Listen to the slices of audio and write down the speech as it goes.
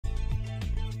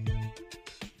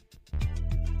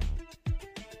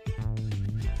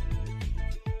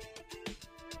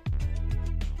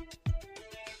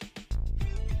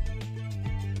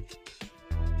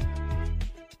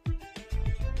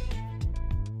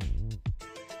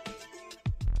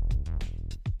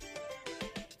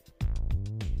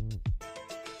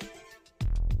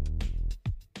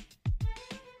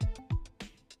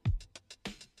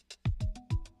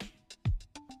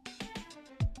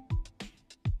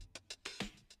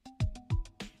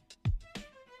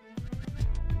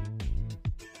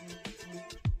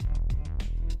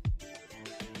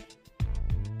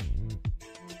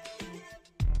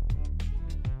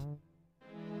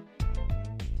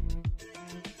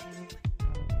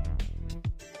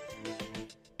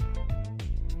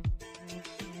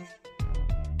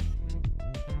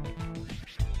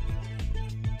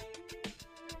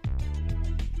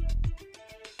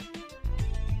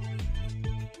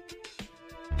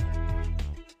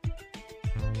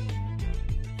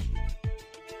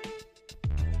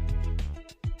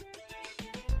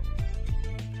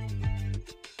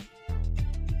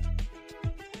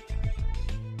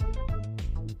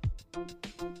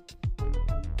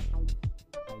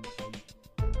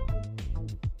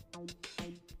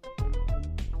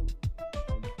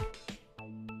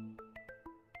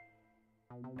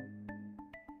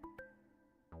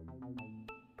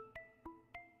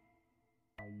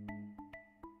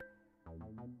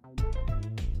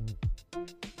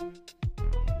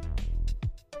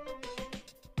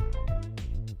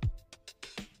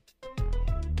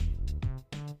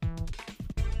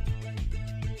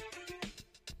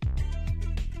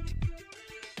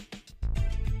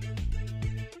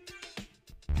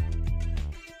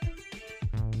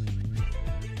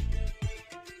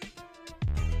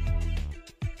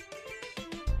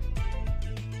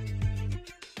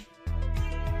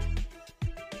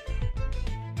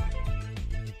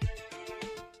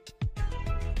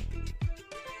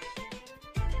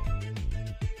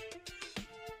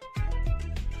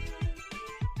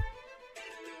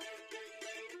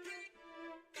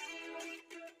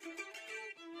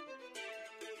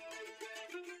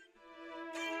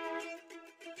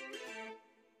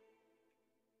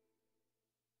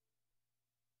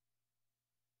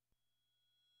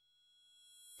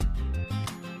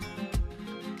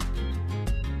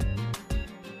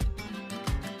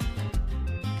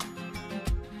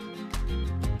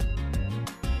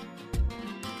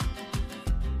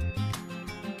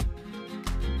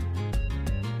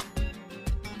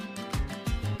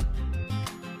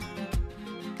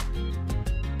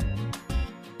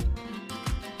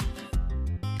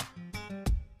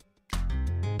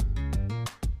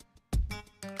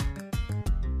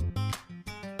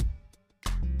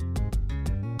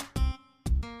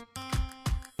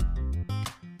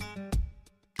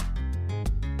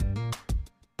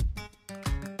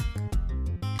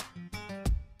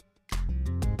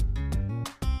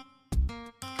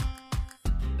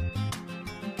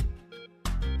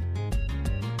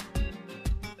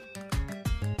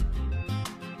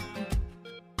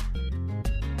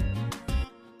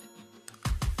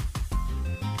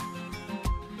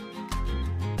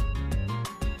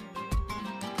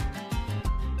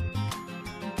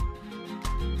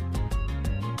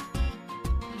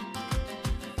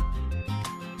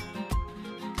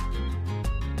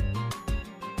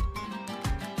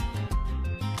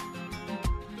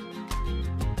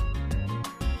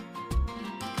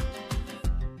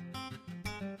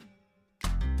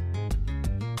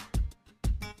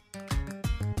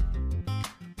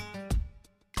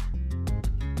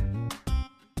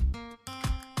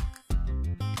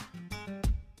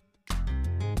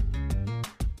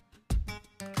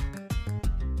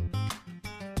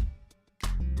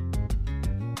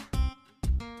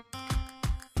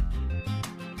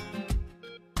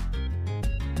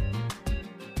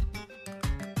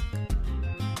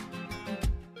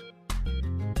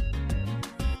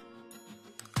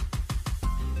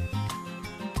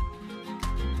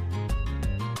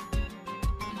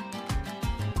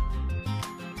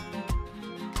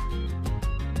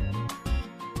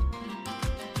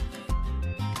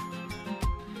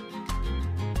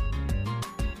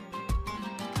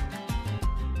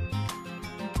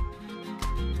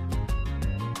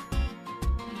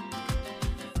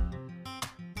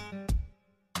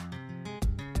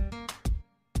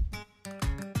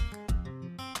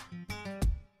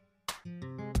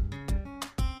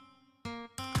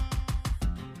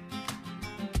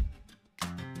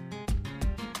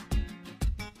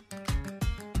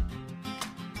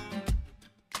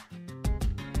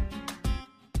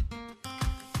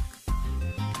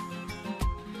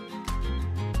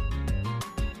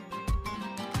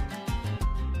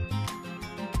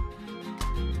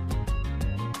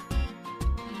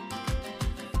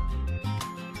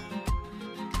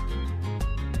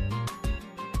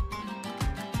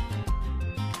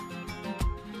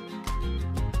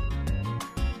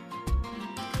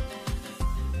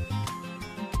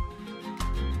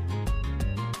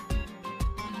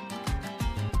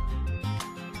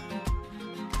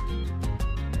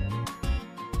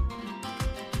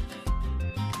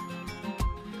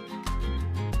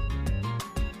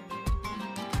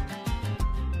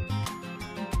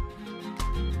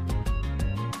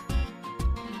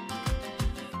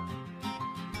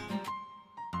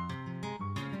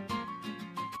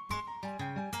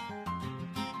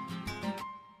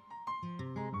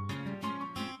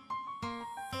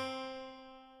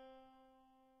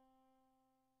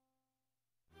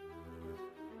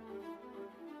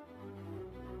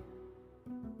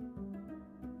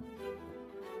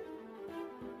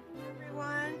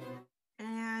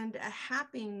a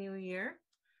happy new year.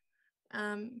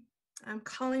 I'm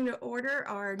calling to order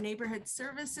our Neighborhood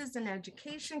Services and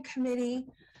Education Committee.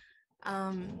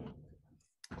 And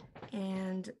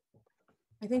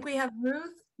I think we have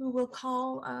Ruth who will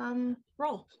call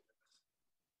roll.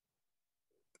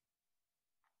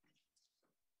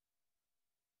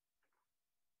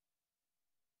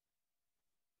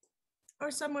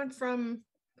 Or someone from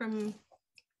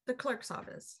the clerk's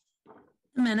office.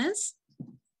 Jimenez.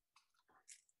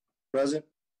 Present.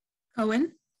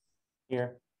 Cohen.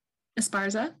 Here.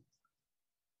 Esparza.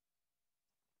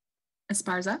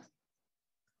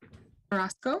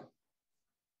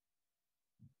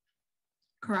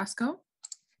 Carrasco.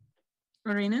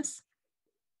 Arenas.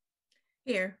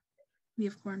 Here. We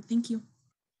have quorum. Thank you.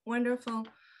 Wonderful.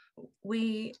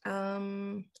 We are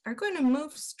going to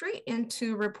move straight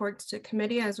into reports to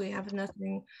committee as we have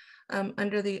nothing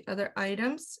under the other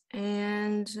items.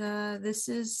 And this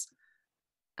is,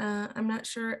 I'm not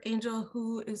sure, Angel,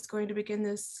 who is going to begin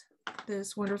this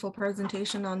wonderful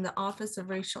presentation on the Office of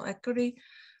Racial Equity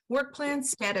Work Plan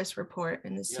Status Report.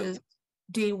 And this is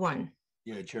D1.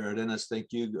 Yeah, Chair Arenas,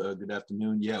 thank you. Good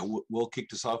afternoon. Yeah, we'll kick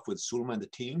this off with Sulma and the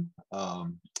team,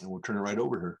 and we'll turn it right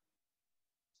over to her.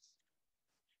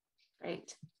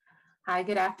 Great. Hi,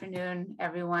 good afternoon,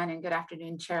 everyone, and good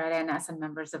afternoon, Chair Arenas and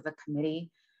members of the committee.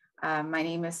 My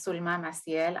name is Sulma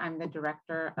Maciel. I'm the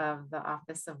Director of the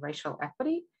Office of Racial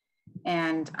Equity,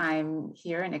 and I'm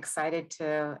here and excited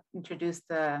to introduce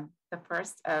the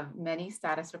first of many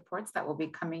status reports that will be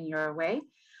coming your way.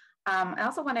 I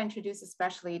also want to introduce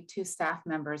especially two staff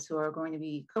members who are going to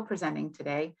be co-presenting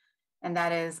today, and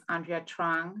that is Andrea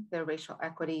Trong, the Racial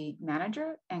Equity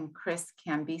Manager, and Chris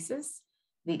Cambyses,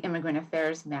 the Immigrant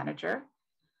Affairs Manager.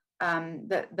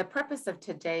 The purpose of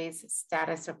today's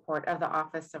status report of the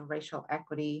Office of Racial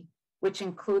Equity, which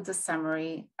includes a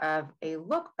summary of a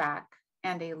look back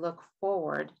and a look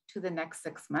forward to the next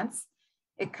 6 months.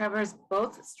 It covers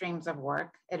both streams of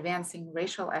work, advancing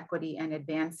racial equity and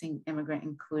advancing immigrant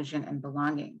inclusion and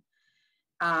belonging.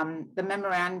 The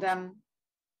memorandum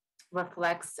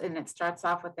reflects, and it starts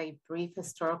off with a brief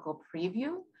historical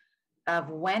preview of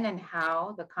when and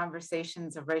how the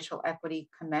conversations of racial equity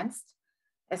commenced.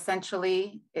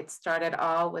 Essentially, it started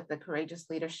all with the courageous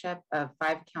leadership of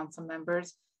 5 council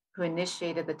members who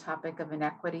initiated the topic of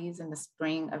inequities in the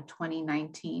spring of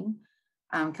 2019.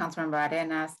 Councilmember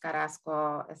Arenas,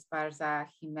 Carrasco, Esparza,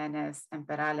 Jimenez, and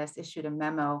Perales issued a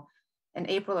memo in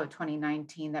April of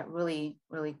 2019 that really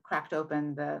cracked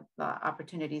open the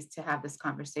opportunities to have this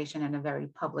conversation in a very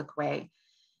public way.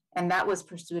 And that was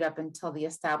pursued up until the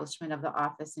establishment of the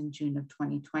office in June of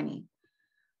 2020.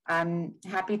 I'm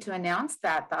happy to announce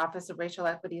that the Office of Racial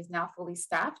Equity is now fully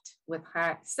staffed with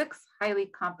 6 highly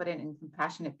competent and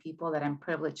compassionate people that I'm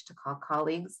privileged to call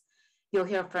colleagues. You'll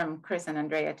hear from Chris and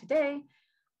Andrea today.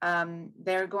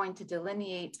 They're going to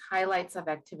delineate highlights of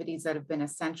activities that have been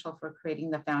essential for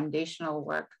creating the foundational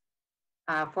work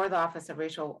for the Office of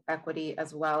Racial Equity,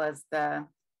 as well as the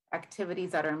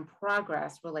activities that are in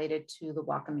progress related to the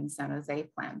Welcoming San Jose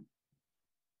plan.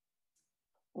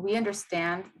 We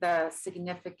understand the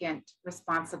significant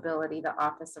responsibility the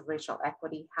Office of Racial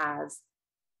Equity has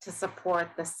to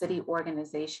support the city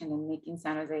organization in making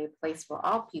San Jose a place where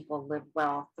all people live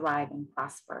well, thrive, and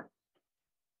prosper.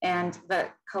 And the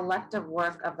collective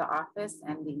work of the office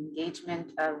and the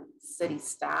engagement of city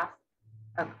staff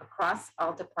across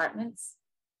all departments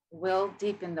will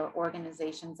deepen the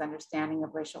organization's understanding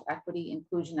of racial equity,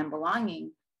 inclusion, and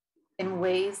belonging in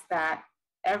ways that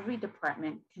every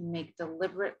department can make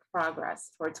deliberate progress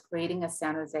towards creating a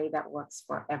San Jose that works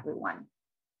for everyone.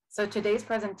 So today's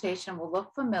presentation will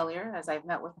look familiar, as I've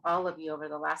met with all of you over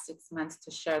the last 6 months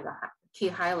to share the key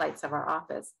highlights of our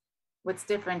office. What's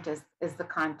different is the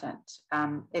content.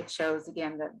 It shows,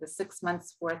 again, the 6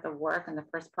 months worth of work in the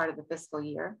first part of the fiscal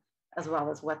year, as well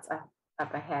as what's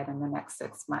up ahead in the next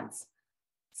 6 months.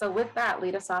 So with that,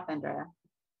 lead us off, Andrea.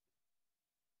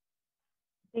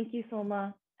 Thank you,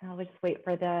 Sulma. I'll just wait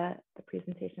for the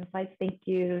presentation slides. Thank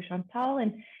you, Chantal.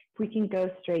 And if we can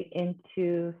go straight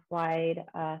into slide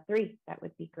 3, that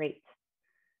would be great.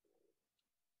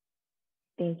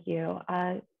 Thank you.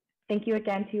 Thank you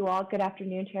again to you all. Good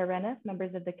afternoon, Chair Arenas,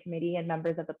 members of the committee, and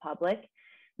members of the public.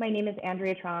 My name is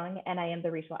Andrea Trong, and I am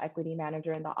the Racial Equity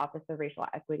Manager in the Office of Racial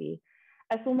Equity.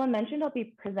 As Sulma mentioned, I'll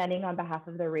be presenting on behalf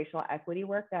of the racial equity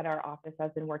work that our office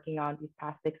has been working on these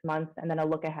past 6 months, and then a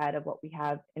look ahead of what we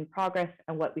have in progress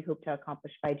and what we hope to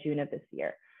accomplish by June of this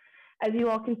year. As you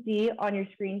all can see on your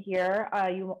screen here,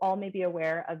 you all may be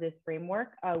aware of this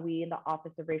framework. We in the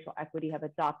Office of Racial Equity have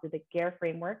adopted the GARE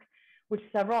framework, which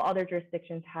several other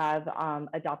jurisdictions have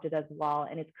adopted as well,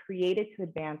 and it's created to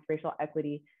advance racial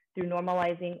equity through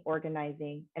normalizing,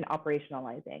 organizing, and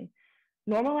operationalizing.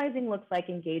 Normalizing looks like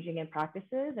engaging in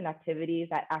practices and activities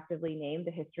that actively name the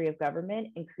history of government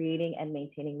in creating and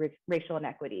maintaining racial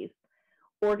inequities.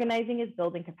 Organizing is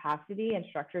building capacity and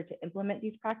structure to implement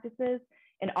these practices,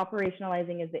 and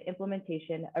operationalizing is the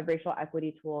implementation of racial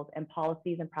equity tools and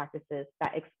policies and practices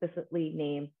that explicitly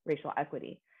name racial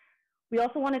equity. We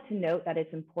also wanted to note that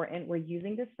it's important we're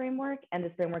using this framework, and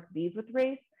this framework leads with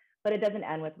race, but it doesn't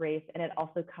end with race, and it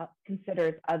also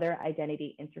considers other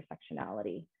identity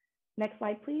intersectionality. Next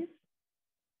slide, please.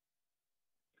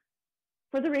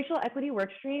 For the racial equity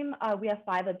workstream, we have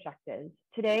 5 objectives.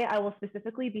 Today, I will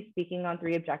specifically be speaking on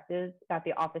 3 objectives that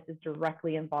the office is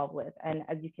directly involved with. And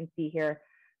as you can see here,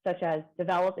 such as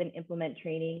develop and implement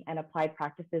training and applied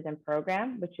practices and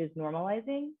program, which is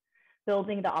normalizing,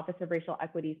 building the Office of Racial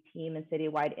Equity's team and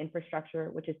citywide infrastructure,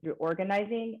 which is through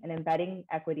organizing, and embedding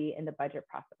equity in the budget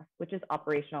process, which is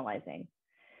operationalizing.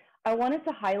 I wanted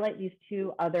to highlight these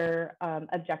 2 other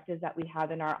objectives that we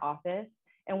have in our office,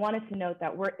 and wanted to note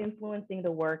that we're influencing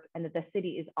the work and that the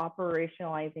city is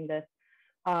operationalizing this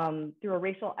through a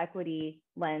racial equity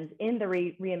lens in the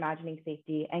reimagining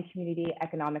safety and community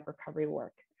economic recovery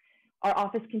work. Our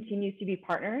office continues to be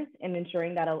partners in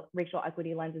ensuring that a racial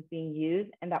equity lens is being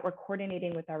used and that we're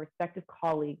coordinating with our respective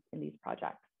colleagues in these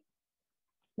projects.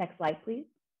 Next slide, please.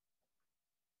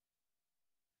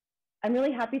 I'm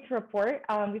really happy to report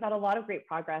we've had a lot of great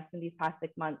progress in these past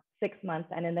 6 months,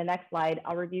 and in the next slide,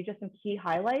 I'll review just some key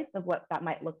highlights of what that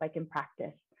might look like in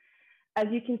practice. As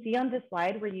you can see on this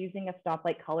slide, we're using a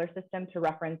stoplight color system to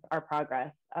reference our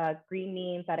progress. Green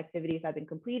means that activities have been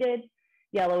completed,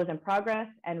 yellow is in progress,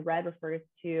 and red refers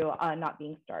to not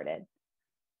being started.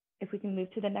 If we can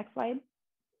move to the next slide.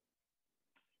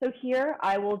 So here,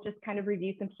 I will just kind of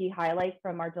review some key highlights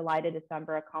from our July to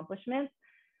December accomplishments.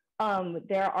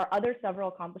 There are several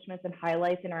accomplishments and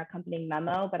highlights in our accompanying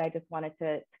memo, but I just wanted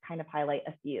to kind of highlight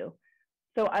a few.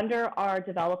 So under our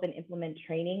develop and implement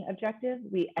training objective,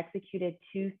 we executed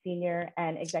 2 senior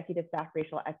and executive staff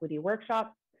racial equity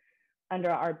workshops. Under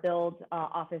our build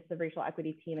Office of Racial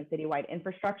Equity team and citywide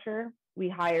infrastructure, we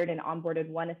hired and onboarded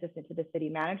 1 assistant to the city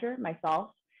manager,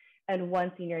 myself, and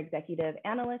 1 senior executive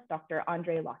analyst, Dr.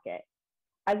 Andre Lockett.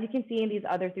 As you can see in these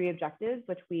other 3 objectives,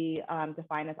 which we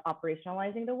define as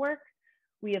operationalizing the work,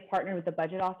 we have partnered with the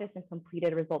budget office and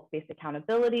completed results-based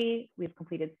accountability. We've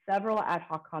completed several ad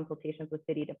hoc consultations with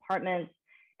city departments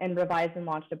and revised and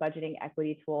launched a budgeting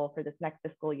equity tool for this next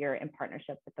fiscal year in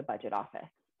partnership with the budget office.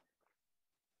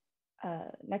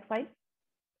 Next slide.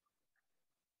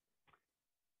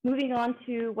 Moving on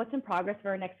to what's in progress for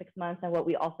our next 6 months and what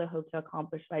we also hope to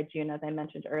accomplish by June, as I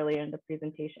mentioned earlier in the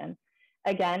presentation.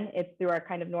 Again, it's through our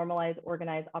kind of normalized,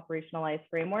 organized, operationalized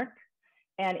framework.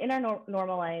 And in our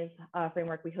normalized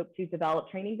framework, we hope to develop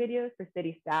training videos for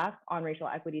city staff on racial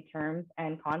equity terms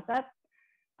and concepts.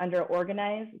 Under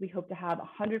organized, we hope to have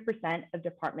 100% of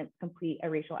departments complete a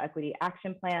racial equity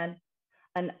action plan.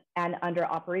 And under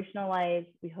operationalized,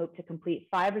 we hope to complete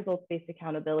 5 results-based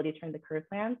accountability turn the curve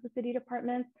plans with city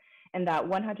departments, and that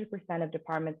 100% of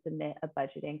departments submit a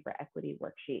budgeting for equity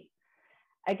worksheet.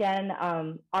 Again,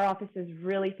 our office is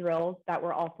really thrilled that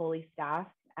we're all fully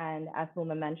staffed, and as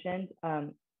Sulma mentioned,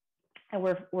 and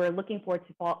we're looking forward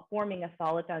to forming a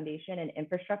solid foundation and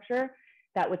infrastructure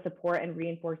that would support and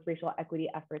reinforce racial equity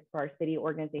efforts for our city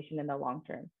organization in the long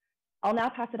term. I'll now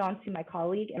pass it on to my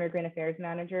colleague, Immigrant Affairs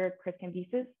Manager, Chris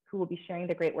Cambyses, who will be sharing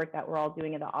the great work that we're all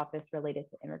doing in the office related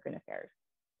to immigrant affairs.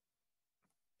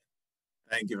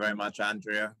 Thank you very much,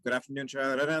 Andrea. Good afternoon,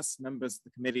 Chair Arenas, members of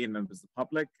the committee and members of the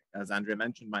public. As Andrea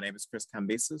mentioned, my name is Chris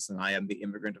Cambyses, and I am the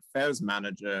Immigrant Affairs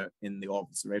Manager in the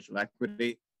Office of Racial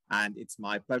Equity. And it's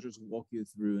my pleasure to walk you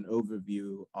through an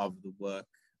overview of the work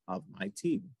of my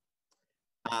team.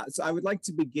 So I would like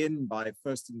to begin by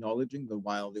first acknowledging that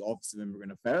while the Office of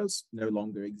Immigrant Affairs no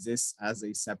longer exists as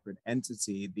a separate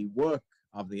entity, the work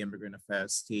of the Immigrant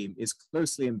Affairs team is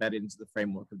closely embedded into the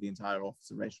framework of the entire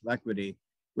Office of Racial Equity,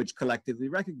 which collectively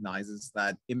recognizes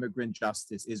that immigrant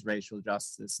justice is racial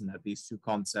justice and that these 2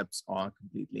 concepts are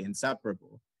completely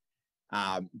inseparable.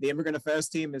 The Immigrant Affairs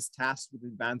team is tasked with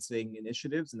advancing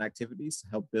initiatives and activities to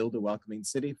help build a welcoming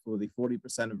city for the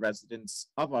 40% of residents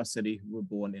of our city who were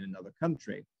born in another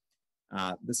country.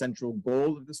 The central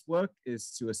goal of this work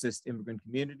is to assist immigrant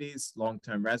communities,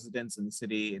 long-term residents, and the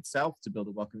city itself to build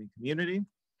a welcoming community.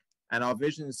 And our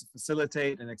vision is to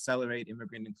facilitate and accelerate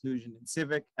immigrant inclusion in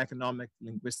civic, economic,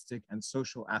 linguistic, and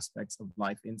social aspects of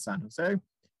life in San Jose,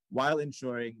 while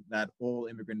ensuring that all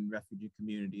immigrant and refugee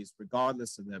communities,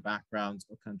 regardless of their backgrounds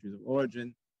or countries of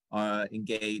origin, are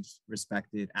engaged,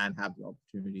 respected, and have the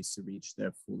opportunities to reach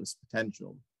their fullest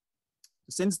potential.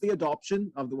 Since the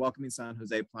adoption of the Welcoming San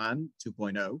Jose Plan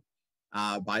 2.0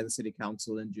 by the City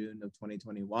Council in June of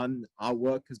 2021, our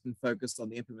work has been focused on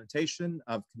the implementation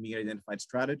of community-identified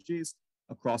strategies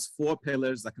across 4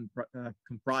 pillars that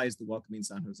comprise the Welcoming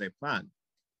San Jose Plan: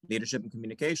 leadership and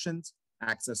communications,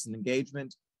 access and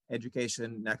engagement, education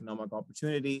and economic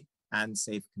opportunity, and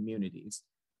safe communities.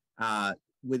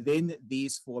 Within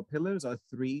these 4 pillars are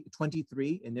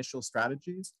 23 initial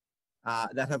strategies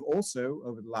that have also,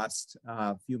 over the last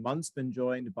few months, been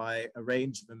joined by a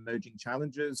range of emerging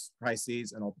challenges,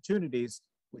 crises, and opportunities,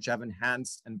 which have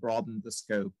enhanced and broadened the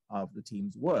scope of the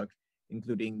team's work,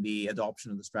 including the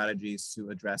adoption of the strategies to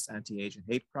address anti-Asian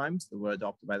hate crimes that were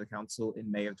adopted by the Council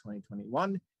in May of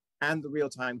 2021, and the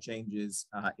real-time changes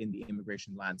in the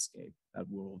immigration landscape that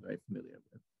we're all very familiar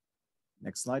with.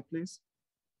 Next slide, please.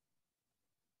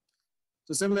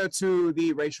 So similar to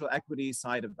the racial equity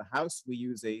side of the house, we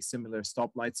use a similar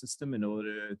stoplight system in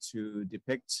order to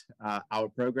depict our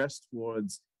progress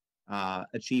towards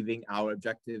achieving our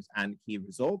objectives and key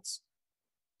results.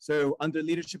 So under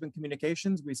leadership and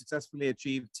communications, we successfully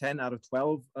achieved 10 out of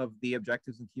 12 of the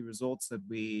objectives and key results that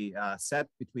we set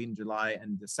between July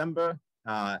and December.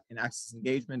 In access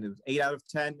engagement, it was 8 out of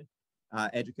 10.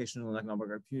 Educational and economic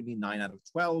opportunity, 9 out of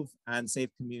 12. And safe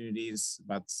communities,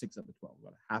 about 6 out of 12,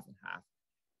 about half and half.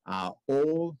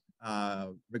 All,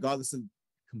 regardless of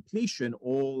completion,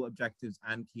 all objectives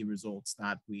and key results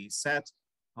that we set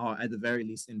are at the very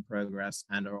least in progress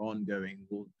and are ongoing.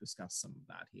 We'll discuss some of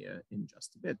that here in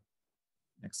just a bit.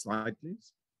 Next slide,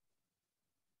 please.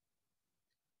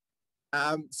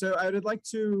 So I would like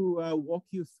to walk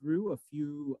you through a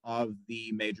few of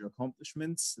the major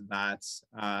accomplishments that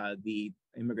the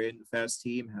Immigrant Affairs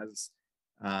team has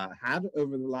had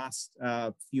over the last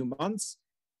few months.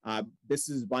 This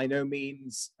is by no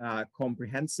means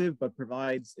comprehensive, but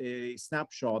provides a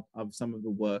snapshot of some of the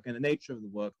work and the nature of the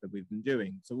work that we've been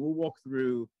doing. So we'll walk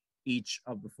through each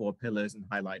of the 4 pillars and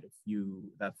highlight a few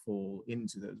that fall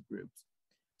into those groups.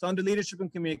 So under leadership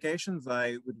and communications,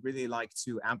 I would really like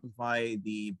to amplify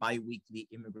the bi-weekly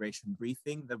immigration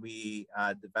briefing that we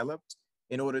developed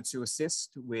in order to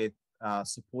assist with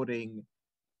supporting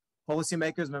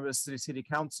policymakers, members of the City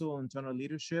Council, internal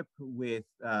leadership with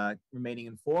remaining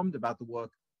informed about the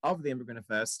work of the Immigrant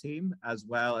Affairs team, as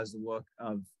well as the work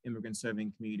of immigrant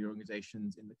serving community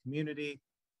organizations in the community,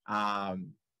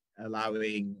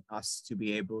 allowing us to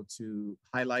be able to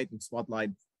highlight and spotlight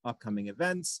upcoming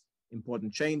events,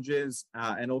 important changes,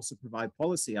 and also provide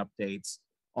policy updates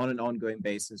on an ongoing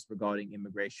basis regarding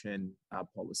immigration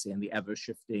policy and the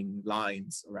ever-shifting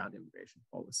lines around immigration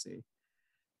policy.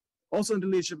 Also in the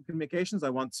leadership communications, I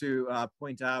want to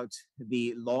point out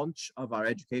the launch of our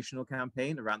educational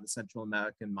campaign around the Central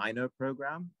American Minor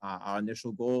Program. Our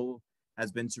initial goal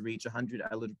has been to reach 100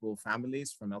 eligible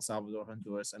families from El Salvador,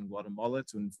 Honduras, and Guatemala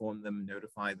to inform them and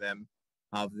notify them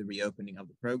of the reopening of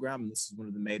the program. And this is one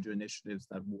of the major initiatives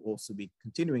that we'll also be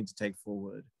continuing to take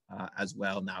forward as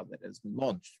well now that it has been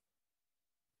launched.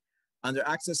 Under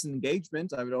access and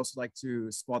engagement, I would also like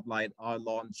to spotlight our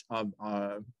launch of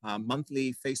our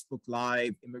monthly Facebook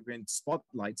Live Immigrant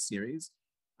Spotlight series,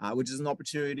 which is an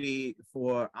opportunity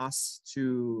for us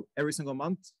to, every single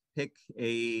month, pick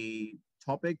a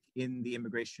topic in the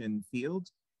immigration field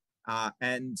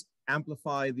and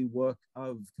amplify the work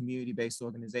of community-based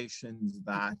organizations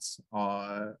that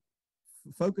are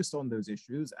focused on those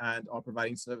issues and are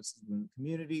providing services in the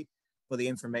community for the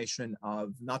information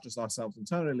of not just ourselves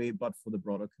internally, but for the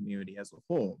broader community as a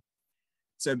whole.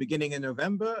 So beginning in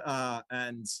November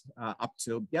and up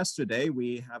till yesterday,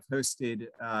 we have hosted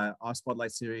our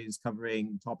Spotlight series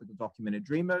covering the topic of documented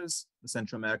dreamers, the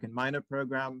Central American Minor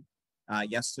Program.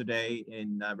 Yesterday,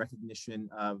 in recognition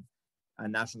of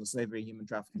National Slavery Human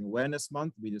Trafficking Awareness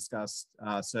Month, we discussed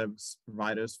service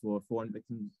providers for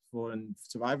foreign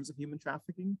survivors of human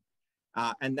trafficking.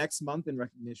 And next month, in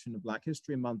recognition of Black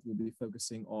History Month, we'll be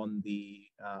focusing on the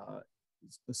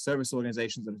service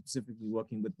organizations that are specifically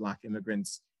working with Black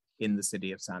immigrants in the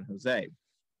city of San Jose.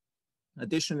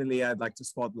 Additionally, I'd like to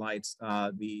spotlight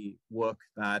the work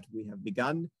that we have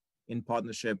begun in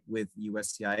partnership with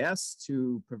USCIS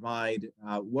to provide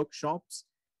workshops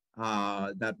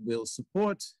that will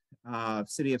support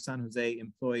City of San Jose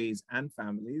employees and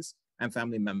families and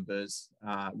family members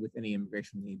with any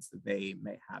immigration needs that they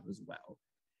may have as well.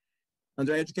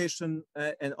 Under education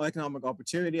and economic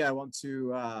opportunity, I want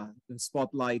to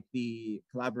spotlight the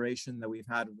collaboration that we've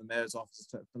had with the Mayor's Office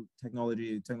of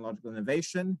Technological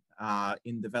Innovation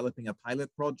in developing a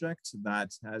pilot project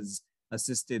that has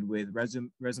assisted with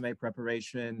resume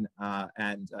preparation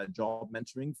and job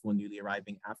mentoring for newly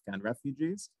arriving Afghan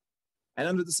refugees. And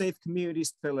under the Safe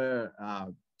Communities pillar,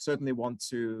 certainly want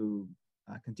to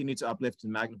continue to uplift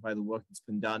and magnify the work that's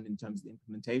been done in terms of the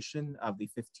implementation of the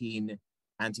 15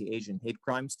 anti-Asian hate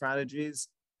crime strategies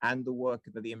and the work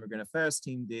that the Immigrant Affairs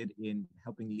team did in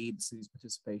helping lead the city's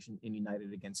participation in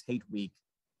United Against Hate Week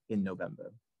in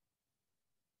November.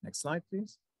 Next slide,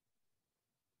 please.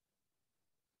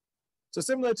 So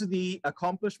similar to the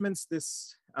accomplishments,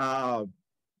 this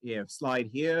slide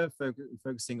here,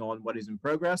 focusing on what is in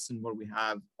progress and what we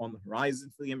have on the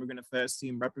horizon for the Immigrant Affairs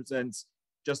team, represents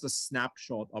just a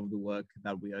snapshot of the work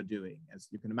that we are doing. As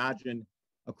you can imagine,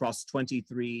 across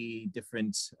 23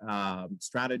 different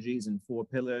strategies and 4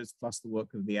 pillars, plus the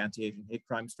work of the anti-Asian hate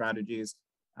crime strategies,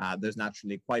 there's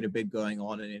naturally quite a bit going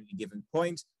on at any given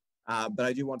point. But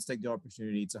I do want to take the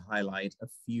opportunity to highlight a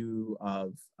few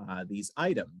of these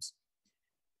items.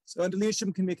 So under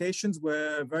leadership communications,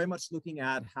 we're very much looking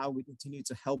at how we continue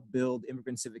to help build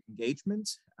immigrant civic engagement.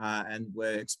 And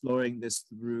we're exploring this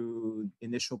through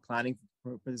initial planning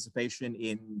for participation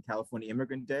in California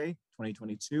Immigrant Day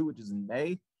 2022, which is in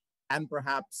May, and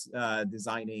perhaps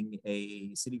designing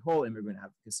a City Hall Immigrant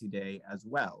Advocacy Day as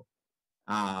well.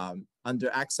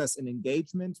 Under access and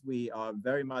engagement, we are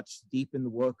very much deep in the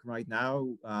work right now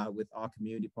with our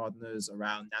community partners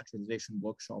around naturalization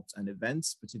workshops and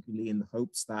events, particularly in the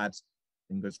hopes that,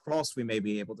 fingers crossed, we may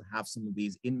be able to have some of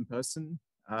these in person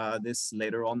this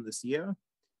later on this year.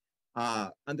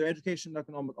 Under education and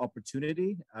economic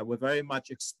opportunity, we're very much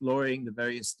exploring the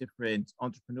various different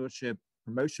entrepreneurship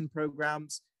promotion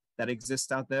programs that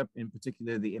exist out there, in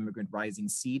particular the Immigrant Rising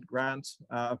Seed Grant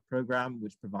program,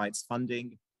 which provides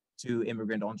funding to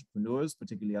immigrant entrepreneurs,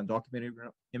 particularly undocumented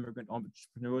immigrant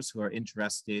entrepreneurs who are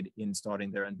interested in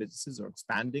starting their own businesses or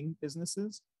expanding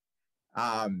businesses.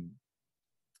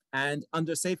 And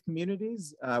under safe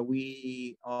communities,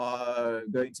 we are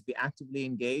going to be actively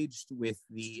engaged with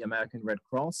the American Red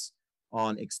Cross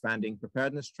on expanding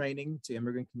preparedness training to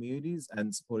immigrant communities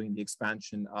and supporting the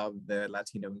expansion of the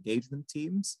Latino engagement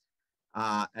teams,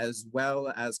 as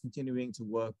well as continuing to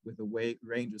work with a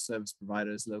range of service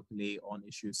providers locally on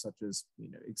issues such as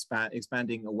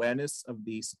expanding awareness of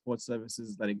the support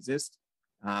services that exist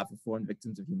for foreign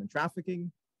victims of human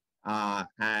trafficking,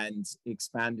 and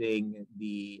expanding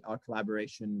our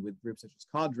collaboration with groups such as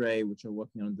Cadre, which are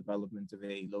working on the development of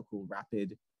a local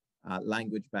rapid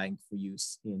language bank for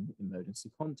use in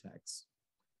emergency contexts.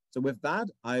 So with that,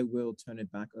 I will turn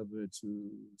it back over to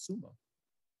Suma.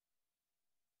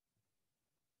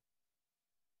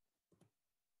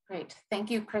 Great. Thank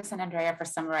you, Chris and Andrea, for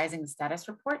summarizing the status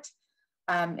report.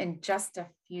 In just a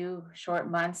few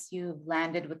short months, you've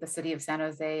landed with the city of San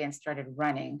Jose and started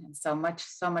running. And so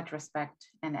much respect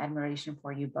and admiration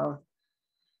for you both.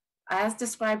 As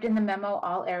described in the memo,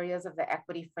 all areas of the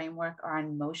equity framework are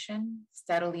in motion,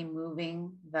 steadily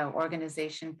moving the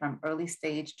organization from early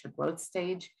stage to growth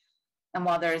stage. And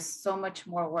while there's so much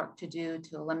more work to do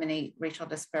to eliminate racial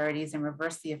disparities and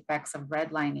reverse the effects of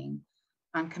redlining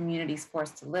on communities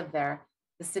forced to live there,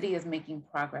 the city is making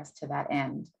progress to that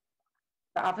end.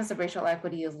 The Office of Racial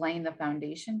Equity is laying the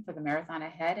foundation for the marathon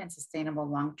ahead and sustainable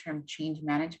long-term change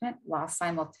management while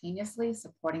simultaneously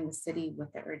supporting the city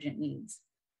with the urgent needs.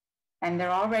 And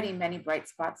there are already many bright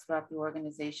spots throughout the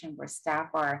organization where staff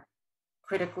are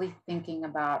critically thinking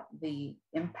about the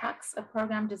impacts of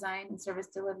program design and service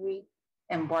delivery,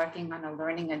 embarking on a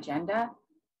learning agenda,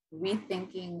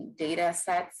 rethinking data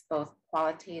sets, both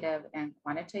qualitative and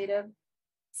quantitative,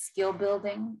 skill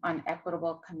building on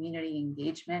equitable community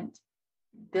engagement,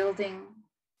 building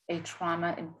a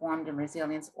trauma-informed and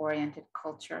resilience-oriented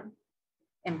culture,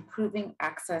 improving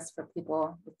access for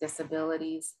people with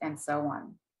disabilities, and so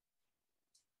on.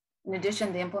 In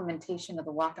addition, the implementation of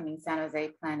the Welcoming San Jose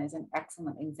Plan is an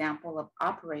excellent example of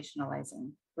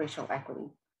operationalizing racial equity,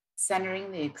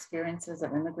 centering the experiences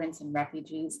of immigrants and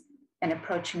refugees, and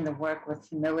approaching the work with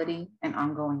humility and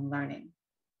ongoing learning.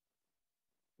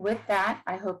 With that,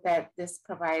 I hope that this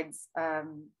provides,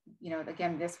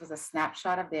 again, this was a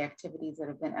snapshot of the activities that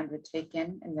have been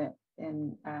undertaken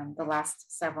in the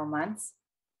last several months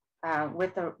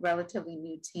with a relatively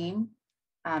new team.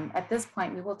 At this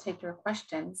point, we will take your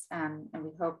questions, and we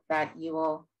hope that you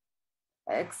will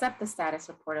accept the status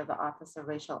report of the Office of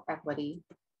Racial Equity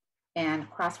and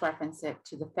cross-reference it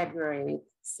to the February 8th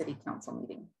City Council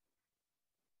meeting.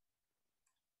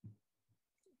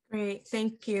 Great,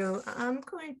 thank you. I'm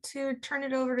going to turn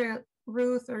it over to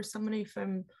Ruth or somebody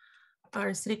from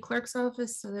our city clerk's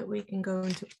office so that we can go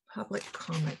into public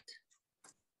comment.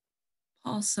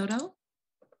 Paul Soto.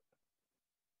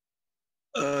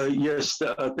 Yes,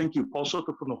 thank you. Paul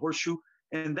Soto from the Horseshoe.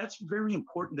 And that's very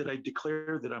important that I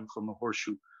declare that I'm from the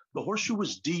Horseshoe. The Horseshoe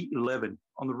was D11.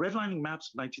 On the redlining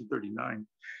maps of 1939,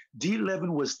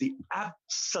 D11 was the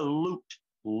absolute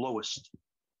lowest.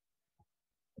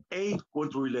 A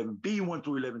 1 through 11, B 1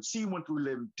 through 11, C 1 through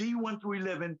 11, D 1 through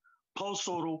 11 Paul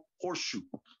Soto, Horseshoe.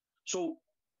 So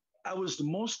I was the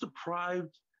most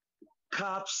deprived.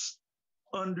 Cops,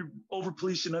 over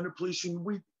policing, under policing.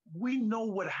 We know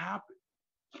what happened.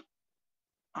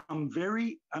 I'm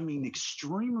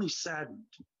extremely saddened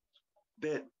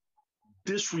that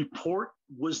this report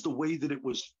was the way that it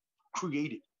was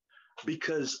created,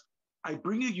 because I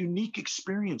bring a unique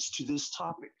experience to this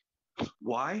topic.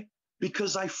 Why?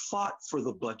 Because I fought for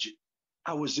the budget.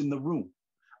 I was in the room.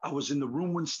 I was in the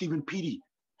room when Stephen Peedy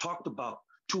talked about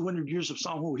 200 years of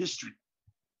Sanho history.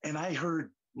 And I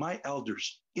heard my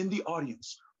elders in the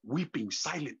audience weeping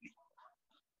silently.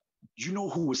 You know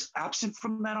who was absent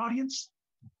from that audience?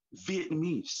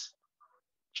 Vietnamese,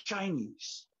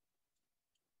 Chinese.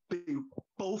 They were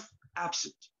both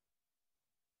absent.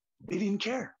 They didn't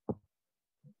care.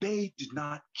 They did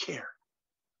not care.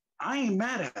 I ain't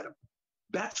mad at them.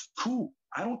 That's cool.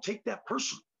 I don't take that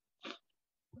personal.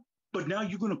 But now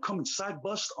you're going to come and side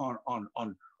bust on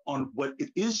what it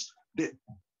is that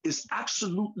is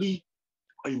absolutely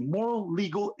a moral,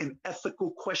 legal, and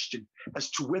ethical question as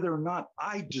to whether or not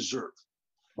I deserve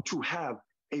to have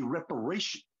a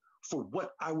reparation for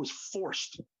what I was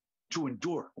forced to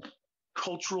endure.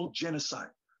 Cultural genocide.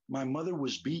 My mother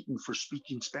was beaten for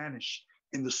speaking Spanish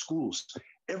in the schools.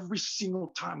 Every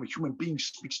single time a human being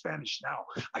speaks Spanish now,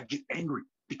 I get angry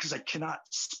because I cannot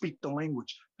speak the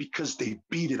language because they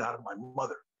beat it out of my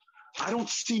mother. I don't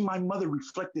see my mother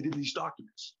reflected in these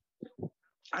documents.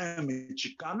 I am a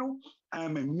Chicano, I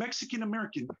am a Mexican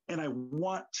American, and I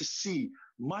want to see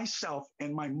myself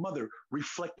and my mother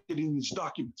reflected in these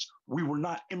documents. We were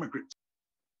not immigrants.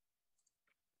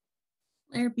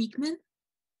 Blair Beekman.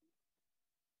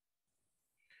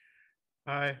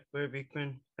 Hi, Blair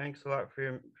Beekman. Thanks a lot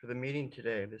for the meeting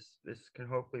today. This can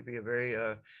hopefully be a very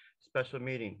special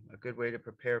meeting, a good way to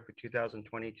prepare for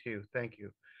 2022. Thank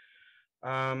you.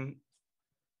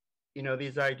 You know,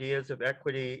 these ideas of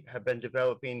equity have been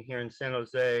developing here in San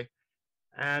Jose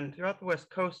and throughout the West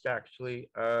Coast, actually,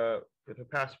 for the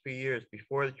past few years.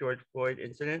 Before the George Floyd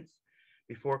incidents,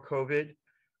 before COVID,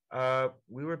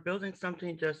 we were building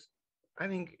something just, I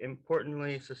think,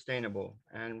 importantly sustainable,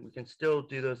 and we can still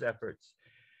do those efforts.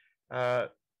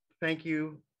 Thank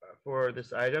you for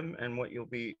this item and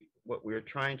what we're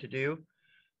trying to do.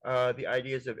 The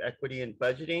ideas of equity and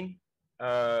budgeting.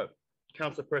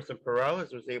 Councilperson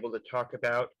Perales was able to talk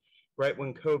about right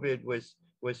when COVID was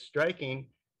striking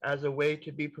as a way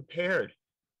to be prepared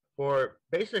for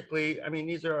basically, I mean,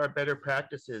 these are our better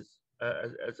practices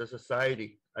as a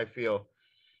society, I feel.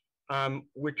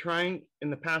 We're trying in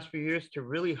the past few years to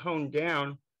really hone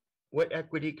down what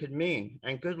equity could mean,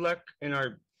 and good luck in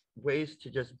our ways to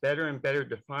just better and better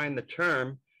define the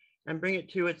term and bring it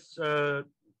to its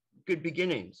good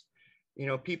beginnings. You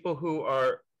know, people who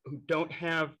are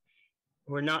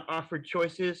not offered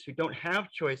choices, who don't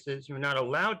have choices, who are not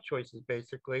allowed choices,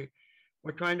 basically,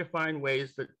 we're trying to find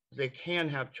ways that they can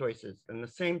have choices, and the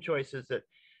same choices that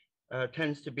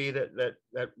tends to be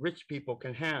that rich people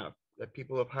can have, that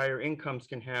people of higher incomes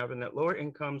can have, and that lower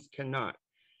incomes cannot.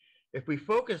 If we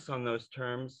focus on those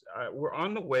terms, we're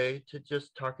on the way to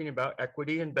just talking about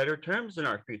equity and better terms in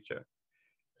our future.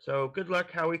 So good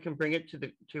luck how we can bring it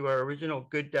to our original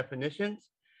good definitions,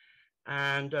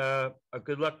 and a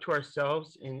good luck to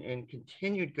ourselves in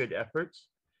continued good efforts.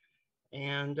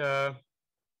 And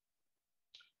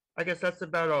I guess that's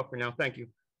about all for now. Thank you.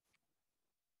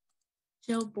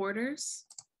 Jill Borders.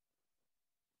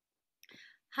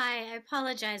 Hi, I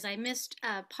apologize. I missed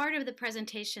part of the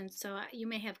presentation, so you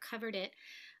may have covered it.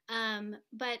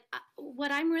 But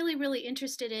what I'm really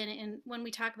interested in when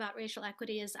we talk about racial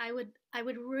equity is I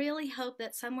would really hope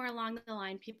that somewhere along the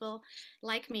line, people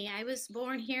like me, I was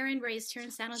born here and raised here in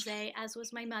San Jose, as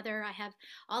was my mother. I have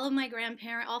all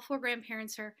four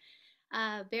grandparents are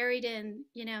buried in,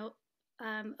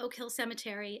 Oak Hill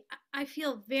Cemetery. I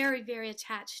feel very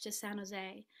attached to San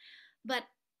Jose, but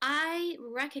I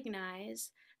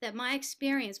recognize that my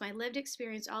experience, my lived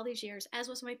experience all these years, as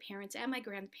was my parents and my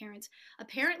grandparents,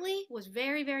 apparently was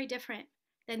very different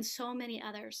than so many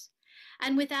others.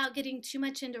 And without getting too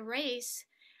much into race,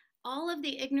 all of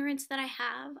the ignorance that I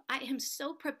have, I am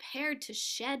so prepared to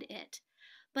shed it.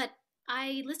 But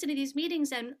I listen to these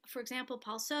meetings and, for example,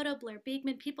 Paul Soto, Blair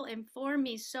Beekman, people inform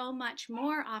me so much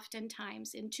more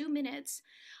oftentimes in 2 minutes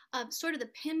of sort of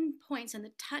the pinpoints and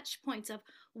the touch points of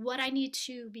what I need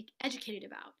to be educated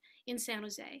about in San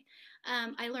Jose.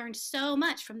 I learned so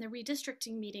much from the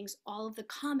redistricting meetings, all of the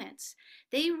comments.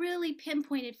 They really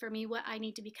pinpointed for me what I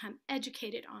need to become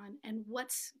educated on and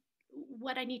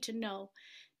what I need to know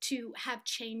to have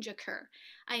change occur.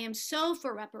 I am so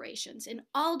for reparations in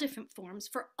all different forms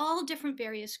for all different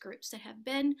various groups that have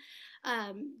been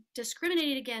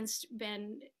discriminated against,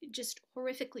 been just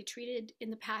horrifically treated in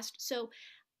the past. So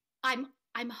I'm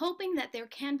hoping that there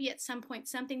can be at some point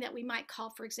something that we might call,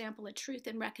 for example, a truth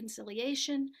and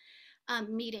reconciliation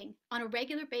meeting on a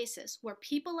regular basis where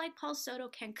people like Paul Soto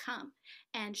can come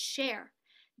and share,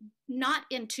 not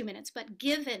in 2 minutes, but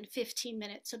given 15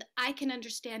 minutes so that I can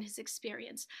understand his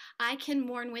experience. I can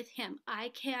mourn with him. I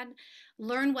can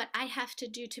learn what I have to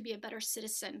do to be a better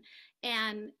citizen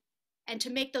and to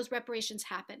make those reparations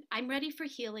happen. I'm ready for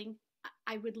healing.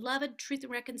 I would love a truth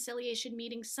and reconciliation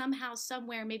meeting somehow,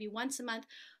 somewhere, maybe once a month.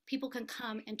 People can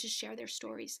come and to share their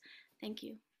stories. Thank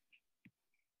you.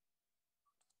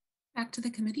 Back to the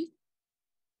committee.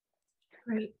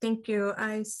 Great, thank you.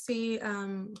 I see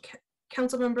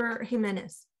Councilmember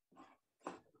Jimenez.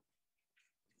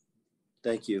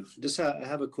 Thank you. Just I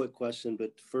have a quick question,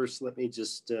 but first let me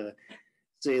just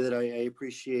say that I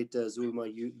appreciate Zulma,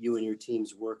 you and your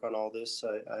team's work on all this.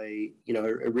 I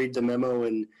read the memo,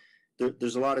 and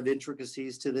there's a lot of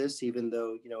intricacies to this, even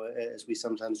though, as we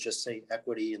sometimes just say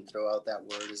equity and throw out that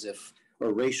word as if,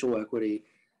 or racial equity,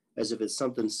 as if it's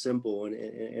something simple.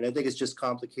 And I think it's just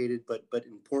complicated, but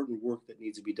important work that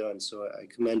needs to be done. So I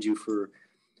commend you for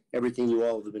everything you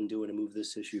all have been doing to move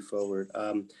this issue forward.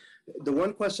 The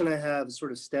one question I have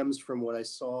sort of stems from what I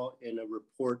saw in a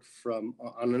report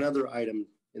on another item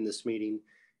in this meeting,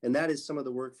 and that is some of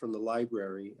the work from the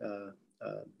library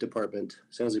department,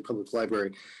 San Jose Public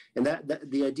Library, and that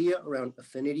the idea around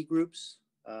affinity groups.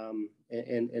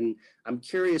 And I'm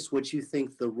curious what you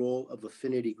think the role of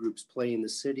affinity groups play in the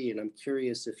city, and I'm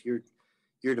curious if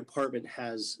your department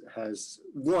has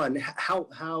one, how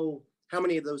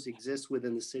many of those exist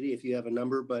within the city, if you have a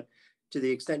number, but to the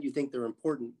extent you think they're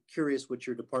important, curious what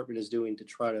your department is doing to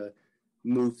try to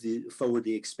move forward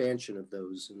the expansion of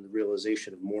those and the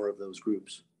realization of more of those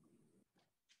groups.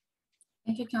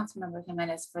 Thank you, Councilmember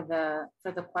Jimenez, for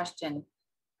the question.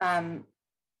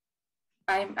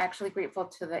 I'm actually grateful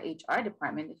to the HR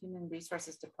department. The Human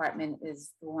Resources Department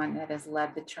is the one that has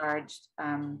led the charge.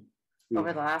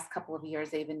 Over the last couple of years,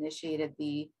 they've initiated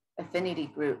the affinity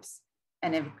groups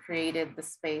and have created the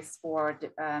space for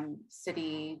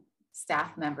city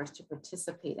staff members to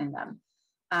participate in them.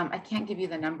 I can't give you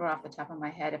the number off the top of my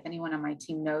head. If anyone on my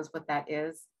team knows what that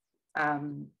is,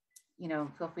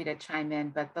 feel free to chime in,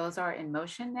 but those are in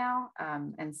motion now,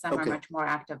 and some are much more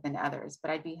active than others,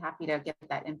 but I'd be happy to get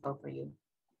that info for you.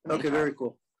 Okay, very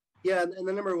cool. Yeah, and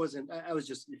the number wasn't, I was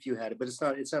just, if you had it, but it's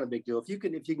not a big deal. If you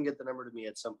can get the number to me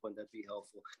at some point, that'd be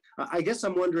helpful. I guess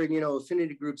I'm wondering,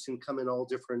 affinity groups can come in all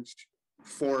different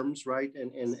forms, right?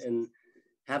 And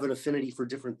have an affinity for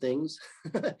different things.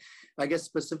 I guess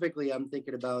specifically I'm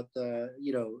thinking about,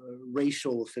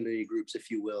 racial affinity groups, if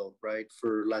you will, right?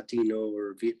 For Latino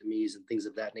or Vietnamese and things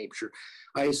of that nature.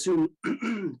 I assume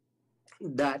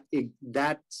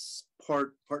that's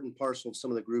part and parcel of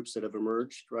some of the groups that have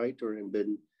emerged, right? Or have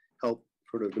been helped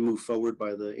sort of to move forward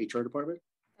by the HR department?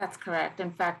 That's correct.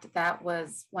 In fact, that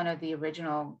was one of the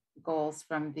original goals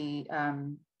from the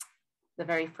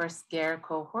very first SCARE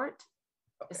cohort.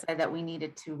 Decided that we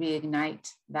needed to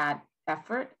reignite that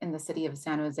effort in the city of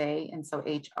San Jose. And so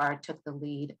HR took the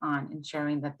lead on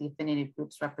ensuring that the affinity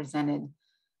groups represented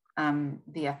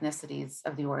the ethnicities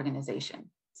of the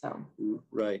organization. So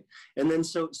right. And then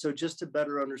so just to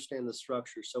better understand the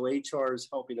structure, so HR is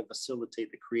helping to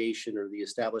facilitate the creation or the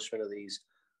establishment of these.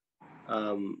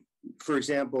 For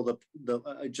example,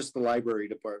 just the library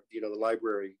department, the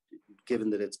library,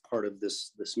 given that it's part of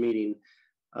this meeting,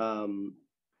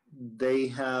 they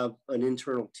have an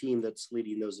internal team that's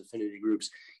leading those affinity groups.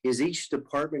 Is each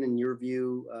department, in your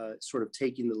view, sort of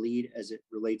taking the lead as it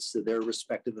relates to their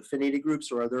respective affinity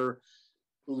groups, or are there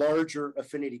larger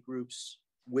affinity groups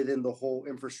within the whole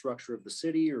infrastructure of the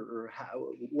city, or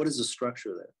what is the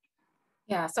structure there?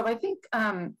 Yeah, so I think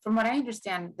from what I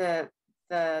understand, there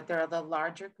are the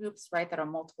larger groups, right, that are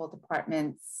multiple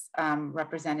departments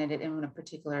represented in a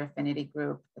particular affinity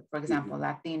group. For example,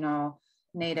 Latino,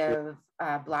 Native,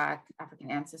 Black,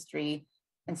 African ancestry,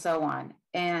 and so on.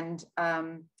 And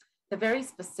the very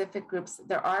specific groups,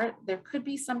 there could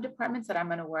be some departments that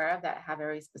I'm unaware of that have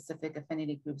very specific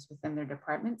affinity groups within their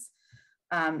departments.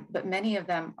 But many of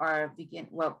them are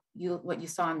what you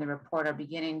saw in the report are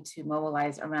beginning to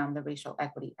mobilize around the racial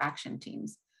equity action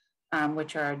teams,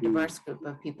 which are a diverse group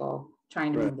of people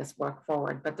trying to move this work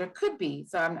forward. But there could be,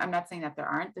 so I'm not saying that there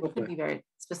aren't, there could be very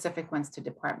specific ones to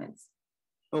departments.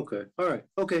 Okay, all right,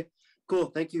 okay, cool.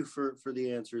 Thank you for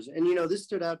the answers. And this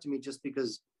stood out to me just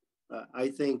because I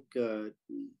think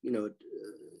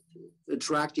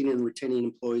attracting and retaining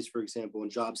employees, for example,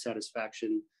 and job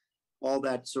satisfaction, all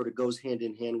that sort of goes hand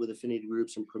in hand with affinity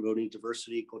groups and promoting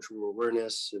diversity, cultural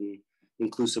awareness, and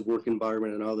inclusive work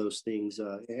environment and all those things.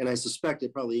 And I suspect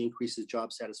it probably increases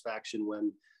job satisfaction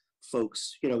when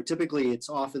folks, typically it's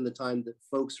often the time that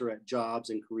folks are at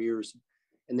jobs and careers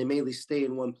and they mainly stay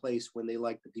in one place when they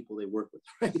like the people they work with,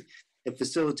 right? And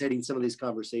facilitating some of these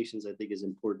conversations, I think, is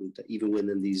important, even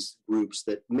within these groups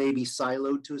that may be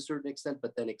siloed to a certain extent,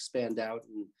 but then expand out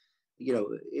and,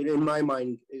 in my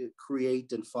mind,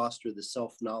 create and foster the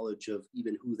self-knowledge of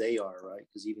even who they are, right?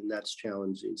 Because even that's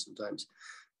challenging sometimes.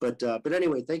 But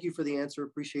anyway, thank you for the answer.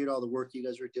 Appreciate all the work you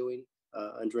guys are doing,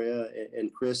 Andrea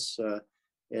and Chris.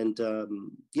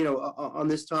 On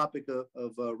this topic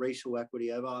of racial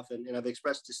equity, I've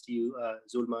expressed this to you,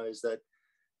 Zulma, is that,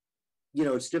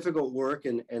 it's difficult work,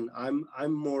 and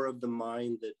I'm more of the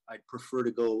mind that I'd prefer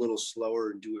to go a little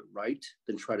slower and do it right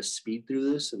than try to speed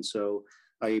through this. And so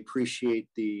I appreciate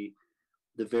the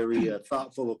very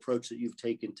thoughtful approach that you've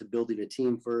taken to building a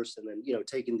team first, and then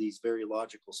taking these very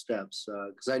logical steps.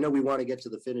 Because I know we want to get to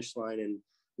the finish line and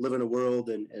live in a world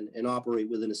and operate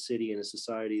within a city and a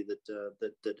society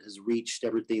that has reached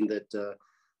everything that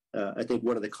I think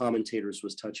one of the commentators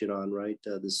was touching on, right?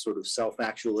 This sort of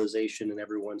self-actualization and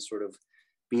everyone sort of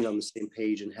being on the same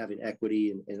page and having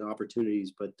equity and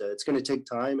opportunities. But it's going to take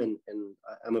time, and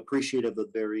I'm appreciative of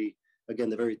the very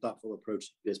thoughtful approach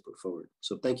that you guys put forward.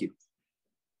 So thank you.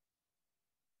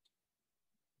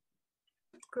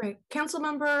 Great.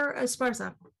 Councilmember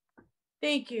Esparza.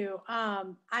 Thank you.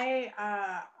 I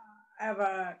have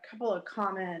a couple of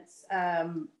comments.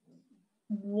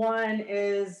 One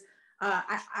is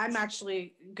I'm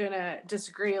actually going to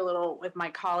disagree a little with my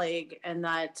colleague in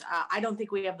that I don't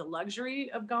think we have the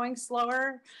luxury of going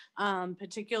slower,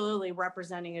 particularly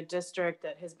representing a district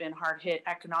that has been hard hit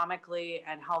economically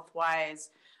and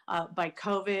health-wise by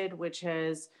COVID, which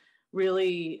has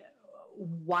really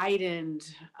widened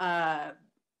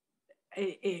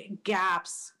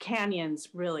gaps, canyons,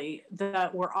 really,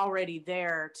 that were already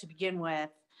there to begin with.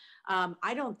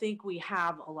 I don't think we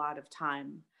have a lot of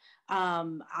time.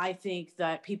 I think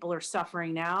that people are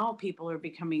suffering now. People are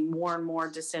becoming more and more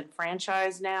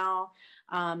disenfranchised now.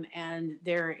 And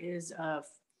there is a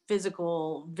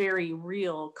physical, very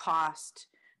real cost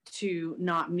to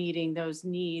not meeting those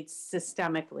needs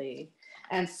systemically.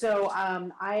 And so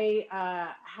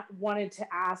I wanted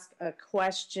to ask a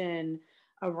question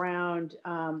around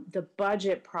the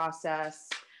budget process.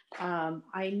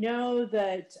 I know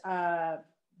that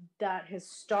that has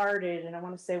started, and I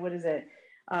want to say, what is it?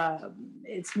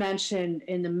 It's mentioned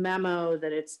in the memo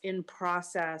that it's in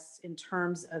process in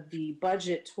terms of the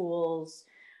budget tools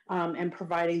and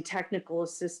providing technical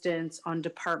assistance on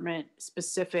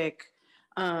department-specific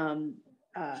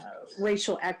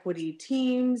racial equity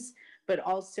teams, but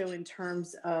also in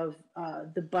terms of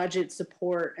the budget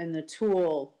support and the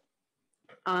tool.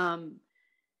 I've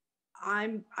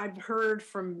heard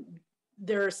from,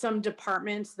 there are some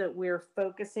departments that we're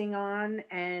focusing on,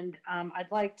 and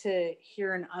I'd like to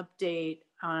hear an update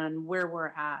on where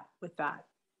we're at with that.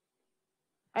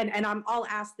 And I'll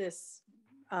ask this,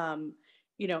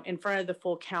 in front of the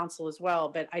full council as well,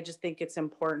 but I just think it's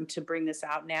important to bring this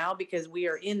out now because we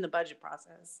are in the budget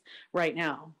process right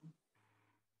now.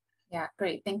 Yeah,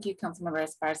 great. Thank you, Councilmember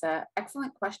Esparza.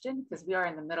 Excellent question, because we are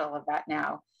in the middle of that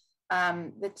now.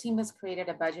 The team has created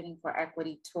a budgeting for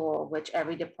equity tool, which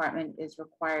every department is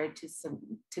required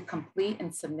to complete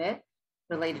and submit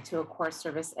related to a core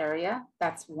service area.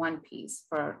 That's one piece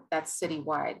that's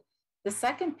citywide. The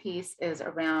second piece is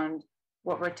around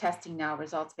what we're testing now,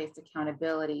 results-based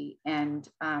accountability. And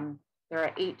there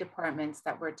are 8 departments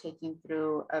that we're taking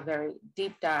through a very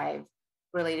deep dive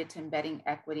related to embedding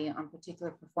equity on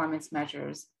particular performance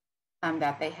measures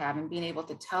that they have, and being able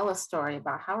to tell a story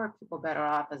about how are people better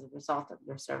off as a result of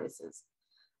your services.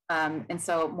 And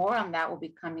so more on that will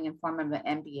be coming in form of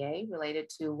an MBA related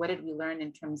to what did we learn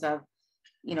in terms of,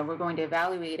 we're going to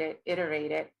evaluate it,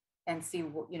 iterate it, and see,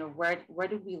 where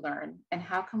did we learn, and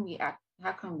how can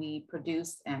we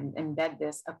produce and embed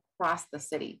this across the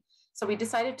city. So we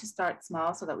decided to start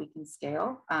small so that we can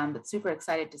scale, but super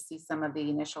excited to see some of the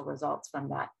initial results from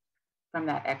that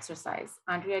exercise.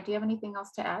 Andrea, do you have anything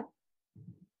else to add?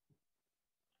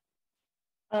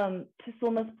 To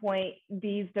Sulma's point,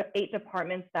 these 8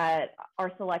 departments that are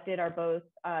selected are both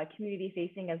community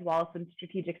facing as well as some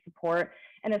strategic support.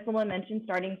 And as Sulma mentioned,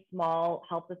 starting small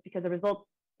helps us because the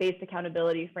results-based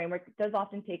accountability framework does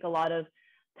often take a lot of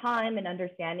time and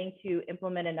understanding to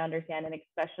implement and understand, and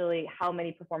especially how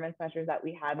many performance measures that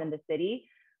we have in the city.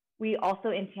 We also,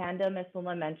 in tandem, as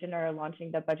Sulma mentioned, are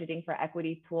launching the budgeting for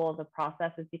equity tool as a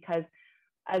process, is because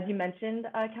As you mentioned,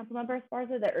 Councilmember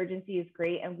Esparza, the urgency is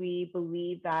great, and we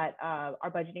believe that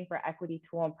our budgeting for equity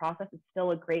tool and process is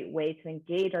still a great way to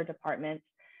engage our departments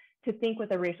to think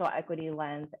with a racial equity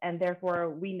lens. And therefore,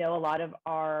 we know a lot of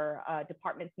our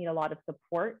departments need a lot of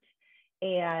support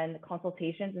and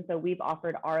consultations. And so we've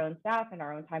offered our own staff and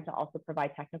our own time to also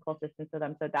provide technical assistance to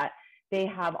them so that they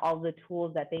have all the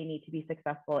tools that they need to be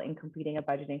successful in completing a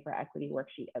budgeting for equity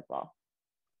worksheet as well.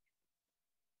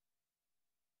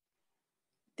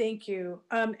 Thank you.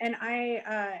 And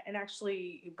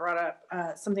actually you brought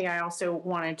up something I also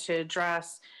wanted to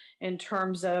address in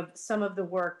terms of some of the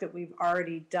work that we've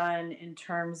already done in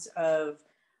terms of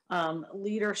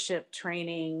leadership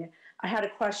training. I had a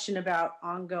question about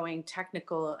ongoing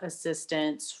technical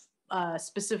assistance,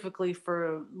 specifically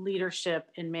for leadership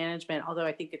and management, although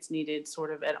I think it's needed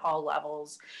sort of at all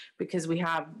levels because we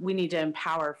need to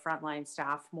empower frontline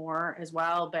staff more as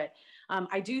well. But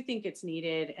I do think it's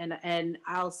needed. And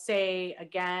I'll say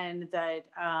again that,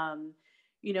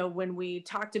 you know, when we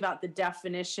talked about the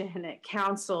definition at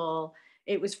council,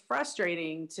 it was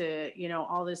frustrating to, you know,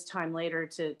 all this time later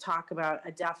to talk about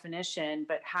a definition,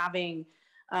 but having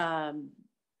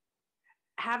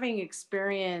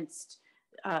experienced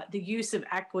the use of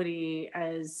equity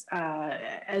as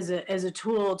a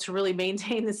tool to really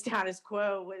maintain the status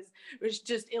quo was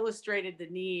just illustrated the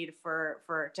need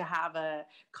to have a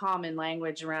common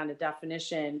language around a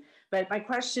definition. But my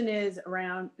question is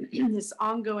around this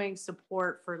ongoing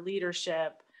support for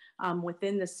leadership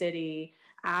within the city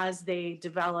as they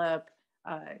develop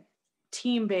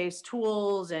team-based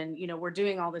tools, and you know, we're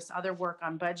doing all this other work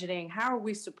on budgeting. How are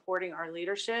we supporting our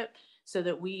leadership so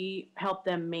that we help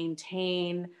them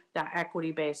maintain that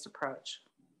equity-based approach?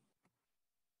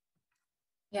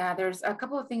 Yeah, there's a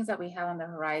couple of things that we have on the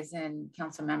horizon,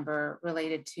 council member,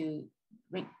 related to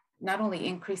not only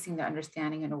increasing their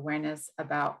understanding and awareness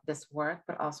about this work,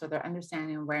 but also their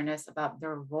understanding and awareness about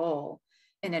their role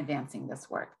in advancing this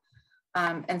work.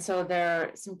 And so there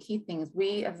are some key things.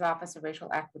 We, as the Office of Racial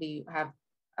Equity,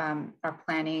 are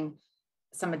planning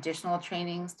some additional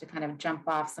trainings to kind of jump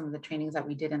off some of the trainings that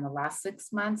we did in the last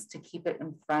 6 months to keep it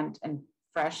in front and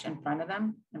fresh in front of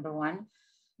them, number one.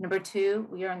 Number two,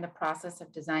 we are in the process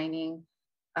of designing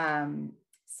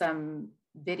some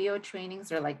video trainings.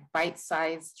 They're like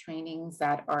bite-sized trainings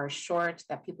that are short,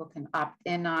 that people can opt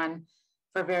in on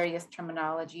for various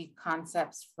terminology,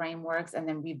 concepts, frameworks, and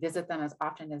then revisit them as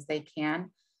often as they can.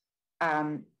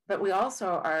 But we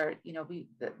also are, you know,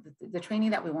 the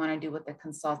training that we want to do with the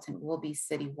consultant will be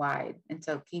citywide. And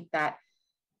so keep that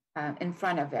in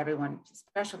front of everyone,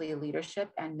 especially leadership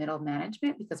and middle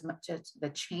management, because much of the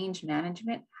change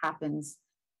management happens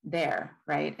there,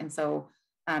 right? And so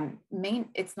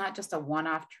it's not just a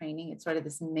one-off training, it's sort of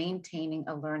this maintaining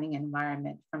a learning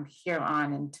environment from here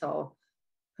on until,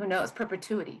 who knows,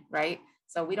 perpetuity, right?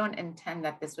 So we don't intend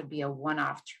that this would be a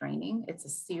one-off training. It's a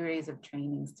series of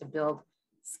trainings to build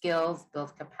skills,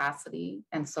 build capacity,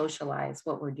 and socialize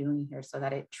what we're doing here so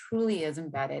that it truly is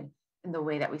embedded in the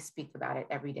way that we speak about it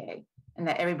every day, and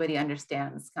that everybody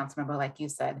understands, Councilmember, like you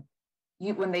said,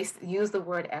 when they use the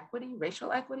word equity,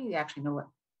 racial equity, they actually know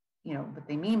what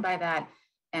they mean by that,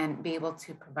 and be able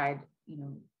to provide, you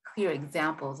know, clear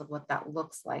examples of what that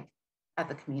looks like at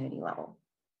the community level.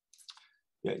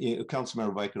 Yeah,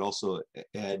 Councilmember, if I could also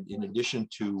add, in addition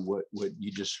to what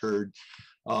you just heard,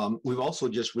 we've also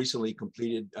just recently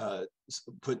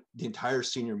put the entire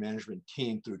senior management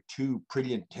team through 2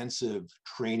 pretty intensive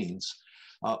trainings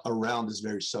around this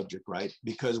very subject, right?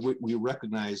 Because we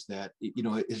recognize that, you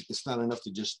know, it's not enough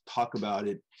to just talk about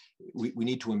it. We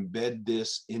need to embed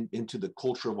this into the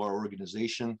culture of our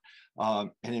organization.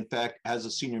 And in fact, as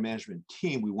a senior management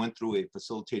team, we went through a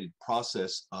facilitated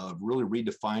process of really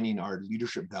redefining our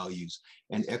leadership values,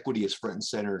 and equity is front and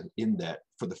center in that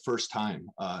for the first time.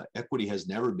 Equity has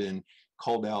never been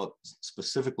called out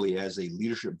specifically as a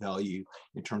leadership value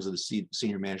in terms of the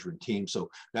senior management team. So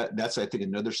that's, I think,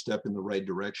 another step in the right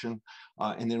direction.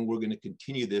 And then we're going to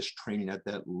continue this training at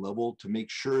that level to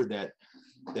make sure that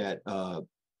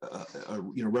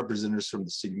you know, representatives from the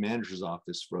city manager's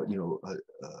office, for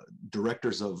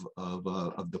directors of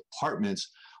departments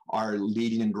are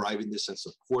leading and driving this and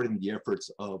supporting the efforts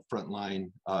of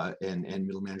frontline and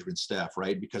middle management staff,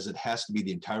 right? Because it has to be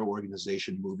the entire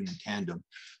organization moving in tandem.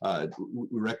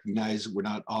 We recognize we're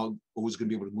not always going to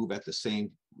be able to move at the same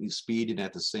speed and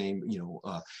at the same,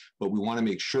 but we want to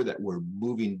make sure that we're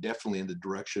moving definitely in the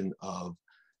direction of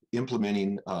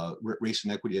implementing race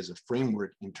and equity as a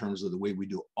framework in terms of the way we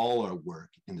do all our work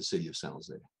in the city of San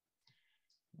Jose.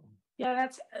 Yeah,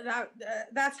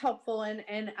 that's helpful, and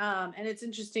it's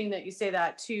interesting that you say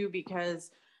that too,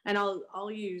 because and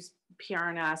I'll use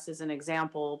PRNS as an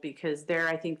example because they're,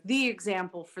 I think, the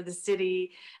example for the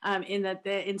city in that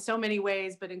in so many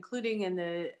ways, but including in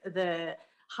the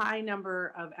high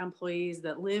number of employees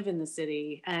that live in the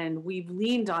city. And we've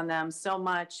leaned on them so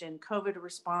much in COVID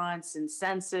response and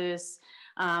census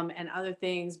and other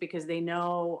things because they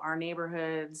know our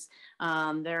neighborhoods.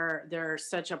 They're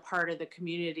such a part of the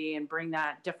community and bring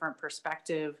that different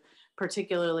perspective,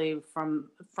 particularly from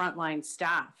frontline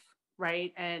staff.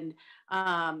 Right. And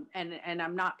I'm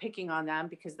not picking on them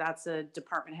because that's a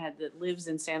department head that lives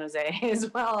in San Jose as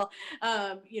well.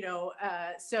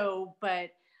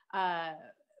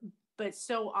 But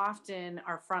so often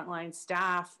our frontline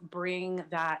staff bring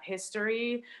that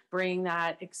history, bring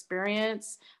that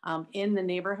experience in the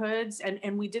neighborhoods.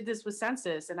 And we did this with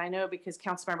census. And I know because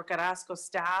Councilmember Carrasco's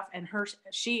staff and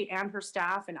she and her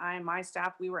staff and I and my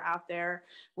staff, we were out there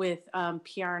with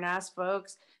PRNS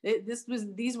folks.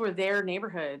 These were their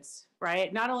neighborhoods,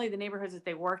 right? Not only the neighborhoods that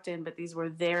they worked in, but these were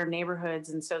their neighborhoods.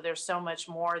 And so there's so much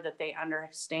more that they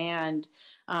understand.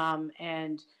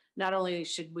 And not only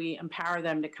should we empower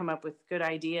them to come up with good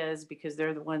ideas because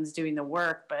they're the ones doing the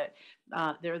work, but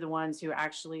they're the ones who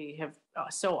actually have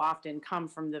so often come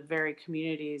from the very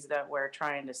communities that we're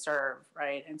trying to serve,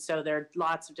 right? And so there are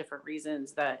lots of different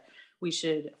reasons that we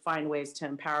should find ways to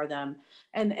empower them.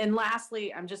 And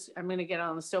lastly, I'm going to get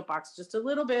on the soapbox just a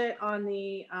little bit on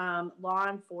the law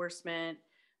enforcement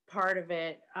part of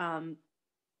it.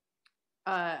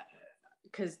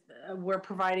 Because we're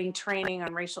providing training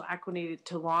on racial equity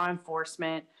to law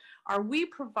enforcement. Are we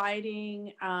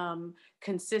providing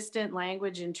consistent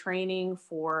language and training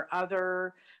for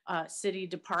other city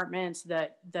departments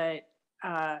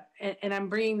and I'm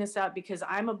bringing this up because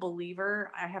I'm a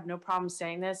believer, I have no problem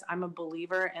saying this, I'm a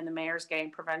believer in the Mayor's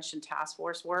Gang Prevention Task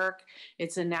Force work.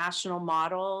 It's a national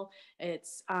model.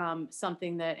 It's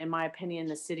something that, in my opinion,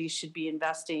 the city should be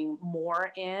investing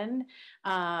more in.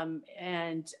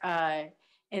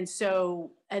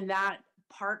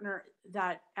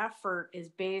 That effort is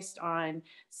based on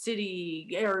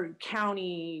city or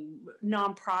county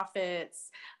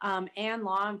nonprofits and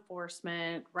law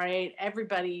enforcement, right?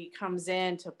 Everybody comes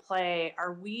in to play.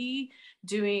 Are we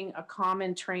doing a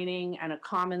common training and a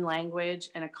common language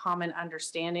and a common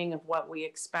understanding of what we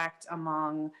expect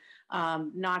among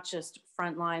not just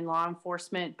frontline law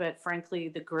enforcement, but frankly,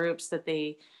 the groups that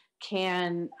they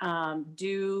can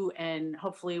do and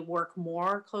hopefully work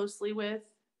more closely with?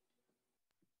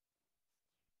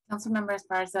 Councilmember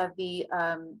Esparza,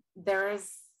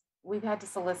 we've had to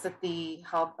solicit the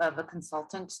help of a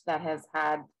consultant that has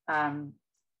had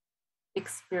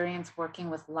experience working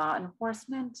with law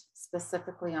enforcement,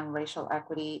 specifically on racial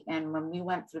equity. And when we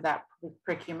went through that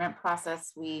procurement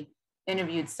process, we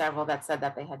interviewed several that said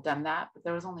that they had done that, but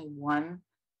there was only one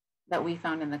that we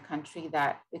found in the country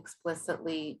that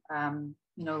explicitly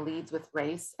leads with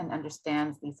race and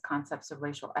understands these concepts of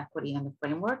racial equity and the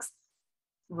frameworks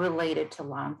related to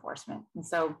law enforcement. And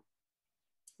so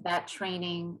that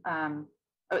training,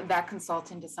 that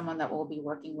consultant is someone that we'll be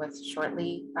working with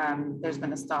shortly. There's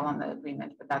been a stall on the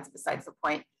agreement, but that's besides the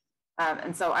point.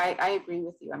 And so I agree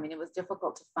with you. I mean, it was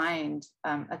difficult to find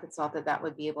a consultant that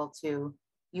would be able to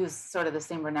use sort of the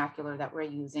same vernacular that we're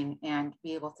using and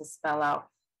be able to spell out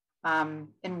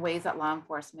in ways that law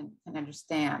enforcement can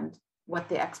understand what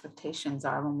the expectations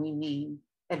are when we mean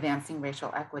advancing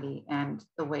racial equity and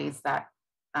the ways that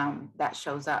that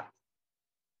shows up,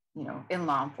 in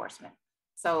law enforcement.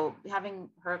 So having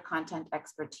her content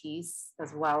expertise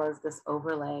as well as this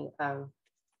overlay of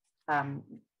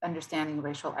understanding the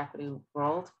racial equity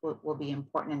world will be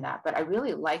important in that. But I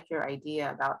really like your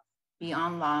idea about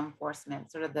beyond law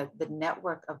enforcement, sort of the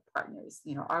network of partners.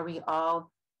 Are we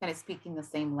all kind of speaking the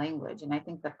same language? And I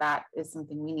think that is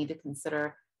something we need to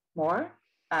consider more,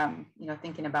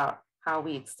 thinking about how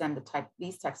we extend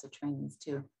these types of trainings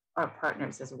to our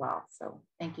partners as well. So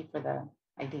thank you for the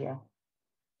idea.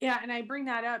 Yeah, and I bring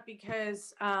that up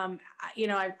because, I've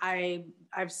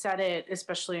said it,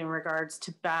 especially in regards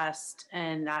to BEST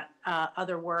and that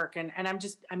other work, and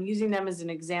I'm using them as an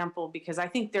example because I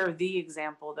think they're the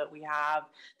example that we have.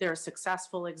 They're a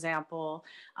successful example,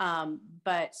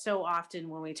 but so often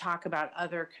when we talk about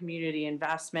other community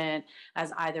investment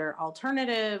as either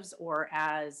alternatives or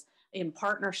as in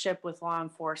partnership with law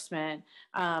enforcement,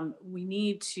 we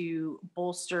need to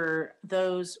bolster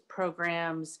those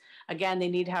programs. Again, they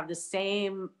need to have the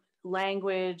same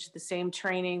language, the same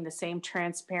training, the same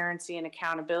transparency and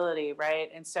accountability, right?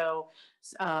 And so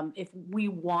if we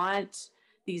want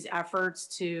these efforts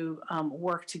to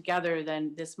work together,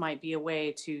 then this might be a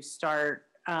way to start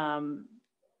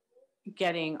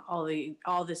getting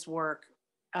all this work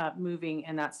moving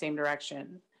in that same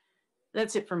direction.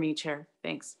 That's it for me, Chair.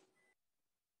 Thanks.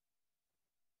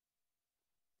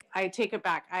 I take it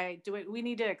back. We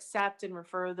need to accept and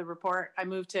refer the report. I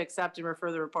move to accept and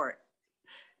refer the report.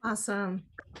 Awesome.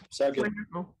 Second.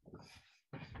 Wonderful.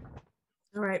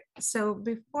 All right. So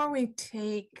before we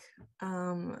take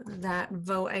that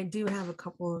vote, I do have a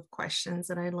couple of questions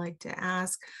that I'd like to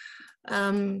ask.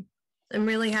 I'm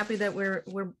really happy that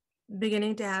we're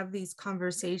beginning to have these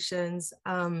conversations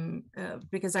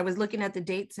because I was looking at the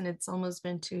dates and it's almost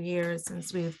been 2 years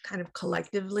since we've kind of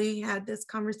collectively had this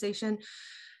conversation.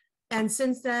 And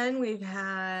since then, we've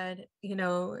had, you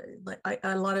know, like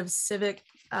a lot of civic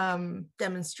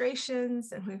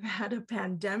demonstrations, and we've had a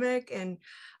pandemic, and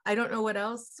I don't know what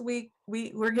else we're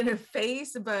going to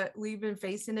face, but we've been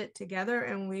facing it together,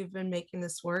 and we've been making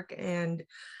this work. And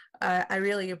I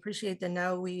really appreciate that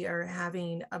now we are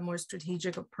having a more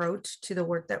strategic approach to the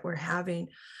work that we're having.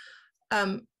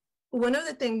 One of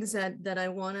the things that I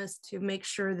want us to make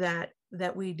sure that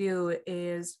we do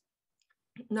is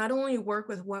not only work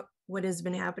with what has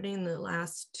been happening in the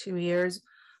last 2 years,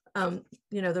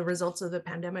 you know, the results of the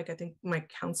pandemic. I think my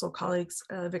council colleagues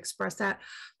have expressed that,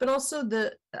 but also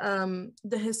the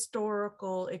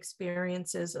historical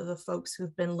experiences of the folks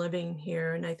who've been living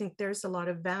here. And I think there's a lot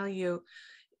of value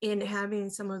in having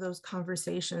some of those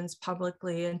conversations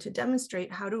publicly, and to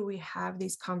demonstrate how do we have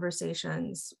these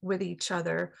conversations with each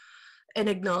other and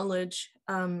acknowledge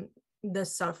the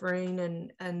suffering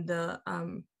and the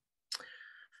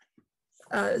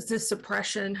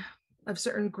suppression of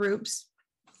certain groups.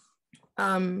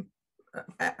 I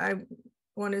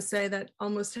want to say that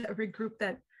almost every group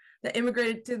that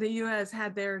immigrated to the U.S.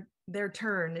 had their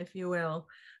turn, if you will,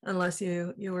 unless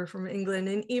you were from England.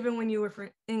 And even when you were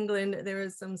from England, there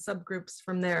was some subgroups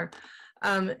from there.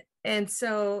 And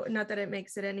so, not that it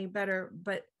makes it any better,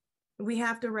 but we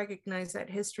have to recognize that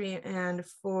history. And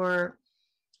for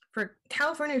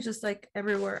California, just like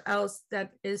everywhere else,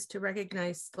 that is to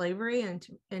recognize slavery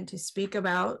and to speak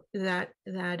about that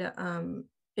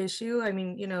issue. I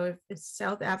mean, you know, if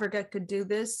South Africa could do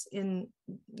this in,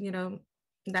 you know,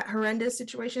 that horrendous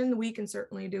situation, we can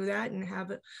certainly do that and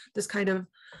have this kind of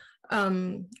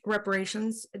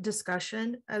reparations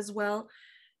discussion as well.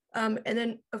 And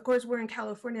then, of course, we're in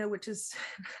California, which is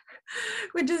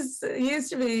used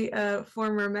to be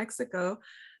former Mexico.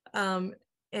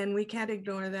 And we can't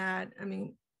ignore that. I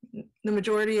mean, the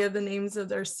majority of the names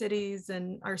of our cities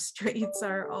and our streets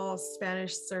are all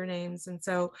Spanish surnames. And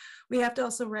so we have to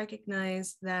also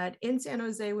recognize that in San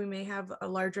Jose, we may have a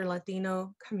larger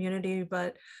Latino community,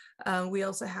 but we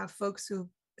also have folks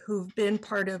who've been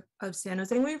part of San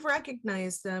Jose, and we've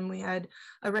recognized them. We had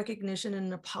a recognition and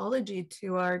an apology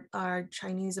to our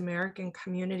Chinese American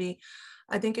community.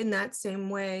 I think in that same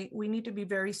way, we need to be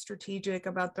very strategic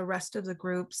about the rest of the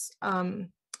groups,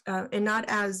 and not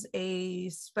as a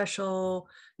special,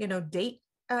 you know, date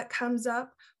comes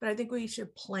up, but I think we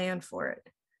should plan for it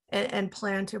and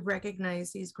plan to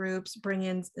recognize these groups, bring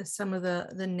in some of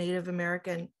the Native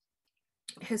American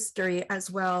history as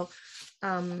well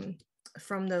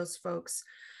from those folks,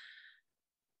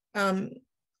 and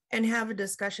have a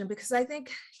discussion, because I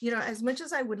think, you know, as much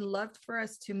as I would love for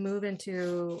us to move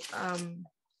into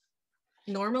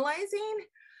normalizing,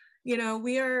 you know,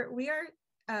 we are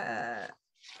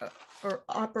or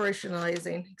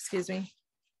operationalizing, excuse me,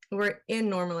 we're in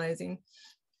normalizing,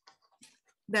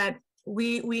 that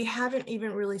we haven't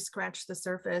even really scratched the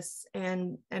surface.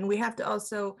 And we have to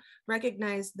also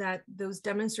recognize that those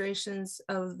demonstrations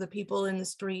of the people in the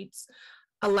streets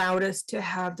allowed us to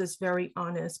have this very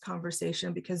honest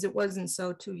conversation, because it wasn't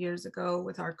so 2 years ago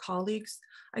with our colleagues.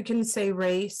 I can say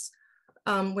race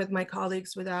with my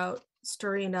colleagues without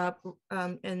stirring up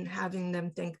and having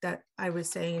them think that I was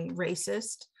saying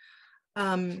racist.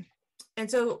 And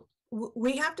so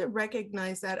we have to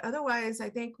recognize that. Otherwise, I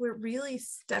think we're really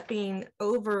stepping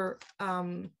over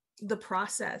the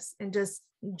process and just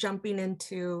jumping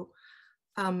into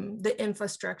the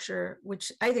infrastructure,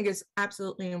 which I think is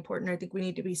absolutely important. I think we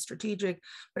need to be strategic,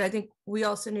 but I think we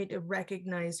also need to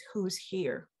recognize who's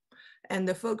here. And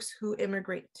the folks who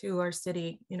immigrate to our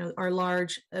city, you know, our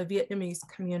large Vietnamese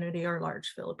community, our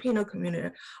large Filipino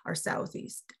community, our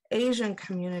Southeast Asian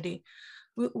community,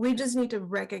 we just need to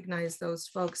recognize those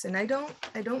folks. And I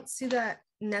don't see that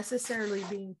necessarily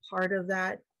being part of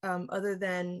that, other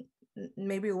than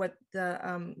maybe what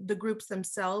the groups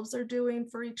themselves are doing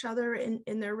for each other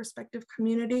in their respective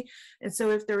community. And so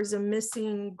if there's a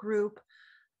missing group,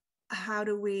 how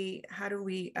do we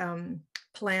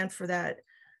plan for that?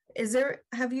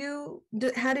 Have you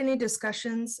had any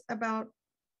discussions about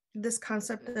this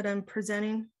concept that I'm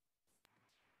presenting?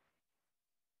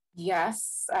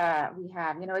 Yes, we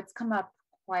have. You know, it's come up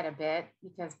quite a bit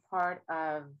because part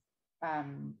of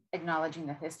acknowledging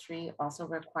the history also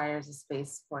requires a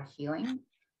space for healing.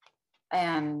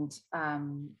 And,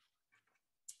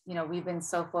 you know, we've been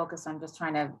so focused on just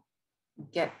trying to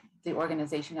get the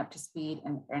organization up to speed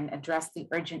and address the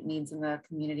urgent needs in the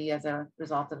community as a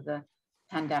result of the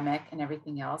pandemic and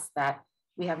everything else that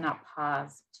we have not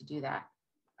paused to do that.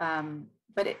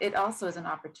 But it also is an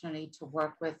opportunity to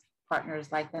work with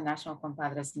partners like the National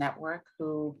Compadres Network,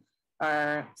 who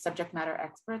are subject matter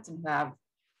experts and who have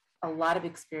a lot of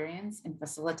experience in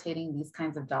facilitating these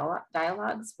kinds of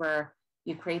dialogues where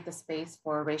you create the space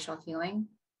for racial healing.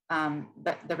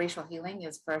 But the racial healing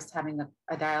is first having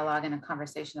a dialogue and a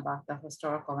conversation about the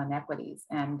historical inequities.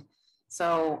 And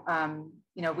so,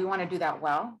 you know, we want to do that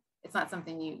well. It's not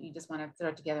something you just want to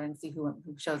throw together and see who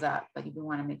shows up, but you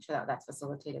want to make sure that that's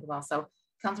facilitated well. So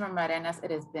Councilmember Arenas, it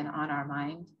has been on our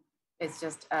mind. It's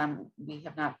just, we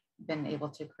have not been able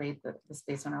to create the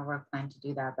space on our work plan to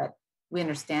do that, but we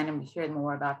understand and we hear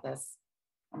more about this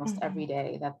almost every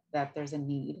day, that there's a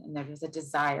need and there's a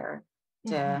desire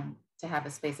to have a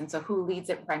space. And so who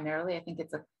leads it primarily? I think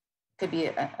could be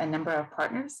a number of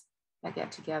partners that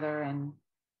get together and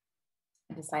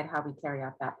decide how we carry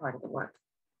out that part of the work.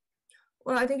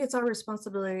 Well, I think it's our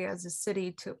responsibility as a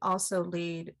city to also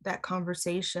lead that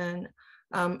conversation.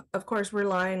 Of course,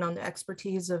 relying on the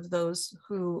expertise of those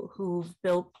who've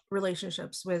built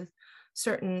relationships with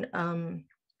certain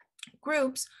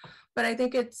groups, but I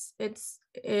think it's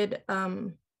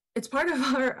part of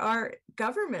our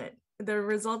government. The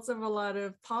results of a lot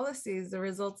of policies, the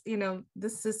results, you know,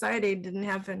 this society didn't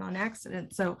happen on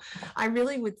accident. So I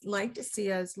really would like to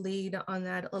see us lead on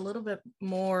that a little bit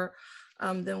more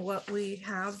than what we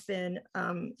have been,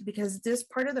 because this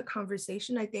part of the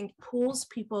conversation, I think, pulls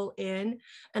people in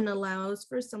and allows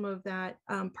for some of that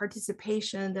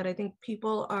participation that I think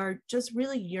people are just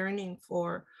really yearning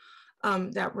for,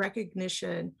 that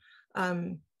recognition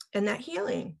and that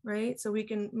healing, right? So we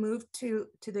can move to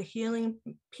the healing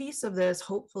piece of this,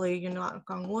 hopefully, you know, knock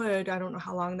on wood. I don't know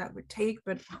how long that would take,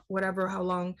 but how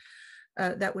long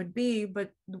that would be, but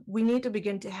we need to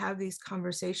begin to have these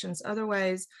conversations.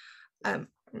 Otherwise,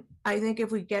 I think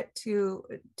if we get too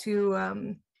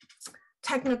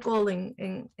technical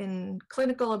and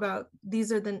clinical about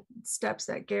these are the steps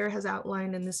that Gare has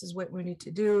outlined and this is what we need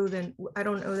to do, then I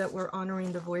don't know that we're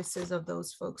honoring the voices of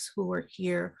those folks who are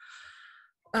here.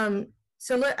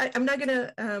 So I'm not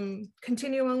gonna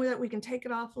continue on with that. We can take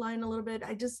it offline a little bit.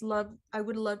 I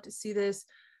would love to see this.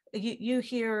 You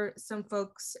hear some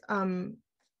folks,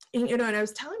 you know, and I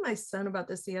was telling my son about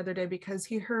this the other day because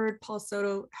he heard Paul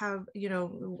Soto have, you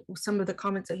know, some of the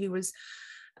comments that he was,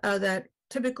 that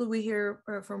typically we hear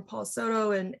from Paul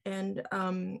Soto and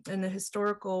the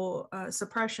historical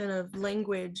suppression of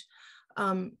language.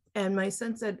 And my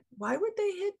son said, why would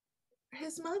they hit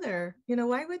his mother? You know,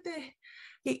 why would they?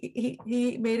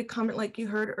 He made a comment like you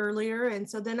heard earlier. And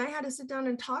so then I had to sit down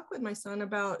and talk with my son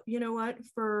about, you know what,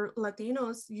 for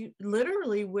Latinos, you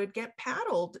literally would get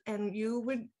paddled and you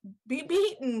would be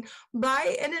beaten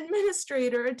by an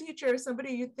administrator, a teacher,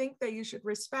 somebody you think that you should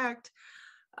respect.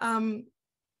 And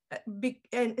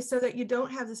so that you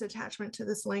don't have this attachment to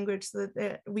this language, so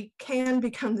that we can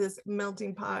become this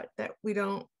melting pot that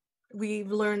we've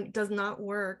learned does not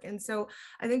work. And so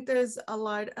I think there's a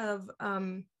lot of,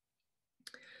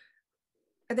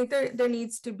 I think there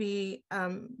needs to be,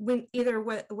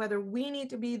 whether we need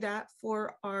to be that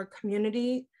for our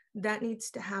community, that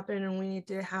needs to happen, and we need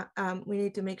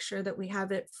to make sure that we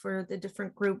have it for the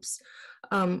different groups.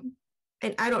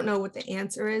 And I don't know what the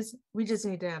answer is. We just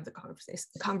need to have the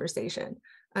conversation,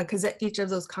 because each of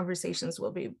those conversations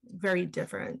will be very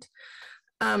different.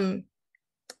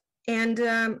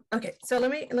 Okay, so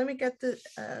let me get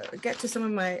to some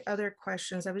of my other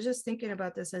questions. I was just thinking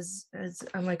about this as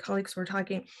my colleagues were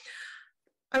talking.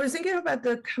 I was thinking about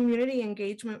the community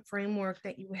engagement framework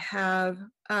that you have,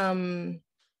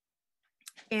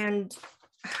 and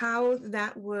how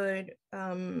that would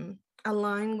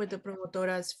align with the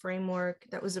Promotora's framework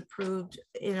that was approved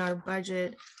in our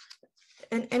budget.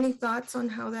 And any thoughts on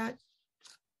how that?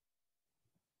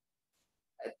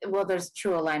 Well, there's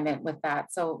true alignment with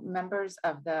that. So members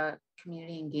of the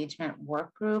community engagement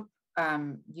work group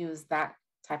use that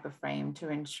type of frame to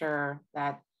ensure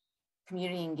that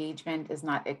community engagement is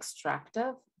not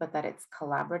extractive, but that it's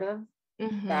collaborative,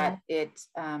 that it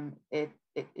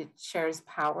shares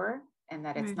power, and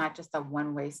that it's not just a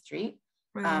one-way street.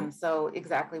 So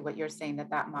exactly what you're saying,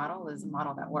 that model is a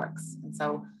model that works. And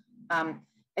so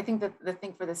I think that the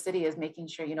thing for the city is making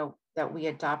sure, you know, that we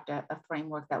adopt a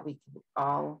framework that we can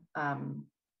all,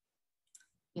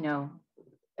 you know,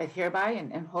 adhere by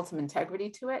and hold some integrity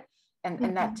to it.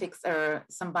 And that takes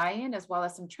some buy-in as well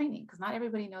as some training, because not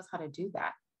everybody knows how to do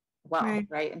that well,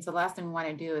 right? And so the last thing we want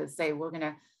to do is say we're going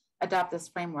to adopt this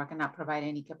framework and not provide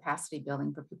any capacity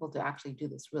building for people to actually do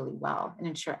this really well and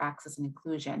ensure access and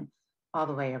inclusion all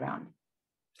the way around.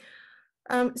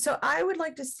 So I would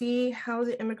like to see how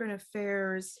the Immigrant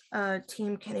Affairs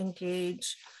team can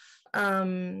engage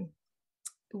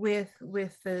with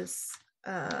this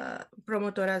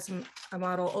promotoras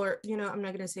model, or, you know, I'm not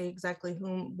going to say exactly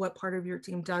what part of your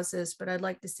team does this, but I'd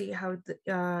like to see how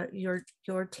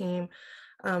your team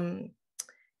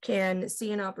can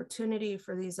see an opportunity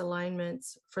for these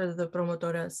alignments for the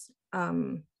promotoras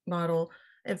model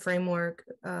and framework,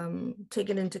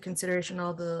 taking into consideration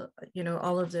all of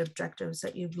the objectives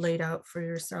that you've laid out for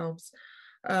yourselves,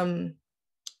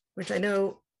 which I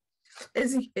know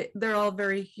they're all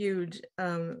very huge.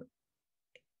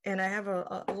 And I have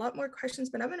a lot more questions,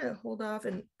 but I'm going to hold off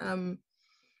and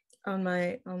on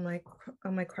my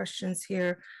questions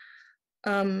here.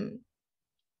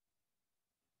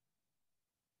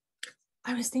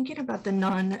 I was thinking about the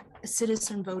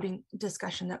non-citizen voting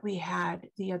discussion that we had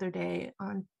the other day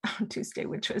on Tuesday,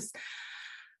 which was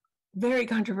very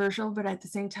controversial, but at the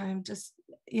same time, just,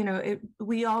 you know,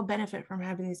 we all benefit from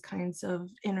having these kinds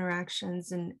of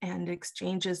interactions and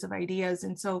exchanges of ideas.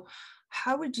 And so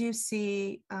how would you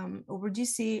see, or would you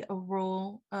see a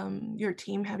role, your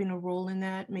team having a role in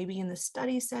that, maybe in the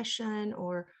study session,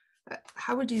 or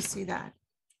how would you see that?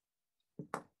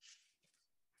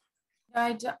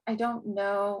 I don't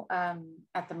know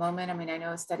at the moment. I mean, I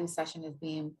know a study session is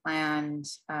being planned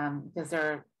because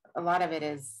a lot of it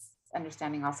is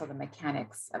understanding also the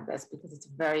mechanics of this, because it's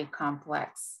very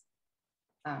complex.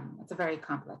 It's a very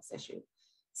complex issue.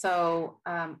 So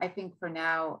I think for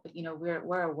now, you know,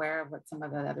 we're aware of what some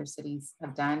of the other cities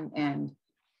have done, and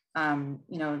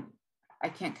you know, I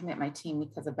can't commit my team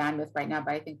because of bandwidth right now,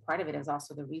 but I think part of it is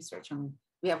also the research. And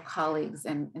we have colleagues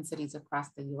in cities across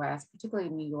the U.S., particularly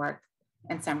New York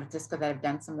and San Francisco, that have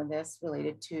done some of this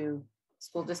related to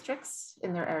school districts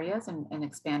in their areas and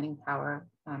expanding power,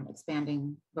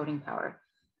 expanding voting power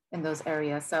in those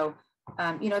areas. So,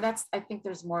 you know, I think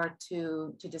there's more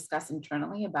to discuss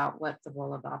internally about what the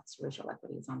role of Office of Racial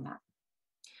Equity is on that.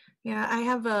 Yeah, I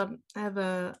have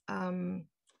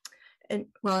and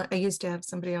well, I used to have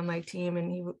somebody on my team,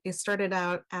 and he started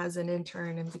out as an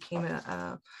intern and became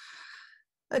a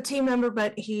team member,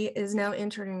 but he is now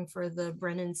interning for the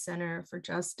Brennan Center for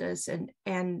Justice, and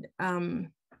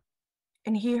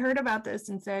he heard about this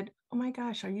and said, "Oh my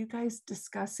gosh, are you guys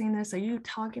discussing this? Are you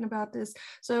talking about this?"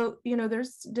 So, you know,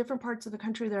 there's different parts of the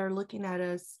country that are looking at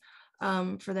us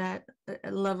for that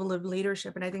level of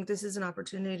leadership, and I think this is an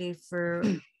opportunity for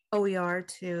OER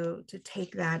to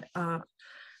take that up.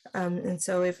 And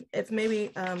so, if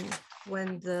maybe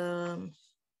when the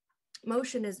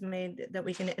motion is made that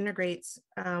we can integrate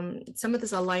some of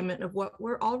this alignment of what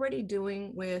we're already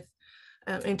doing with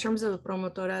in terms of the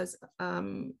promotoras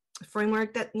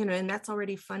framework, that, you know, and that's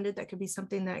already funded, that could be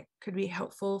something that could be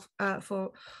helpful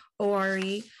for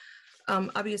ORE,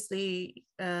 obviously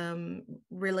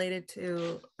related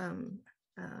to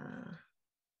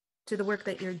the work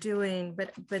that you're doing,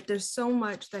 but there's so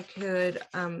much that could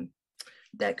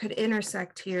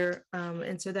intersect here,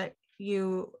 and so that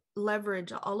you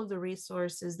leverage all of the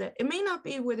resources that it may not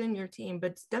be within your team,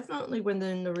 but it's definitely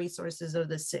within the resources of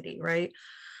the city, right?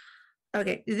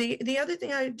 Okay, the other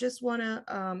thing I just want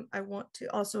to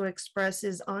also express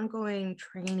is ongoing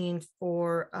training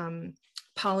for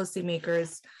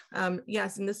policymakers.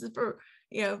 Yes, and this is for,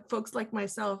 you know, folks like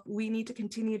myself. We need to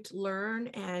continue to learn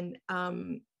and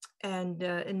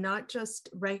not just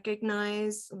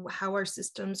recognize how our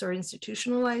systems are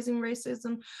institutionalizing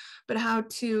racism, but how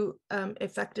to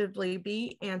effectively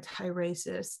be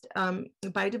anti-racist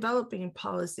by developing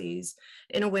policies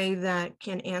in a way that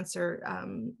can answer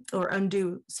or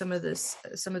undo some of this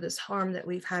harm that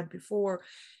we've had before.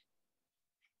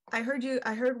 I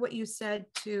heard what you said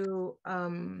to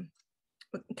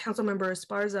Councilmember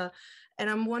Esparza, and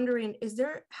I'm wondering,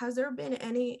 has there been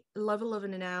any level of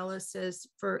an analysis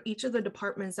for each of the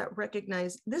departments that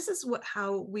recognize this is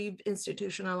how we've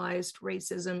institutionalized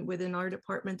racism within our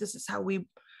department? This is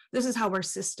how our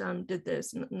system did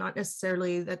this. Not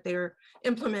necessarily that they're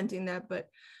implementing that, but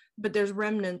there's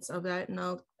remnants of that. And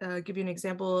I'll give you an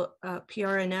example.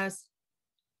 PRNS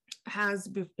has,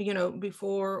 you know,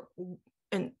 before,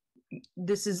 and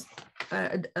this is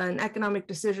an economic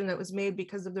decision that was made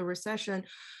because of the recession,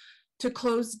 to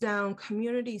close down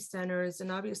community centers,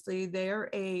 and obviously they're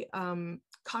a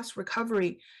cost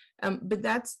recovery But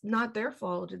that's not their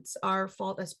fault. It's our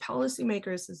fault as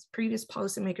policymakers, as previous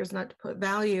policymakers, not to put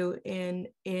value in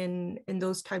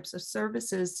those types of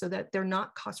services so that they're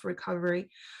not cost recovery,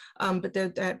 but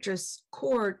they're just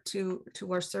core to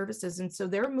our services. And so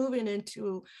they're moving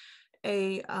into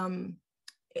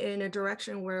in a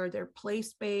direction where they're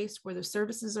place-based, where the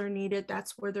services are needed.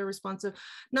 That's where they're responsive.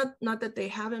 Not that they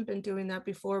haven't been doing that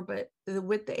before, but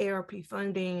with the ARP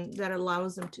funding, that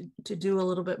allows them to do a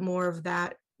little bit more of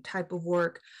that type of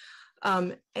work,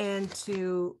 and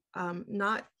to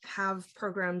not have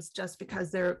programs just because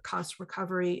they're cost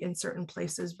recovery in certain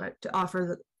places, but to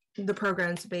offer the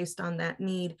programs based on that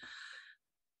need.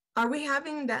 Are we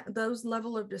having those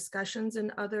level of discussions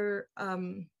in other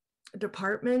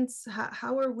departments?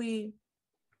 How are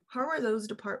those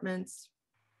departments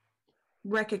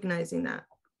recognizing that?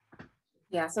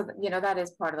 Yeah, so that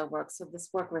is part of the work. So this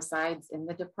work resides in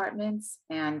the departments,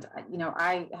 and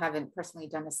I haven't personally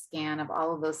done a scan of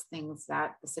all of those things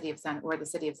that the city of San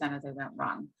Jose went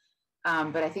wrong.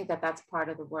 But I think that that's part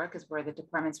of the work, is where the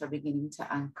departments are beginning to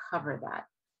uncover that,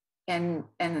 and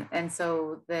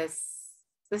so this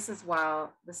is why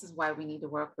we need to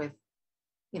work with,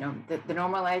 the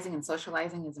normalizing and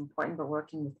socializing is important, but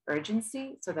working with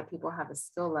urgency so that people have a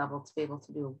skill level to be able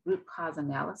to do a root cause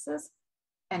analysis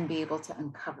and be able to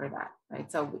uncover that, right?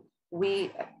 So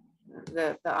the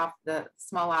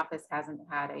small office hasn't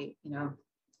had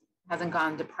hasn't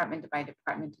gone department by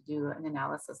department to do an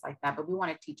analysis like that, but we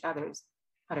want to teach others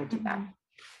how to do that.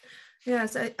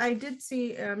 Yes, I did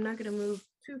see, I'm not going to move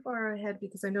too far ahead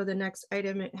because I know the next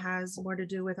item, it has more to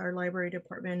do with our library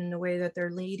department and the way that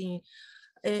they're leading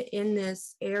in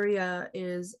this area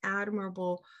is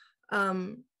admirable.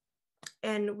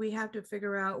 And we have to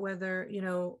figure out whether,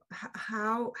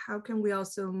 how can we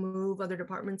also move other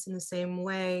departments in the same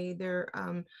way. They're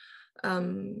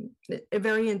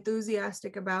very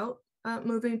enthusiastic about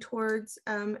moving towards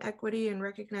equity and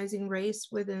recognizing race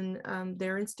within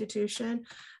their institution,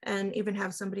 and even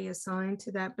have somebody assigned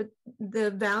to that. But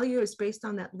the value is based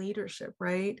on that leadership,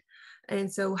 right?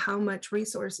 And so how much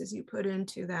resources you put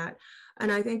into that.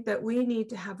 And I think that we need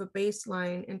to have a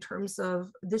baseline in terms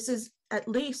of, this is at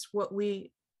least what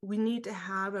we need to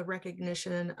have a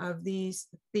recognition of these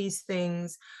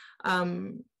things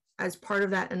as part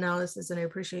of that analysis. And I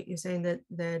appreciate you saying that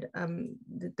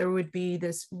there would be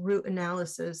this root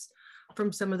analysis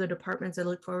from some of the departments. I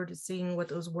look forward to seeing what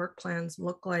those work plans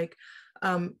look like,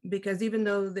 because even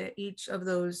though each of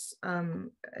those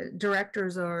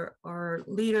directors are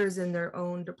leaders in their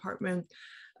own department,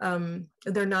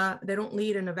 they don't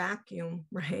lead in a vacuum,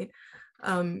 right?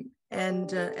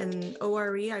 And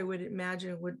ORE, I would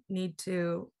imagine, would need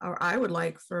to, or I would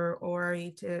like for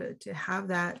ORE to have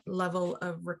that level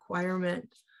of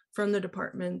requirement from the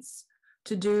departments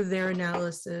to do their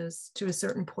analysis to a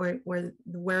certain point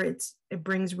where it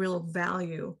brings real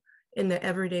value in the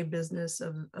everyday business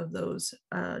of those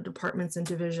departments and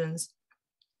divisions.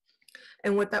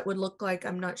 And what that would look like,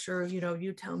 I'm not sure,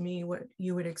 you tell me what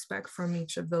you would expect from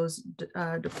each of those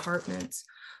departments.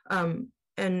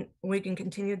 And we can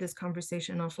continue this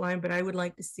conversation offline, but I would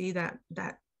like to see that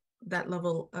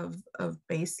level of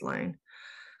baseline.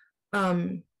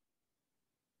 And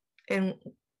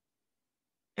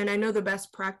I know the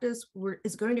best practice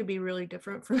is going to be really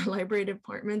different for the library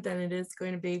department than it is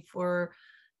going to be for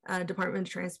Department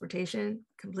of Transportation.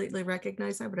 Completely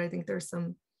recognize that, but I think there's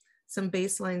some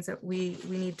baselines that we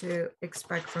need to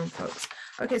expect from folks.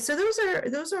 Okay, so those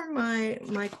are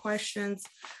my questions.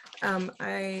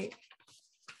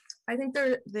 I think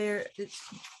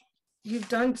you've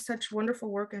done such wonderful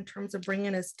work in terms of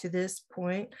bringing us to this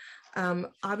point.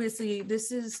 Obviously, this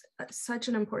is such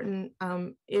an important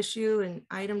issue and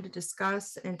item to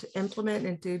discuss and to implement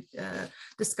and to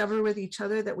discover with each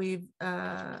other that we've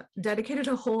dedicated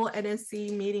a whole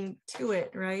NSC meeting to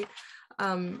it, right?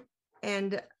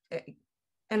 And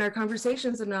our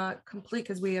conversations are not complete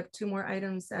because we have two more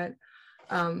items that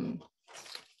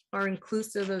are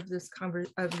inclusive of this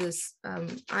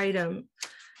item.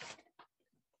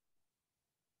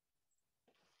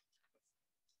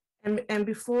 And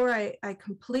before I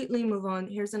completely move on,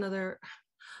 here's another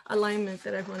alignment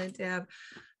that I wanted to have.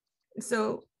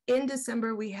 So in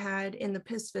December, we had in the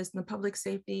PSFIS, the Public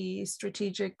Safety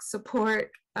Strategic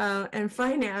Support and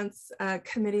Finance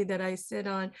Committee that I sit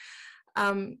on,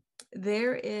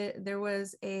 there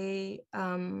was a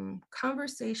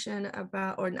conversation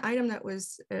about, or an item that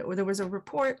was, or there was a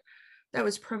report that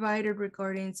was provided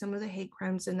regarding some of the hate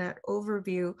crimes in that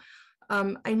overview.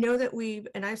 I know that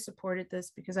and I've supported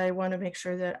this because I want to make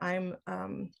sure that I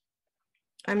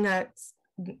am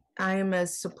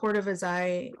as supportive as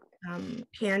I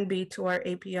can be to our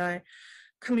API.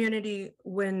 community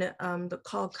when the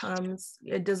call comes.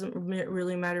 It doesn't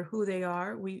really matter who they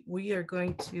are. We are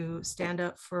going to stand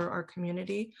up for our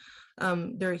community.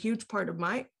 They're a huge part of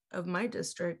my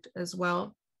district as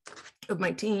well, of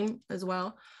my team as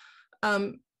well.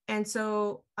 And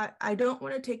so I don't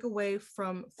want to take away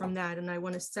from that, and I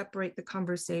want to separate the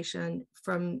conversation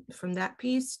from that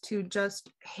piece to just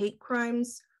hate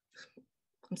crimes.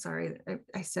 I'm sorry,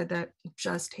 I said that,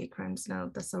 just hate crimes.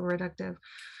 No, that's so reductive.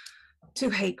 To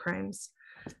hate crimes.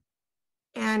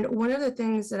 And one of the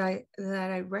things that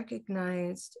I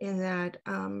recognized in that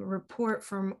report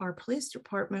from our police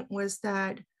department was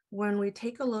that when we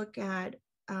take a look at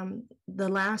the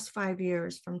last 5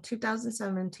 years, from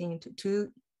 2017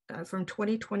 to from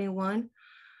 2021,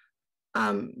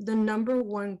 the number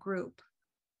one group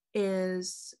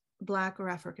is Black or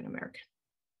African American.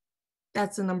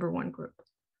 That's the number one group,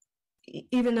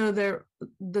 even though they're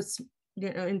this,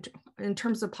 you know, in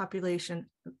terms of population,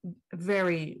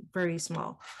 very, very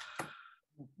small.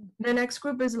 The next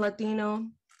group is Latino,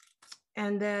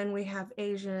 and then we have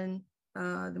Asian,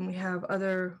 then we have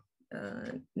other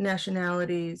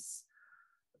nationalities,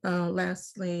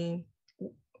 lastly,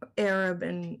 Arab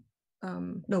and,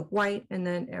 no, white and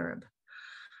then Arab.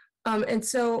 And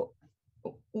so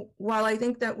while I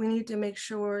think that we need to make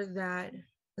sure that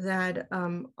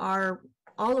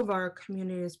all of our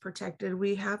community is protected,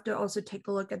 we have to also take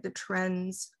a look at the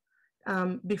trends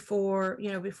before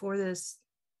this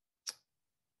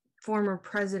former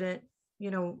president,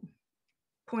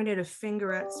 pointed a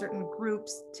finger at certain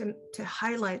groups to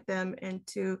highlight them and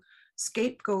to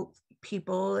scapegoat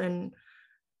people and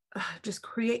just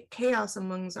create chaos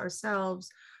amongst ourselves.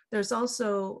 There's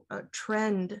also a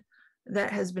trend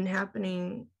that has been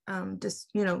happening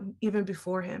even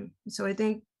before him. So I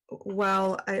think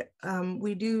while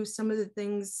we do some of the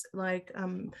things like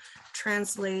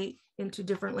translate into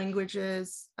different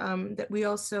languages, that we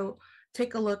also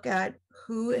take a look at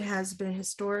who has been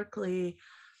historically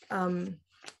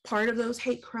part of those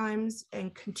hate crimes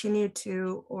and continue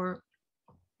to or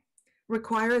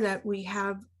require that we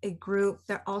have a group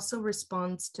that also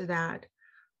responds to that.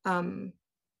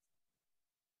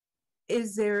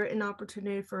 Is there an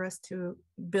opportunity for us to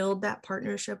build that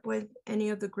partnership with any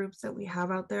of the groups that we have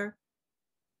out there?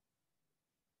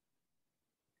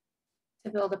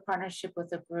 To build a partnership with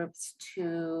the groups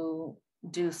to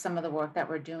do some of the work that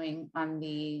we're doing on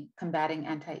the combating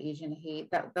anti-Asian hate.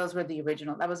 That was the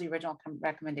original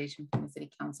recommendation from the city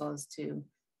council, is to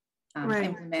Right.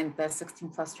 implement the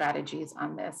 16+ strategies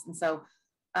on this. And so,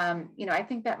 I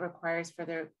think that requires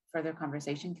further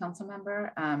conversation, council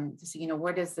member, to see,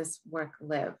 where does this work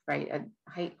live, right?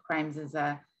 Hate crimes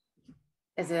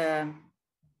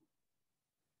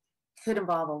could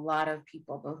involve a lot of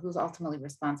people, but who's ultimately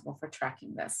responsible for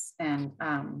tracking this? And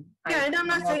and I'm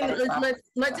not saying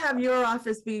let's have your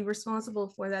office be responsible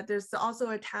for that. There's also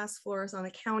a task force on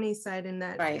the county side, and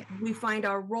that right. we find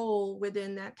our role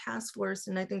within that task force,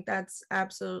 and I think that's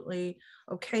absolutely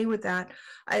okay with that.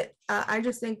 I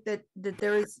just think that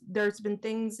there's been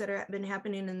things that have been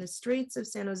happening in the streets of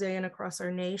San Jose and across our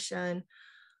nation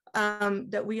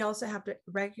that we also have to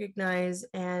recognize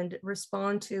and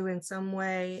respond to in some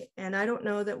way. And I don't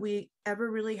know that we ever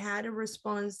really had a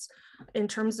response in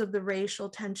terms of the racial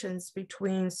tensions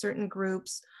between certain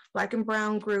groups, Black and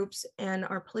brown groups, and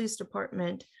our police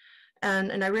department.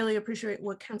 And I really appreciate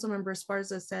what Councilmember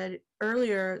Esparza said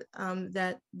earlier,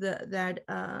 that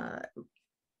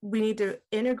we need to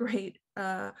integrate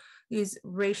these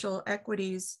racial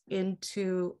equities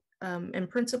into and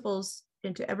principles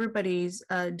into everybody's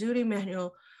duty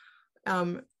manual,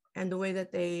 and the way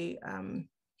that they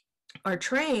are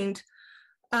trained.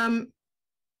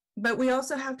 But we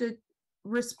also have to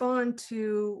respond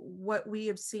to what we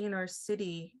have seen our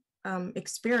city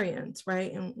experience,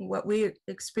 right? And what we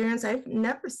experience, I've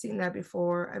never seen that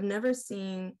before. I've never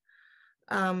seen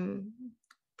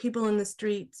people in the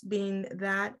streets being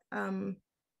that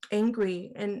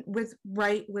angry, and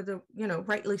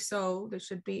rightly so, they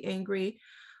should be angry.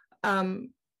 And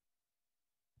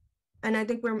I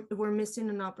think we're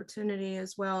missing an opportunity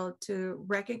as well to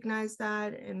recognize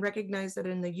that, and recognize that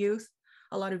in the youth,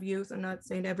 a lot of youth. I'm not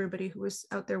saying everybody who was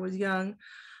out there was young,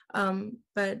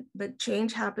 but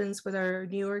change happens with our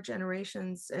newer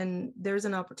generations, and there's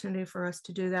an opportunity for us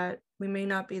to do that. We may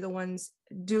not be the ones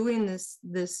doing this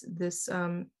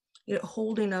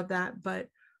holding of that, but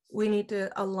we need to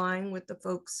align with the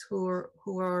folks who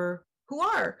are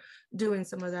doing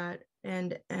some of that,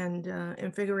 and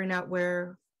figuring out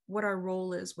what our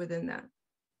role is within that.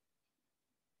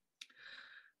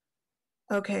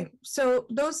 Okay, so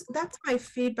that's my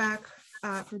feedback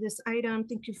for this item.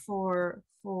 Thank you for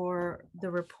the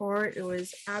report. It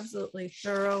was absolutely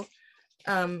thorough.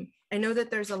 I know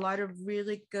that there's a lot of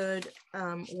really good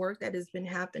work that has been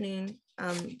happening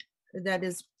that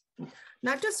is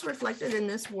not just reflected in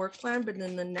this work plan, but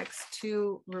in the next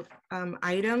two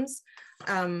items.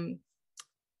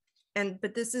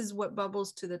 But this is what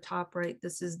bubbles to the top, right?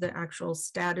 This is the actual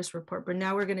status report. But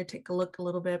now we're going to take a look a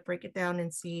little bit, break it down,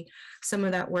 and see some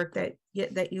of that work that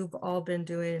you've all been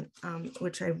doing,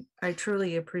 which I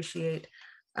truly appreciate.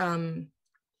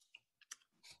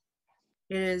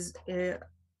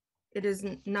 It is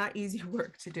not easy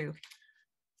work to do,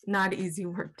 not easy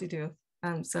work to do.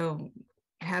 So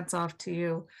hats off to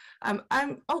you.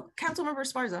 Councilmember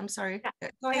Esparza, I'm sorry.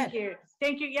 Go ahead.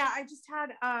 Thank you. Yeah, I just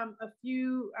had a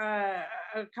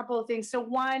couple of things. So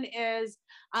one is,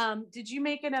 did you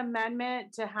make an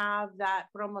amendment to have that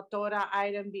promotora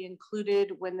item be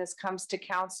included when this comes to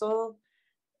council?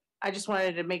 I just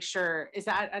wanted to make sure. Is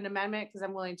that an amendment? Because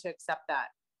I'm willing to accept that.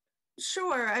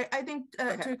 Sure. I think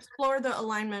Okay. to explore the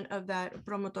alignment of that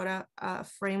promotora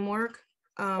framework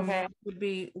would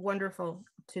be wonderful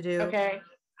to do. Okay,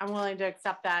 I'm willing to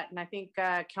accept that. And I think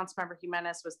Councilmember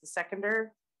Jimenez was the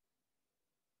seconder.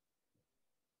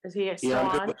 Is he still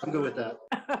on? I'm good with that.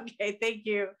 Okay, thank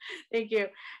you.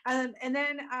 And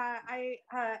then I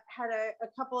had a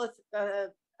couple of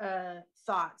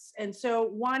thoughts. And so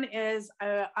one is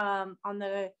on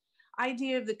the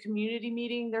idea of the community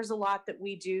meeting. There's a lot that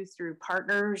we do through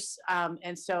partners.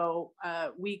 And so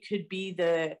we could be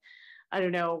the,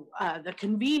 the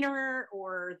convener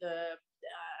or the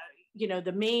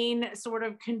main sort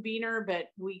of convener, but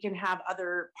we can have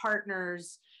other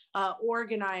partners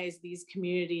organize these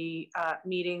community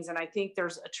meetings. And I think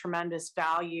there's a tremendous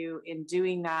value in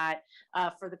doing that.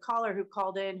 For the caller who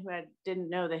called in who didn't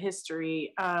know the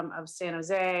history of San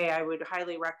Jose, I would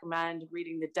highly recommend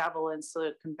reading The Devil in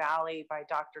Silicon Valley by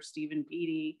Dr. Stephen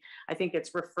Beatty. I think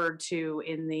it's referred to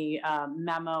in the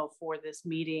memo for this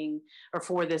meeting or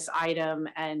for this item,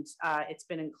 and it's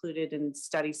been included in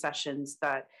study sessions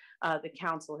that the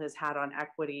council has had on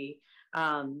equity.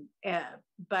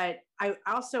 But I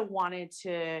also wanted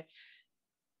to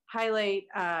highlight,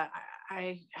 I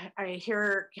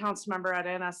hear Councilmember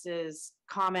Arenas's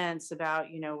comments about,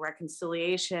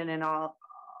 reconciliation and all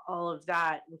of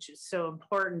that, which is so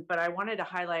important, but I wanted to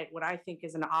highlight what I think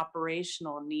is an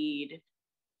operational need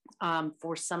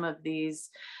for some of this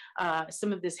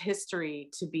history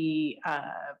to be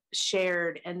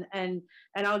shared, and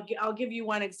I'll give you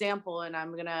one example, and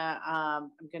I'm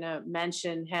gonna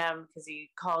mention him because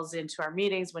he calls into our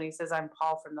meetings when he says I'm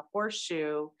Paul from the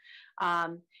Horseshoe.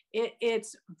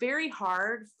 It's very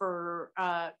hard for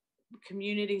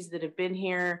communities that have been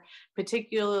here,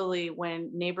 particularly when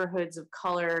neighborhoods of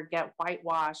color get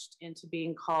whitewashed into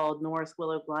being called North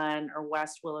Willow Glen or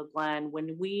West Willow Glen,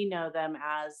 when we know them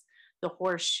as the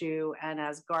Horseshoe and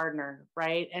as Gardner,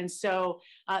 right? And so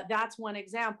that's one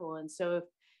example. And so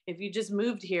if you just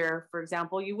moved here, for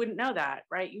example, you wouldn't know that,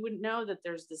 right? You wouldn't know that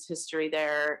there's this history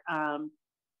there.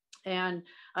 And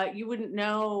you wouldn't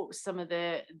know some of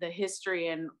the history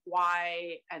and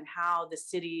why and how the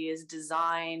city is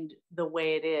designed the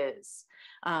way it is.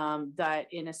 That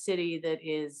in a city that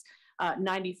is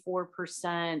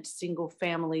 94% single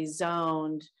family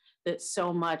zoned, that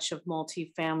so much of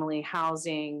multifamily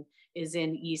housing is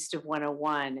in east of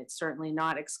 101. It's certainly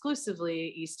not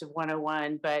exclusively east of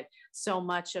 101, but so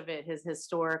much of it has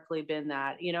historically been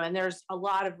that, and there's a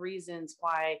lot of reasons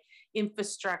why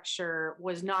infrastructure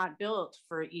was not built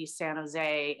for East San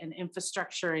Jose, and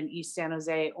infrastructure in East San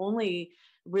Jose only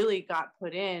really got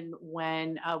put in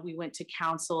when we went to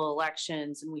council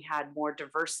elections and we had more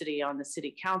diversity on the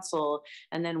city council.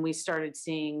 And then we started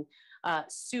seeing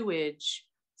sewage,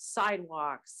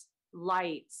 sidewalks,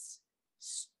 lights,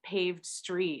 paved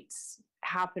streets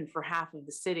happen for half of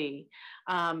the city.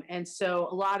 And so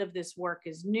a lot of this work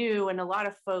is new, and a lot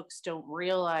of folks don't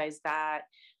realize that.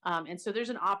 And so there's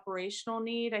an operational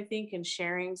need, I think, in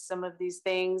sharing some of these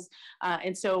things.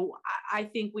 And so I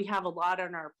think we have a lot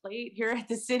on our plate here at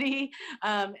the city.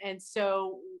 And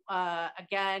so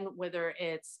again, whether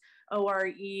it's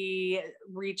ORE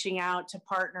reaching out to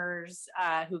partners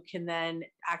who can then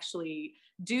actually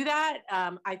do that,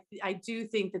 I do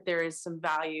think that there is some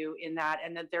value in that,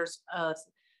 and that there's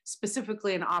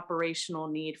specifically an operational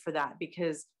need for that,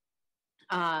 because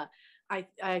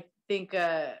I think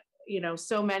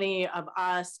so many of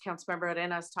us, Councilmember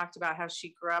Arenas talked about how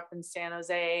she grew up in San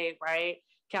Jose, right?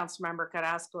 Councilmember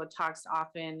Carrasco talks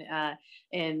often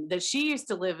and that she used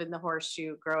to live in the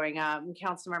Horseshoe growing up. And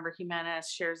Councilmember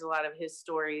Jimenez shares a lot of his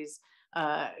stories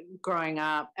growing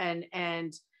up. And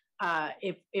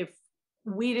if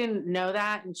we didn't know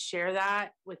that and share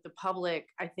that with the public,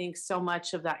 I think so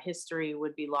much of that history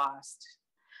would be lost.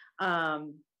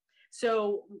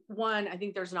 So one, I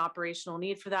think there's an operational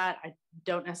need for that. I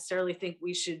don't necessarily think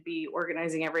we should be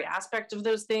organizing every aspect of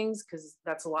those things because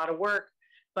that's a lot of work,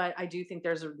 but I do think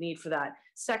there's a need for that.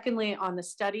 Secondly, on the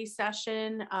study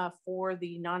session for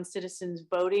the non-citizens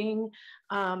voting,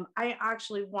 I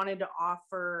actually wanted to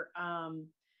offer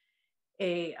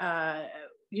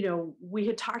you know, we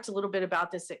had talked a little bit about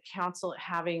this at council,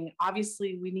 having,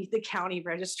 obviously we need the county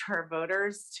registrar of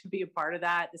voters to be a part of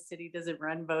that. The city doesn't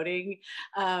run voting.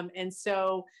 And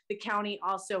so the county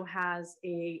also has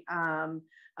an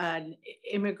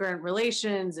immigrant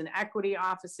relations and equity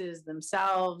offices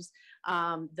themselves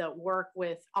that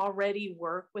already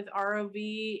work with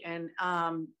ROV. And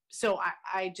so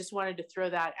I just wanted to throw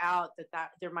that out, that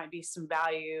there might be some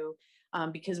value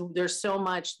because there's so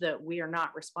much that we are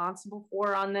not responsible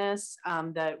for on this,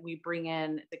 that we bring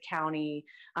in the county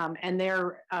and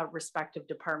their respective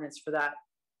departments for that.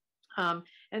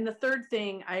 And the third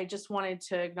thing, I just wanted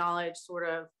to acknowledge sort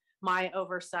of my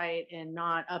oversight in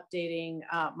not updating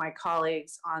my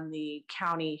colleagues on the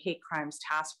county hate crimes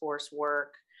task force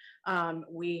work.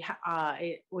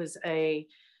 It was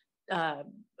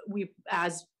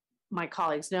as my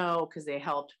colleagues know, because they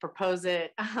helped propose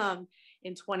it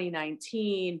in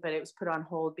 2019, but it was put on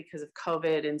hold because of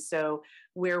COVID. And so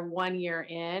we're 1 year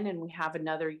in and we have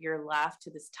another year left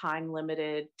to this time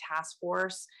limited task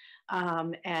force.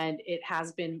 And it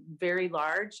has been very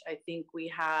large. I think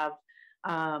we have,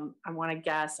 I want to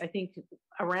guess, I think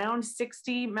around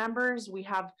 60 members. We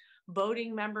have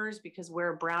voting members because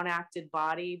we're a Brown acted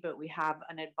body, but we have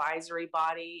an advisory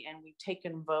body and we've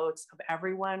taken votes of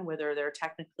everyone, whether they're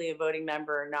technically a voting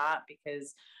member or not,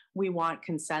 because we want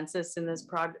consensus in this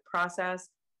process.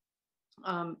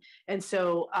 And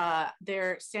so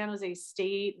San Jose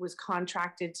State was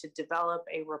contracted to develop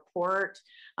a report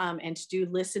and to do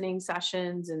listening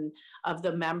sessions and of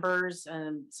the members.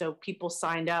 And so people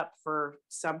signed up for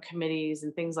subcommittees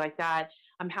and things like that.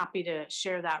 I'm happy to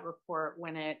share that report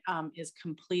when it is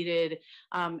completed.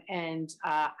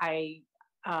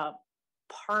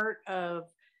 Part of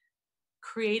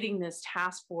creating this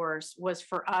task force was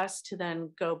for us to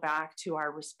then go back to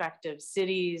our respective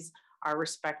cities, our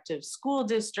respective school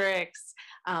districts,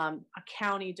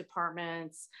 county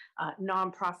departments,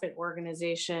 nonprofit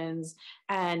organizations,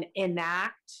 and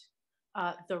enact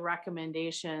the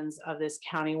recommendations of this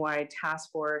countywide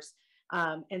task force.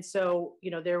 And so,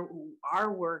 you know,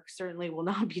 our work certainly will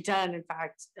not be done. In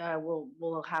fact,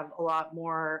 we'll have a lot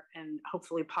more and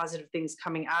hopefully positive things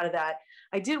coming out of that.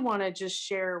 I did want to just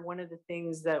share one of the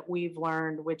things that we've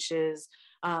learned, which is,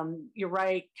 you're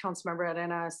right, Councilmember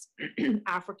Arenas,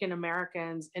 African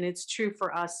Americans, and it's true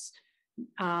for us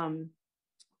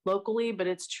locally, but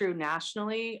it's true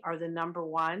nationally, are the number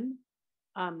one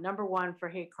for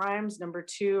hate crimes. Number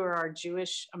two are our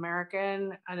Jewish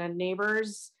American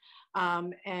neighbors.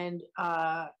 And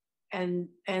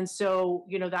so,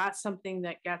 you know, that's something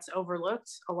that gets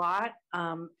overlooked a lot.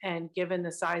 And given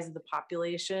the size of the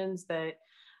populations that,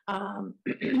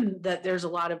 that there's a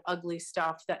lot of ugly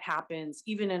stuff that happens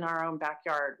even in our own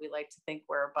backyard. We like to think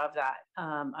we're above that.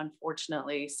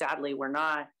 Unfortunately, sadly, we're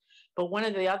not. But one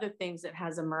of the other things that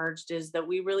has emerged is that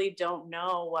we really don't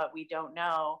know what we don't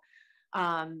know.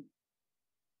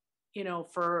 You know,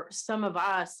 for some of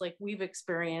us, like we've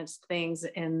experienced things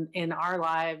in our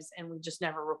lives and we just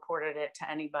never reported it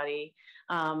to anybody,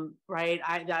 right?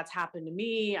 That's happened to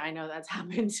me. I know that's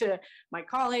happened to my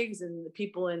colleagues and the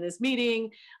people in this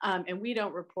meeting, and we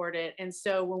don't report it. And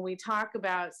so when we talk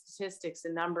about statistics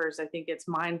and numbers, I think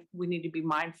we need to be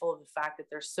mindful of the fact that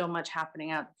there's so much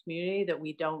happening out in the community that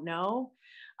we don't know.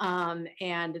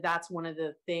 And that's one of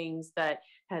the things that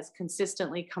has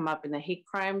consistently come up in the hate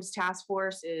crimes task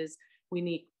force is we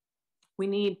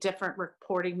need different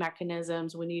reporting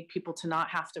mechanisms. We need people to not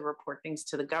have to report things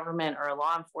to the government or a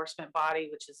law enforcement body,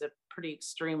 which is a pretty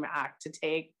extreme act to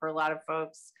take for a lot of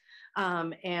folks.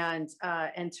 And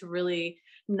to really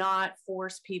not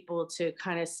force people to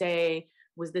kind of say,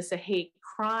 was this a hate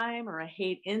crime or a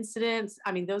hate incident?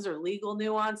 I mean, those are legal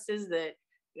nuances that,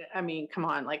 I mean, come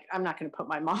on, like, I'm not going to put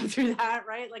my mom through that,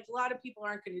 right? Like a lot of people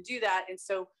aren't going to do that. And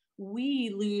so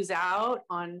we lose out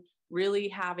on really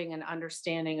having an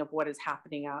understanding of what is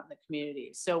happening out in the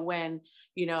community. So when,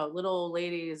 you know, little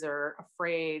ladies are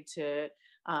afraid to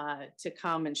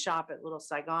come and shop at Little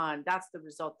Saigon, that's the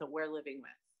result that we're living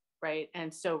with. right?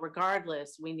 And so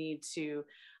regardless, we need to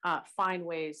find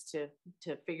ways to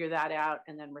figure that out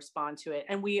and then respond to it.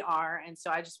 And we are. And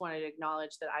so I just wanted to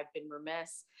acknowledge that I've been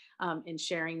remiss in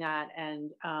sharing that.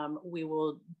 And we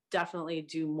will definitely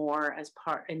do more as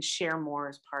part and share more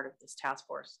as part of this task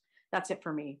force. That's it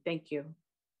for me. Thank you.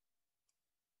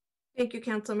 Thank you,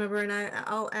 Councilmember. And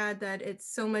I'll add that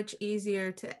it's so much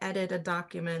easier to edit a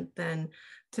document than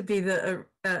to be the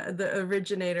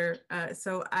originator.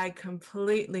 So I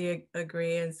completely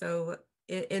agree. And so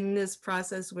in this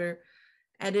process, we're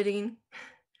editing,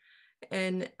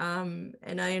 and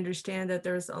I understand that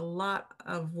there's a lot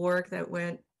of work that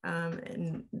went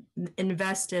and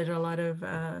invested a lot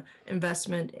of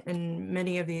investment in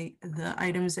many of the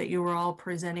items that you were all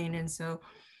presenting. And so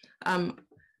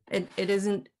it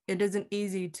isn't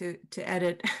easy to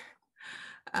edit,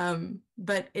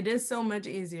 but it is so much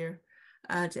easier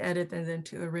to edit than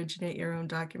to originate your own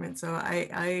document. So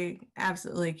I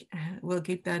absolutely will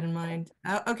keep that in mind.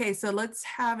 Okay, so let's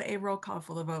have a roll call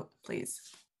for the vote, please.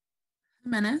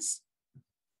 Jimenez,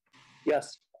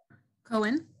 Yes.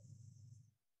 Cohen,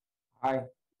 Aye.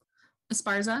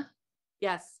 Esparza,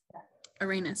 Yes.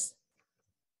 Arenas.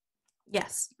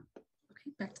 Yes.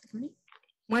 Okay, back to the committee.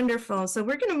 Wonderful. So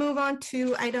we're going to move on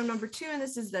to item number 2, and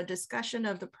this is the discussion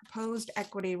of the proposed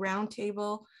equity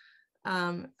roundtable.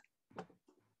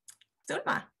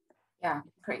 Zulma. Yeah,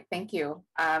 great, thank you.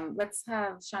 Let's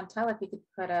have Chantal, if you could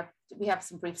put up, we have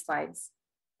some brief slides.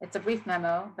 It's a brief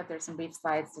memo, but there's some brief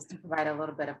slides just to provide a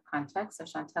little bit of context. So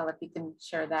Chantal, if you can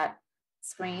share that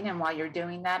screen. And while you're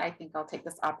doing that, I think I'll take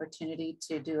this opportunity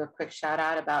to do a quick shout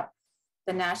out about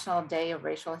the National Day of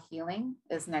Racial Healing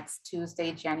is next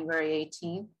Tuesday, January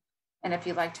 18th. And if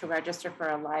you'd like to register for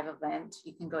a live event,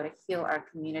 you can go to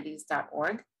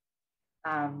healourcommunities.org.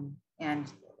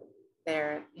 And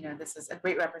there, this is a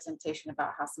great representation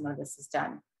about how some of this is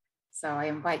done. So I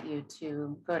invite you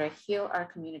to go to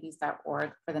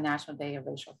healourcommunities.org for the National Day of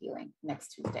Racial Healing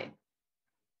next Tuesday.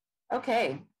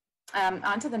 Okay,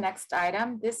 on to the next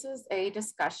item. This is a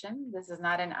discussion. This is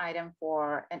not an item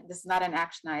this is not an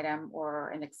action item or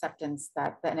an acceptance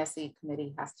that the NSC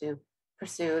committee has to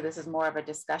pursue. This is more of a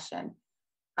discussion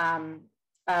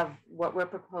of what we're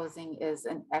proposing is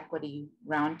an equity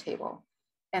roundtable.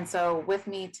 And so with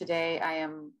me today, I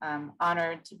am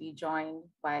honored to be joined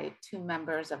by 2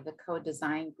 members of the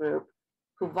co-design group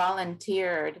who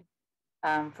volunteered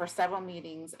for several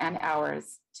meetings and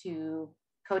hours to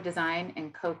co-design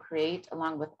and co-create,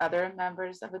 along with other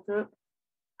members of the group,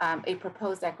 a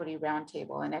proposed equity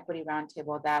roundtable, an equity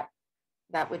roundtable that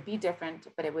would be different,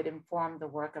 but it would inform the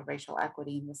work of racial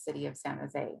equity in the city of San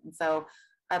Jose. And so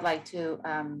I'd like to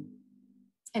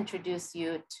introduce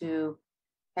you to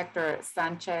Hector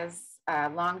Sanchez, a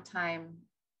longtime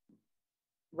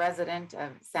resident of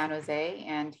San Jose,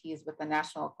 and he's with the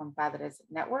National Compadres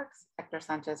Networks, Hector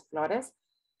Sanchez Flores.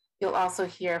 You'll also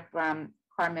hear from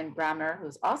Carmen Brammer,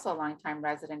 who's also a longtime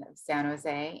resident of San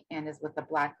Jose and is with the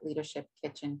Black Leadership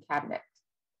Kitchen Cabinet.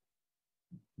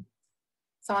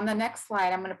 So on the next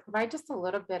slide, I'm going to provide just a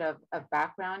little bit of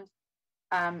background.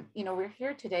 We're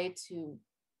here today to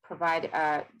provide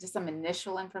just some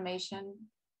initial information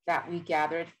that we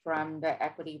gathered from the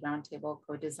Equity Roundtable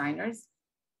co-designers.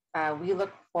 We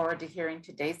look forward to hearing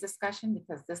today's discussion,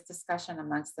 because this discussion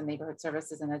amongst the Neighborhood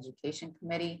Services and Education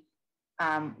Committee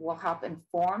will help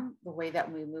inform the way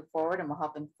that we move forward and will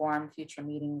help inform future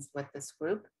meetings with this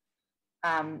group.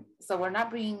 So we're not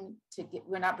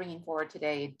bringing forward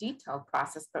today a detailed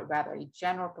process, but rather a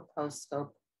general proposed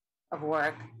scope of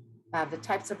work, the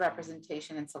types of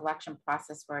representation and selection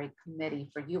process for a committee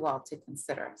for you all to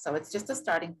consider. So it's just a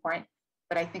starting point,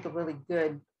 but I think a really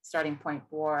good starting point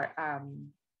for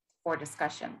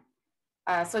discussion.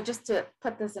 So just to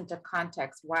put this into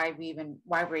context, why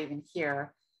we're even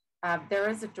here, there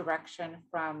is a direction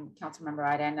from Councilmember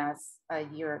Arenas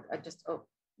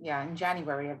in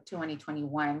January of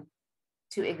 2021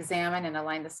 to examine and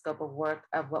align the scope of work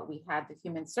of what we had the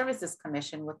Human Services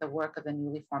Commission with the work of the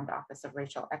newly formed Office of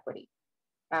Racial Equity.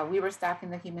 We were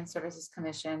staffing the Human Services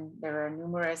Commission. There are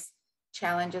numerous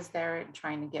challenges there in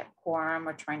trying to get quorum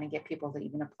or trying to get people to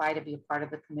even apply to be a part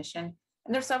of the commission.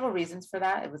 And there's several reasons for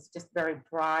that. It was just very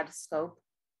broad scope.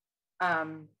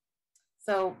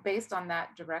 So based on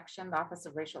that direction, the Office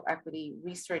of Racial Equity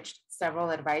researched several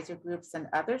advisory groups in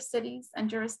other cities and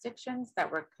jurisdictions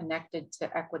that were connected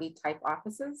to equity type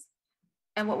offices.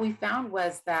 And what we found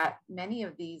was that many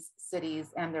of these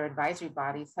cities and their advisory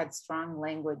bodies had strong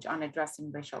language on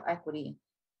addressing racial equity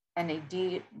and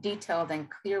a detailed and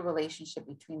clear relationship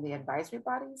between the advisory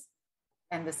bodies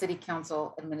and the city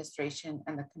council administration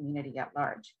and the community at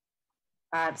large.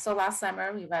 So last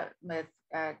summer, we met with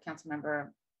Councilmember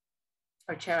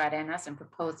for Chair Arenas and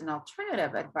proposed an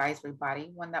alternative advisory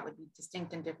body, one that would be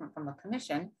distinct and different from a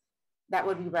commission, that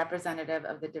would be representative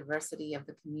of the diversity of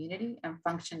the community and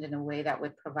functioned in a way that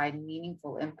would provide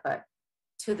meaningful input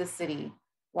to the city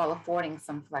while affording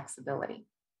some flexibility.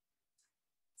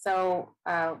 So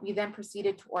we then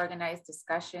proceeded to organize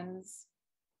discussions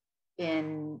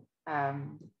in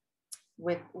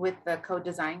with the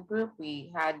co-design group.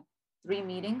 We had 3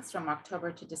 meetings from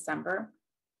October to December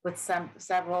with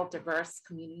several diverse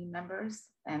community members.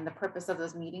 And the purpose of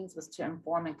those meetings was to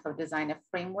inform and co-design a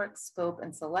framework, scope,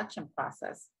 and selection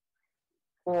process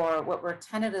for what we're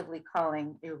tentatively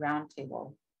calling a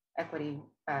roundtable equity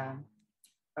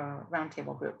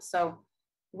roundtable group. So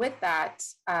with that,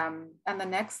 on the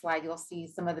next slide, you'll see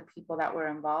some of the people that were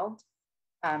involved.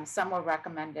 Some were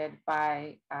recommended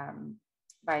by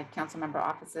council member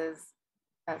offices,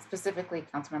 specifically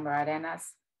Councilmember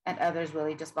Arenas, and others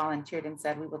really just volunteered and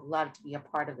said, we would love to be a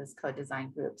part of this co-design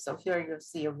group. So here you'll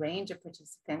see a range of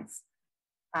participants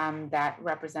that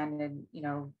represented,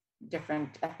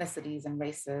 different ethnicities and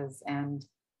races and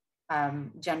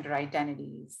gender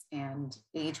identities and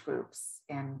age groups,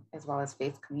 and as well as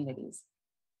faith communities.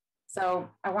 So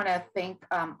I want to thank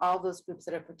all those groups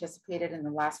that have participated in the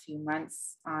last few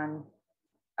months on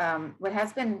what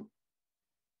has been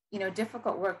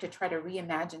difficult work to try to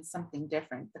reimagine something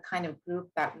different, the kind of group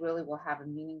that really will have a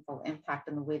meaningful impact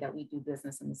on the way that we do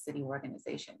business in the city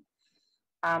organization.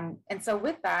 And so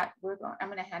with that, I'm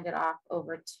going to hand it off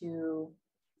over to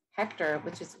Hector,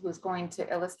 who's going to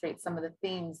illustrate some of the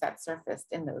themes that surfaced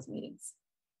in those meetings.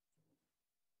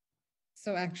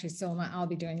 So actually, Solma, I'll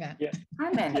be doing that. Yeah.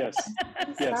 Carmen. Yes.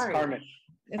 Yes, Carmen.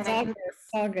 It's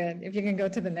all good. If you can go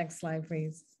to the next slide,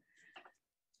 please.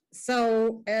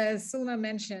 So as Sulma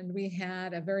mentioned, we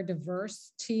had a very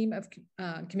diverse team of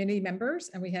community members,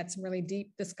 and we had some really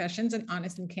deep discussions and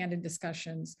honest and candid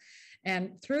discussions.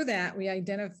 And through that, we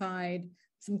identified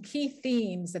some key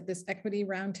themes that this equity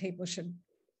roundtable should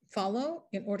follow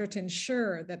in order to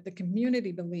ensure that the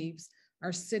community believes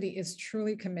our city is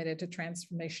truly committed to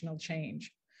transformational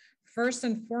change. First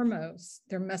and foremost,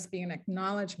 there must be an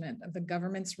acknowledgement of the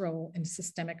government's role in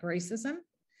systemic racism,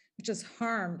 which has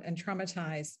harmed and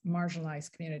traumatized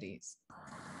marginalized communities.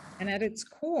 And at its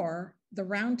core, the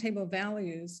roundtable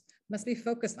values must be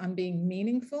focused on being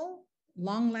meaningful,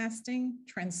 long-lasting,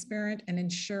 transparent, and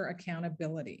ensure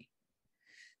accountability.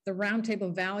 The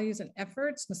roundtable values and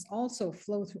efforts must also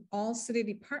flow through all city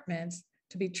departments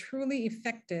to be truly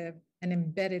effective and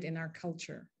embedded in our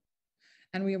culture.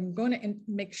 And we are going to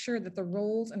make sure that the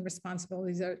roles and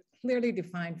responsibilities are clearly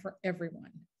defined for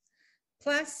everyone.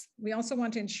 Plus, we also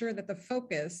want to ensure that the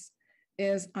focus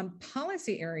is on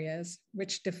policy areas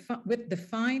with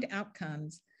defined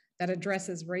outcomes that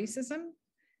addresses racism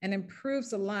and improves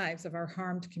the lives of our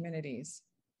harmed communities.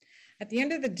 At the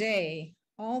end of the day,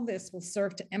 all this will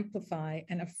serve to amplify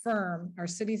and affirm our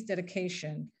city's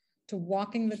dedication to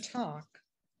walking the talk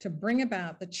to bring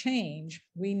about the change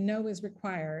we know is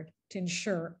required to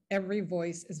ensure every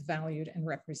voice is valued and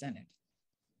represented.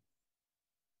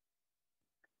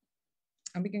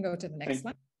 And we can go to the next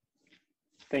slide.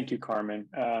 Thank you, Carmen.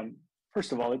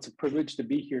 First of all, it's a privilege to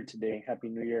be here today. Happy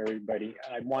New Year, everybody.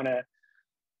 I want to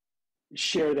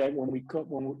share that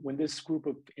when this group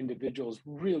of individuals,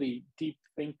 really deep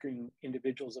thinking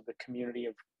individuals of the community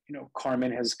of,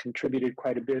 Carmen has contributed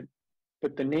quite a bit,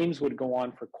 but the names would go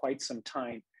on for quite some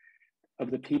time of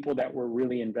the people that were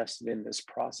really invested in this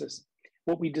process.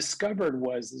 What we discovered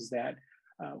is that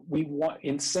we want,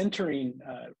 in centering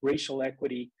racial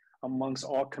equity amongst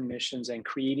all commissions and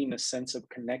creating a sense of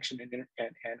connection and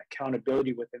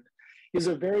accountability within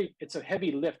it, it's a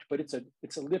heavy lift, but it's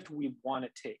a lift we want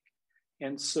to take.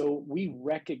 And so we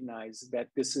recognize that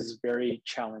this is very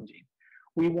challenging.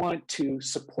 We want to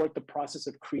support the process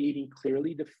of creating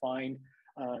clearly defined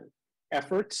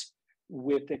efforts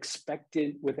with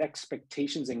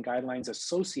expectations and guidelines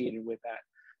associated with that,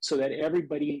 so that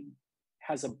everybody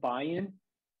has a buy-in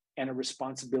and a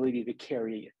responsibility to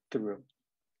carry it through.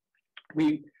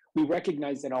 We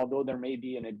recognize that although there may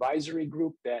be an advisory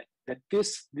group, that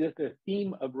the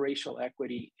theme of racial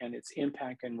equity and its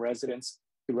impact on residents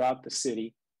throughout the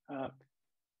city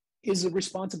is a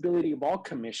responsibility of all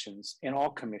commissions and all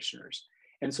commissioners.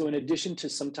 And so in addition to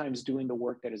sometimes doing the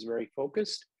work that is very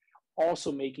focused,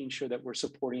 also making sure that we're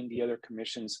supporting the other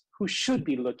commissions who should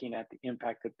be looking at the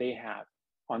impact that they have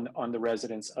on the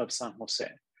residents of San Jose.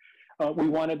 We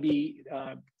want to be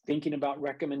thinking about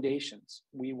recommendations.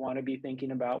 We want to be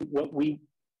thinking about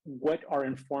what our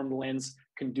informed lens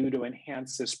can do to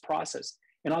enhance this process.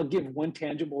 And I'll give one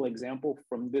tangible example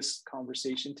from this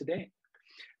conversation today.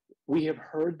 We have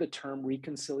heard the term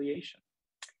reconciliation.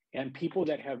 and people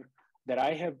that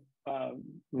I have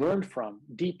learned from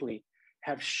deeply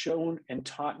have shown and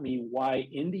taught me why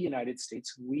in the United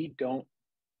States we don't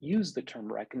use the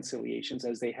term reconciliations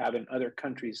as they have in other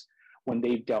countries when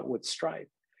they've dealt with strife.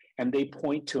 And they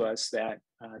point to us that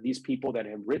these people that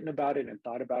have written about it and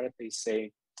thought about it, they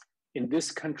say, in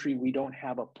this country, we don't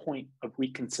have a point of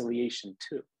reconciliation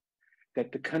too.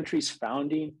 That the country's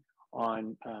founding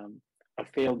on a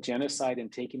failed genocide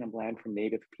and taking of land from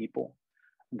Native people,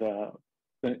 the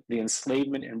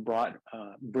enslavement and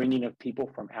bringing of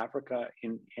people from Africa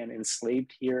and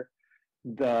enslaved here,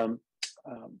 the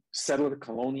settler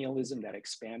colonialism that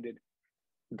expanded.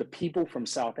 The people from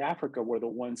South Africa were the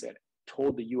ones that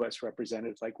told the US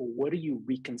representatives, like, well, what are you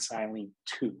reconciling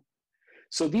to?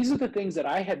 So these are the things that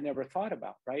I had never thought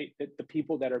about, right? That the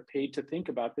people that are paid to think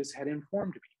about this had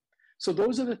informed me. So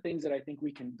those are the things that I think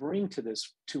we can bring to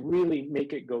this to really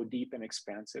make it go deep and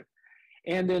expansive.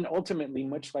 And then ultimately,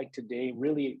 much like today,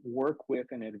 really work with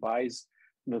and advise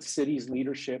the city's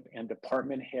leadership and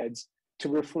department heads to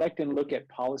reflect and look at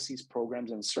policies,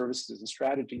 programs, and services and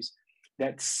strategies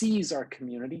that sees our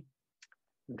community,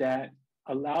 that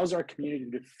allows our community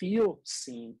to feel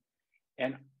seen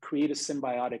and create a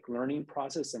symbiotic learning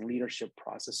process and leadership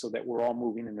process so that we're all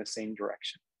moving in the same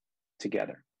direction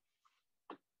together.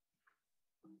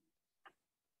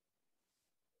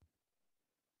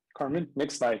 Carmen,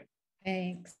 next slide.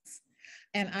 Thanks.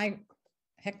 And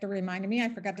Hector reminded me, I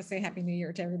forgot to say Happy New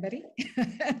Year to everybody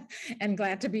and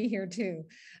glad to be here too.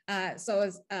 So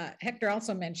as Hector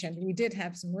also mentioned, we did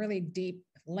have some really deep,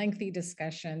 lengthy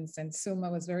discussions, and Suma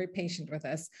was very patient with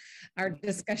us. Our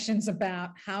discussions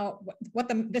about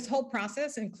this whole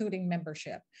process, including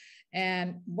membership.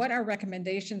 And what our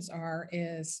recommendations are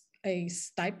is a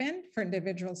stipend for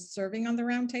individuals serving on the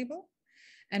roundtable,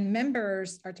 and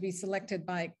members are to be selected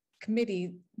by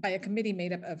a committee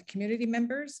made up of community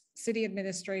members, city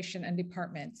administration, and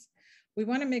departments. We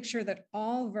want to make sure that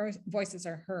all voices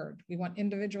are heard. We want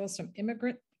individuals from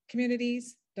immigrant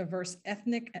communities, diverse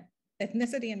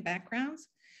ethnicity and backgrounds,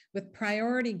 with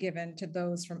priority given to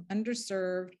those from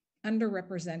underserved,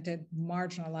 underrepresented,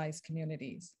 marginalized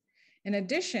communities. In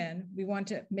addition, we want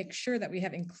to make sure that we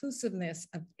have inclusiveness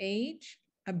of age,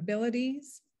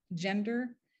 abilities, gender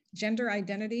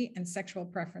identity, and sexual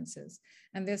preferences.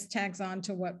 And this tags on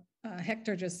to what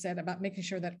Hector just said about making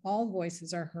sure that all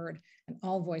voices are heard and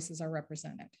all voices are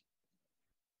represented.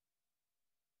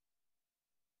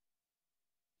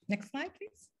 Next slide,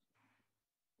 please.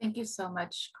 Thank you so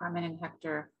much, Carmen and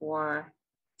Hector, for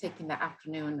taking the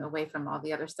afternoon away from all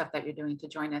the other stuff that you're doing to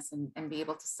join us and be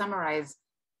able to summarize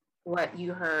what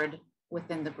you heard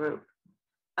within the group.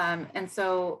 And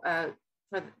so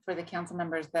for the council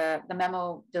members, the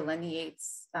memo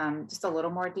delineates just a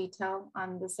little more detail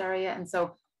on this area. And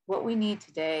so what we need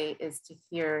today is to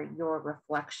hear your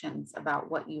reflections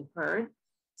about what you've heard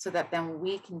so that then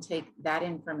we can take that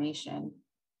information,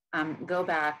 go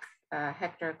back,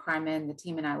 Hector, Carmen, the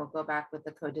team and I will go back with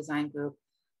the co-design group,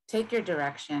 take your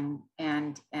direction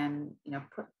and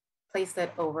place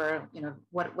it over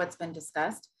what's been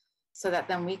discussed so that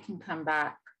then we can come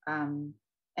back and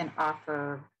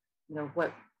offer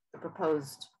what the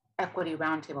proposed equity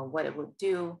roundtable, what it would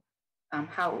do,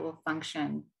 how it will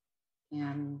function,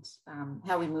 and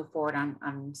how we move forward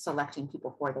on selecting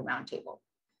people for the roundtable.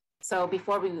 So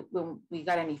before we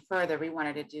got any further, we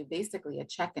wanted to do basically a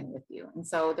check-in with you. And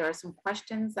so there are some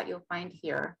questions that you'll find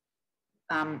here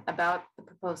about the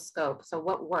proposed scope. So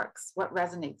what works? What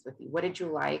resonates with you? What did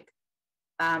you like?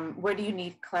 Where do you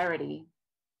need clarity?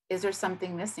 Is there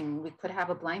something missing? We could have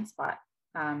a blind spot.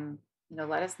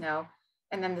 Let us know.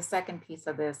 And then the second piece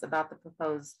of this about the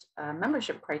proposed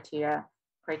membership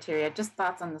criteria, just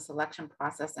thoughts on the selection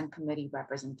process and committee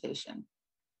representation.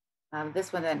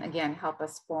 This will then again help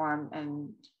us form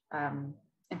and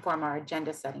inform our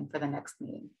agenda setting for the next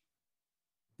meeting.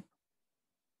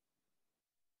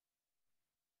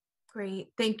 Great,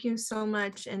 thank you so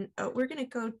much. And we're going to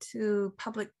go to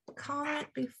public comment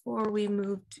before we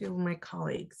move to my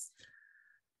colleagues.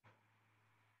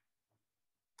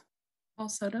 Paul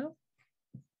Soto.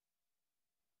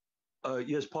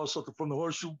 Yes, Paul Soto from the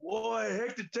Horseshoe. Boy,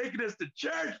 Hector taking us to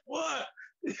church. What?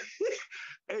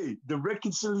 Hey, the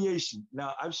reconciliation.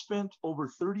 Now, I've spent over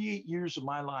 38 years of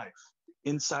my life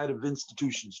inside of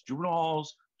institutions, juvenile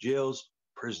halls, jails,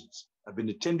 prisons. I've been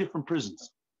to 10 different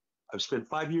prisons. I've spent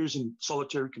 5 years in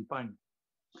solitary confinement.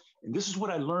 And this is what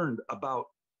I learned about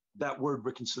that word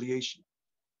reconciliation,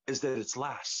 is that it's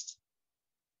last.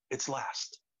 It's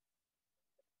last.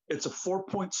 It's a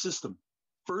 4-point system.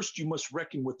 First, you must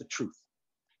reckon with the truth.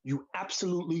 You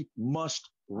absolutely must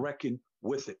reckon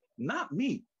with it. Not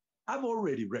me. I've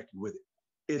already reckoned with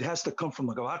it. it has to come from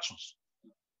the gabachos.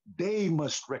 They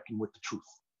must reckon with the truth.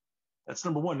 That's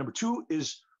number one. Number two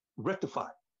is rectify.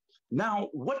 Now,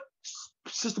 what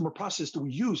system or process do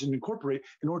we use and incorporate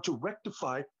in order to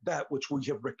rectify that which we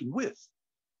have reckoned with?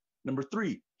 Number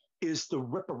three is the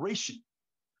reparation.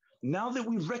 Now that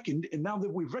we've reckoned and now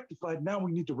that we've rectified, now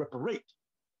we need to reparate.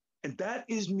 And that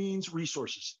means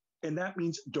resources. And that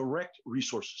means direct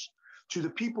resources to the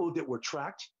people that were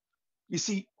tracked. You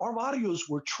see, our barrios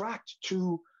were tracked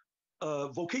to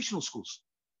vocational schools.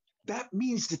 That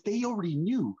means that they already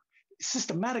knew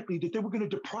systematically that they were going to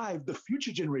deprive the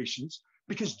future generations,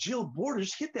 because Jill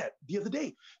Borders hit that the other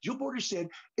day. Jill Borders said,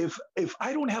 if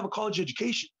I don't have a college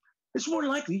education, it's more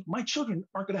likely my children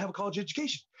aren't going to have a college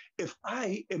education. If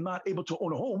I am not able to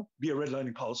own a home via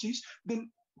redlining policies, then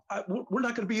we're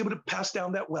not going to be able to pass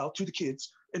down that wealth to the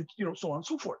kids, and so on and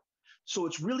so forth. So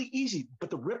it's really easy, but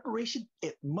the reparation,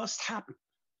 it must happen.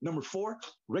 Number four,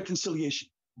 reconciliation.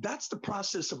 That's the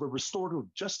process of a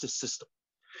restorative justice system.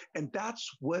 And that's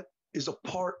what is a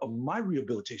part of my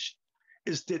rehabilitation,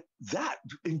 is that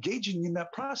engaging in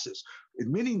that process,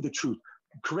 admitting the truth,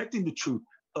 correcting the truth,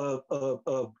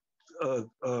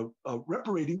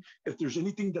 reparating if there's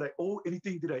anything that I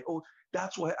owe,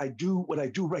 That's why I do what I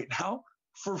do right now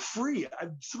for free.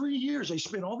 3 years I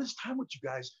spent all this time with you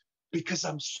guys because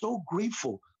I'm so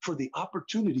grateful for the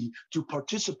opportunity to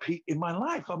participate in my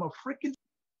life. I'm a freaking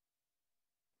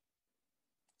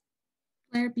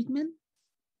Blair Beekman.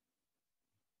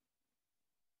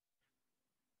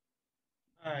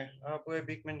 Hi, Blair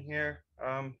Beekman here.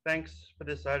 Thanks for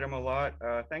this item a lot.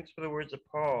 Thanks for the words of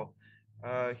Paul.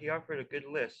 He offered a good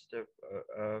list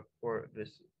of for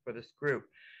this group.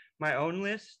 My own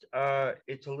list,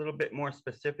 it's a little bit more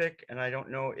specific, and I don't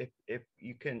know if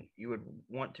you would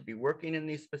want to be working in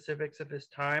these specifics at this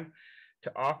time.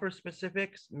 To offer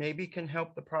specifics maybe can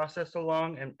help the process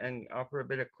along and offer a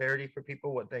bit of clarity for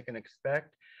people what they can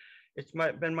expect. It's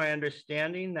been my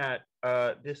understanding that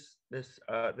the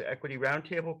Equity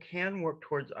Roundtable can work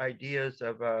towards ideas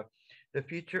of the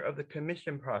future of the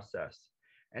commission process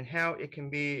and how it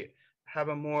can have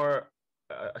a more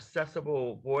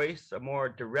accessible voice, a more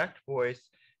direct voice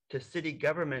to city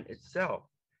government itself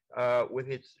with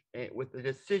the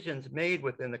decisions made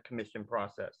within the commission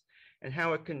process, and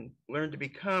how it can learn to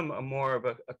become more of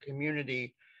a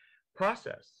community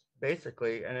process,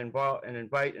 basically, and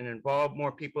invite and involve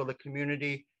more people of the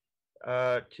community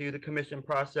to the commission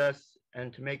process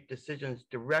and to make decisions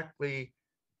directly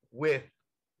with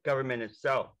government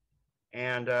itself.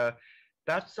 And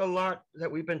that's a lot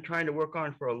that we've been trying to work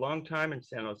on for a long time in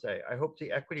San Jose. I hope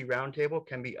the Equity Roundtable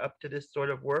can be up to this sort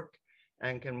of work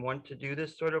and can want to do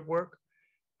this sort of work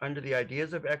under the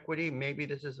ideas of equity. Maybe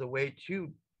this is a way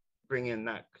to bring in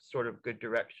that sort of good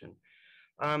direction.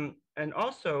 And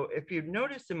also, if you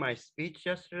noticed in my speech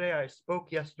yesterday, I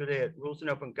spoke yesterday at Rules and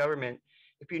Open Government.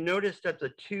 If you noticed at the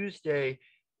Tuesday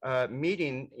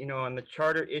meeting, on the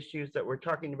charter issues that we're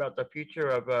talking about the future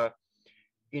of,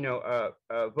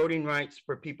 voting rights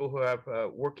for people who have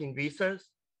working visas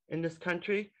in this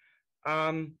country,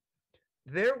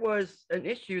 there was an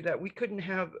issue that we couldn't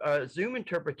have Zoom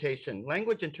interpretation,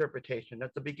 language interpretation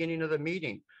at the beginning of the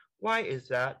meeting. Why is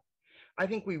that? I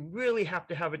think we really have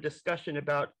to have a discussion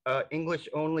about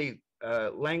English-only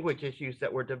language issues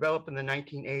that were developed in the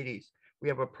 1980s. We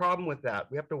have a problem with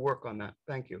that. We have to work on that.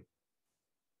 Thank you.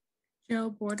 Jill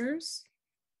Borders.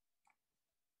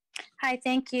 Hi,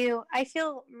 thank you. I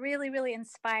feel really, really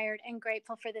inspired and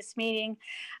grateful for this meeting.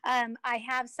 I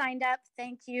have signed up.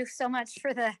 Thank you so much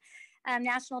for the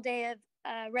National Day of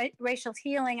Racial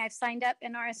Healing. I've signed up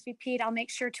and RSVP'd. I'll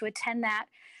make sure to attend that.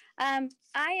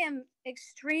 I am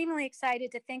extremely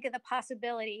excited to think of the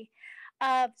possibility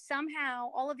of somehow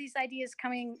all of these ideas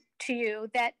coming to you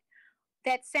that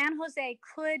San Jose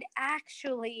could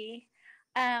actually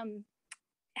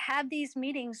have these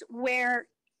meetings where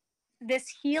this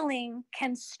healing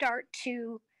can start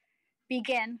to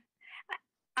begin.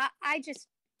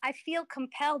 I feel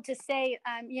compelled to say,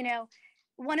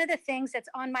 one of the things that's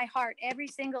on my heart every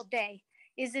single day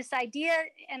is this idea,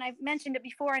 and I've mentioned it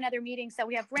before in other meetings, that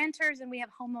we have renters and we have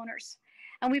homeowners,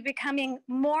 and we're becoming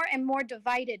more and more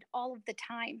divided all of the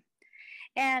time.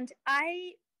 And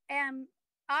my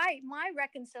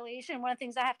reconciliation, one of the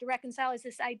things I have to reconcile is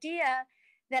this idea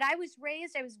that I was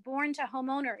born to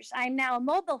homeowners. I'm now a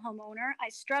mobile homeowner. I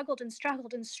struggled and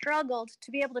struggled and struggled to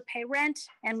be able to pay rent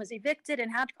and was evicted and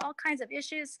had all kinds of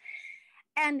issues.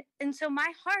 And so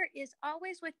my heart is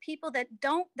always with people that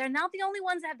they're not the only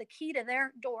ones that have the key to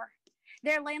their door.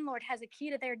 Their landlord has a key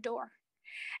to their door.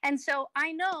 And so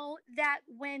I know that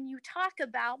when you talk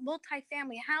about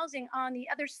multifamily housing on the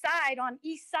other side, on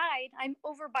east side, I'm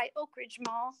over by Oak Ridge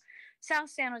Mall, South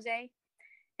San Jose,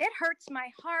 it hurts my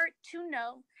heart to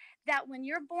know that when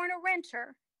you're born a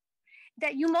renter,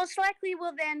 that you most likely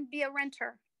will then be a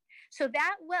renter. So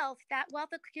that wealth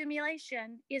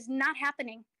accumulation is not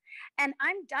happening. And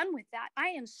I'm done with that. I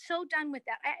am so done with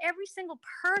that. Every single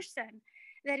person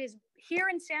that is here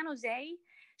in San Jose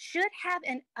should have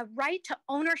a right to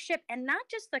ownership, and not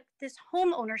just this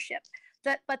home ownership,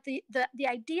 but the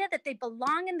idea that they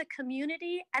belong in the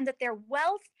community and that their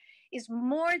wealth is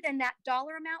more than that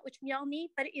dollar amount, which we all need,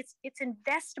 but it's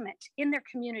investment in their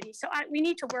community. So we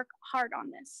need to work hard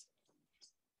on this.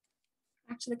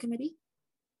 Back to the committee.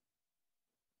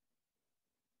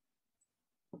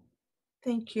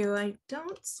 Thank you. I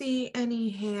don't see any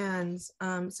hands.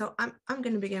 So I'm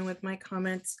going to begin with my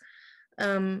comments.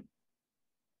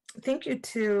 Thank you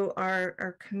to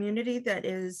our community that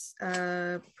is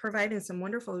providing some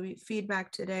wonderful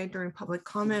feedback today during public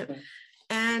comment.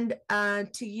 And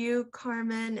to you,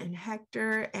 Carmen and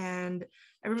Hector, and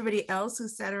everybody else who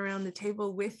sat around the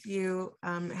table with you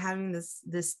having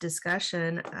this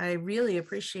discussion. I really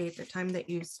appreciate the time that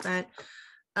you spent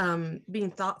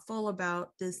being thoughtful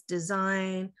about this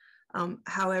design,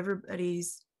 how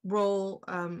everybody's role,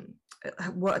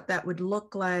 what that would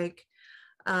look like.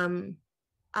 I'm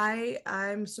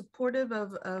supportive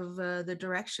of the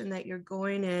direction that you're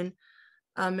going in.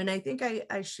 And I think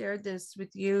I shared this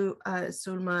with you,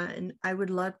 Sulma, and I would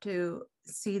love to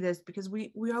see this because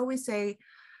we always say,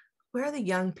 where are the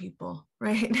young people,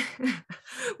 right?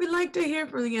 We like to hear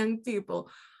from the young people,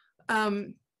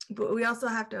 but we also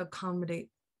have to accommodate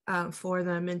for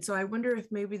them. And so I wonder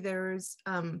if maybe there's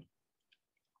an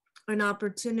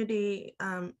opportunity,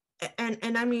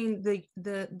 and I mean the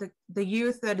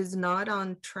youth that is not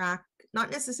on track,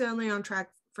 not necessarily on track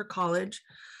for college,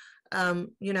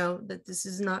 you know, that this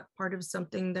is not part of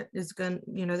something that is going,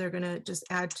 you know, they're going to just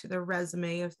add to their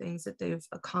resume of things that they've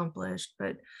accomplished,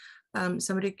 but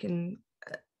somebody can,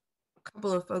 a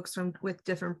couple of folks with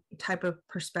different type of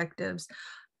perspectives,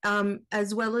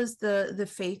 as well as the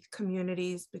faith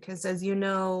communities, because as you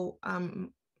know,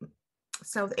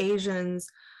 South Asians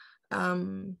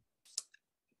can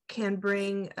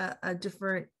bring a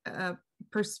different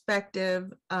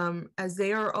perspective, as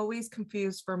they are always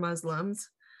confused for Muslims,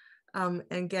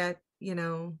 and get, you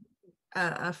know,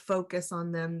 a focus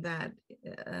on them that,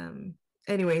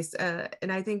 anyways,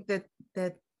 and I think that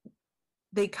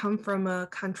they come from a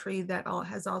country that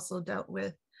has also dealt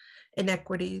with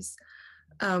inequities.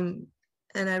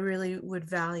 And I really would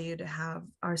value to have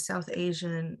our South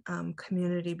Asian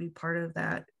community be part of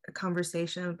that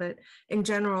conversation. But in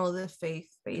general, the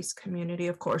faith-based community,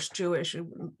 of course,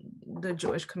 the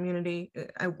Jewish community,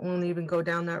 I won't even go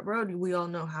down that road. We all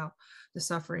know how the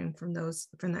suffering from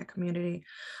that community.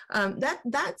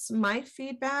 That's my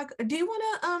feedback. Do you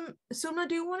want to, Suma,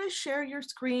 do you want to share your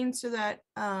screen so that,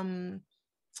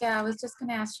 yeah, I was just going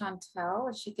to ask Chantel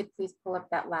if she could please pull up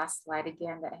that last slide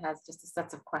again that has just a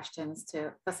set of questions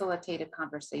to facilitate a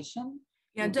conversation.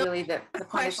 Yeah, and don't really the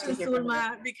questions,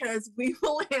 Sulma, because we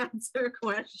will answer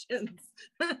questions.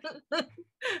 But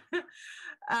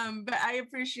I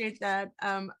appreciate that.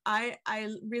 I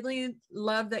really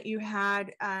love that you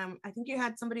had, I think you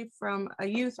had somebody from a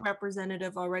youth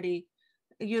representative already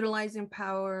utilizing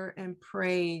power and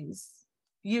praise.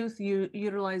 Youth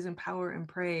utilizing power and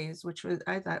praise, which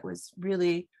I thought was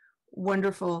really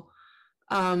wonderful.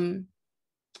 And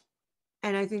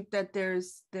I think that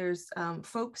there's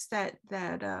folks that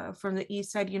from the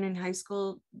East Side Union High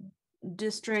School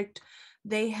district,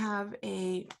 they have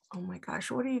a, oh my gosh,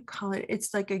 what do you call it?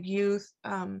 It's like a youth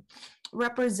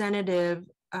representative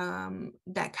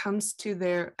that comes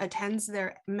to attends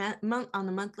their on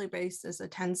a monthly basis,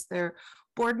 attends their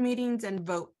board meetings and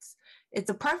votes. It's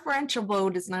a preferential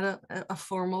vote. It's not a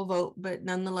formal vote, but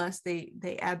nonetheless,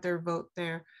 they add their vote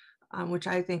there, which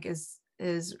I think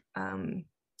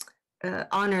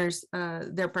honors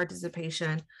their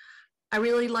participation. I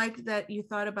really like that you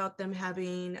thought about them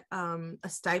having a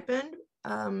stipend.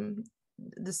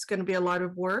 This is going to be a lot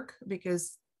of work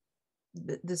because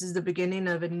this is the beginning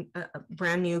of a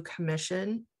brand new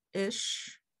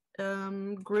commission-ish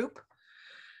group.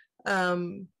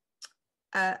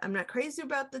 I'm not crazy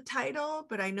about the title,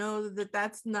 but I know that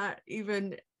that's not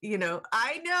even, you know,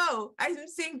 I'm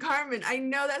seeing Carmen. I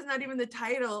know that's not even the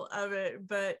title of it,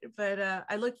 but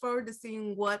I look forward to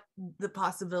seeing what the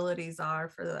possibilities are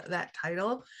for that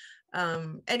title.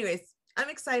 Anyways, I'm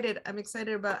excited. I'm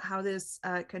excited about how this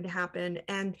could happen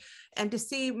and to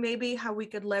see maybe how we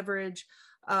could leverage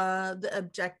the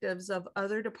objectives of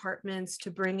other departments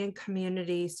to bring in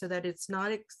community so that it's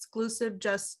not exclusive,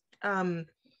 just,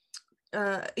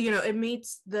 it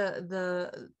meets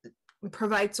the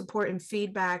provide support and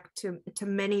feedback to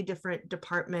many different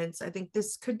departments. I think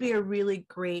this could be a really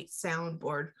great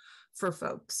soundboard for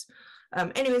folks.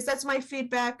 Anyways, that's my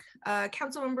feedback.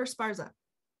 Councilmember Esparza.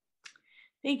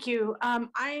 Thank you.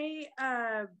 I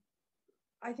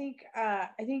think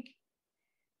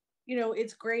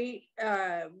it's great.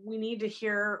 We need to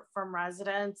hear from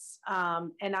residents,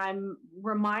 and I'm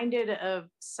reminded of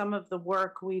some of the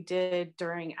work we did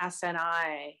during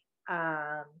SNI.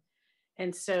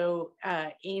 And so,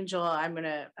 Angel, I'm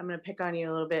gonna pick on you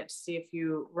a little bit to see if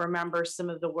you remember some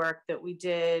of the work that we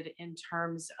did in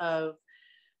terms of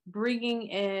bringing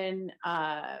in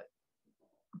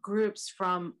groups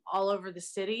from all over the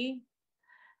city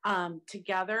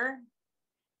together,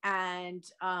 and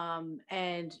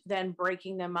then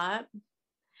breaking them up.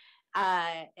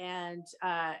 And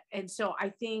so I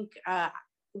think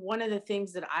one of the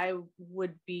things that I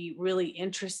would be really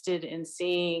interested in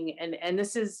seeing, and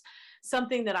this is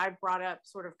something that I've brought up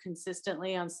sort of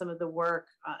consistently on some of the work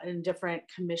in different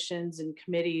commissions and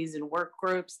committees and work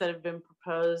groups that have been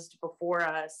proposed before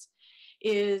us,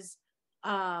 is,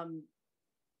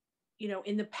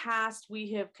 in the past,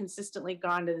 we have consistently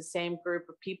gone to the same group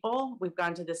of people. We've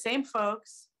gone to the same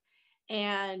folks,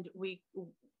 and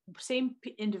same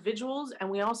individuals, and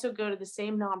we also go to the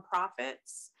same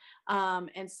nonprofits.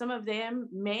 And some of them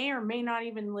may or may not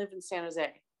even live in San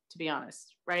Jose, to be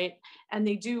honest, right? And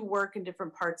they do work in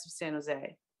different parts of San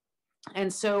Jose.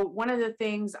 And so one of the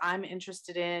things I'm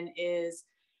interested in is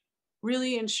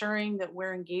really ensuring that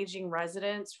we're engaging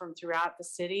residents from throughout the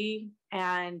city.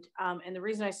 And the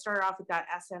reason I started off with that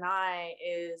SNI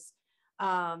is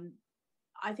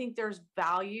I think there's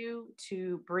value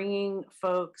to bringing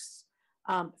folks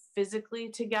physically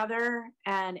together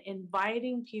and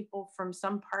inviting people from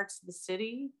some parts of the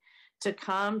city to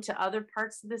come to other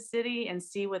parts of the city and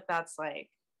see what that's like.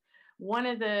 One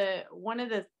of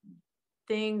the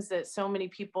things that so many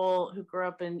people who grew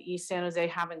up in East San Jose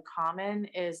have in common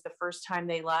is the first time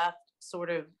they left sort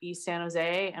of East San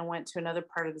Jose and went to another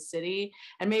part of the city.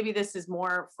 And maybe this is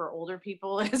more for older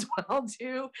people as well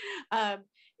too,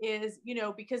 is,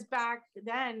 because back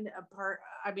then,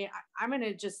 I'm going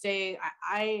to just say,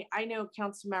 I know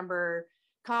Councilmember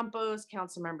Campos,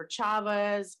 Councilmember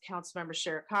Chavez, Councilmember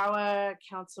Shirakawa,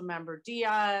 Councilmember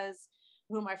Diaz,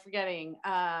 who am I forgetting?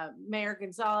 Mayor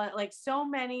Gonzalez, like so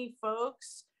many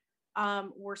folks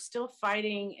were still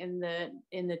fighting in the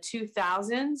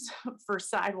 2000s for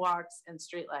sidewalks and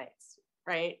streetlights,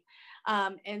 right?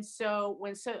 And so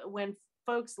when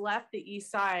folks left the East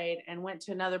Side and went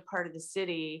to another part of the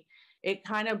city, it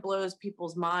kind of blows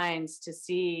people's minds to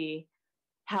see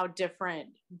how different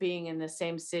being in the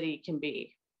same city can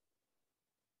be.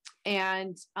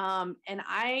 And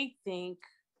I think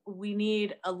we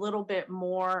need a little bit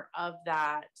more of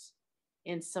that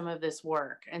in some of this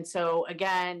work. And so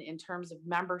again, in terms of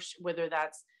membership, whether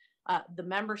that's the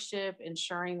membership,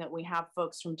 ensuring that we have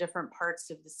folks from different parts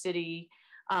of the city,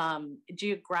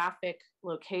 geographic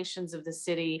locations of the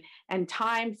city, and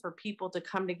time for people to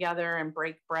come together and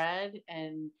break bread.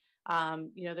 And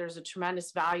there's a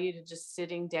tremendous value to just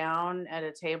sitting down at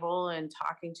a table and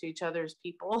talking to each other's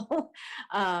people,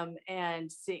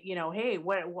 and say, hey,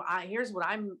 here's what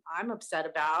I'm upset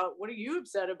about. What are you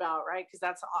upset about, right? Because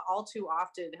that's all too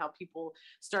often how people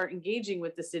start engaging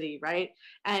with the city, right?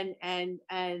 And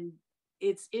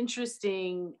it's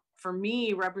interesting for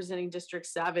me, representing District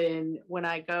 7, when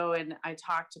I go and I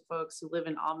talk to folks who live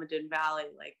in Almaden Valley,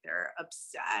 like they're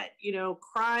upset,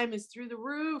 crime is through the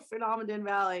roof in Almaden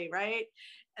Valley, right?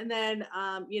 And then,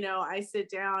 I sit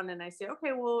down and I say,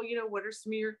 okay, well, what are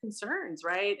some of your concerns,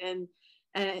 right? And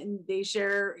they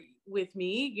share with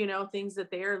me, things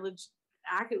that they are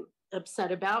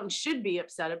upset about and should be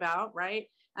upset about, right?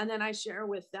 And then I share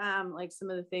with them like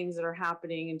some of the things that are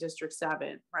happening in District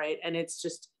 7, right? And it's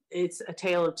a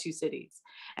tale of two cities.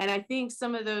 And I think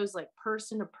some of those like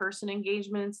person-to-person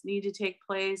engagements need to take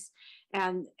place,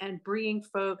 and bringing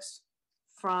folks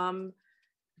from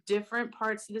different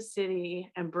parts of the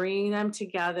city and bringing them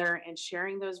together and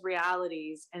sharing those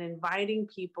realities and inviting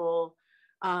people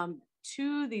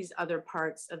to these other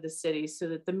parts of the city so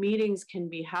that the meetings can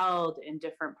be held in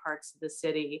different parts of the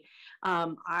city.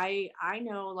 I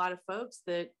know a lot of folks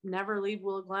that never leave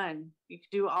Willow Glen. You can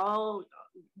do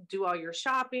all your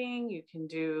shopping. You can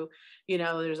do,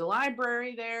 there's a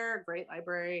library there, a great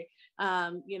library,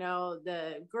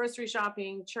 the grocery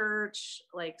shopping, church,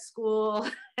 like school,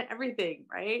 everything,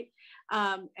 right?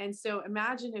 And so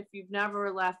imagine if you've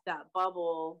never left that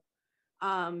bubble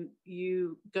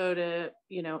you go to,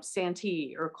 you know,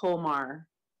 Santee or Colmar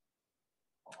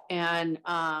and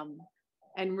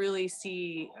really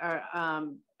see a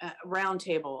Round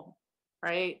Table,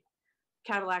 right?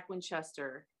 Cadillac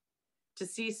Winchester, to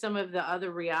see some of the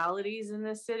other realities in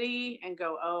this city and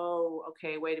go, oh,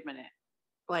 okay, wait a minute.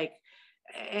 Like,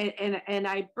 and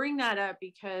I bring that up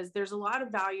because there's a lot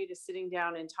of value to sitting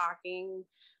down and talking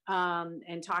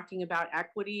about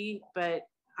equity, but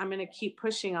I'm going to keep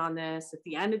pushing on this. At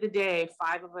the end of the day,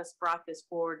 5 of us brought this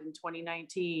forward in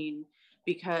 2019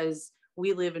 because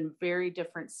we live in very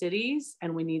different cities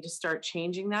and we need to start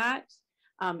changing that.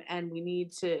 And we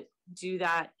need to do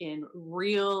that in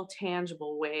real,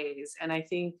 tangible ways. And I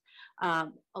think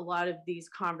a lot of these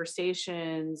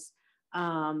conversations,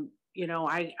 you know,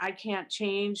 I can't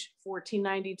change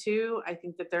 1492. I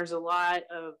think that there's a lot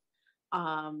of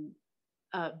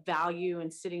value in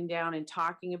sitting down and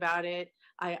talking about it.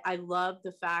 I love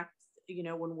the fact, you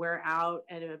know, when we're out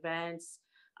at events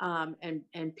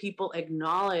and people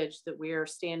acknowledge that we are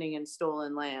standing in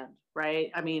stolen land,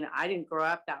 right? I mean, I didn't grow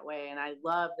up that way, and I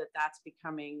love that that's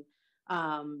becoming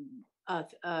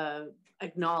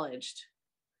acknowledged.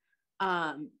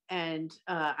 I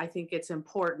think it's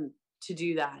important to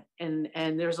do that.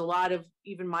 And there's a lot of,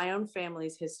 even my own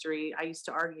family's history. I used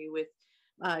to argue with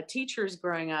teachers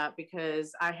growing up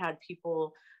because I had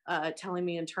people telling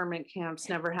me internment camps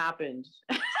never happened.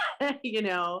 You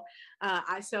know,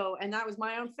 and that was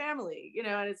my own family, you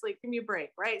know, and it's like, give me a break,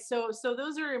 right? So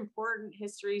those are important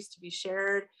histories to be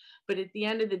shared. But at the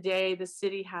end of the day, the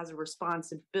city has a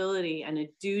responsibility and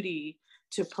a duty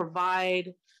to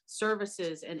provide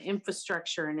services and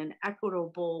infrastructure in an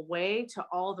equitable way to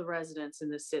all the residents in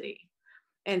the city.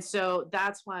 And so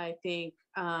that's why I think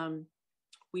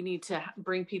we need to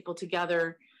bring people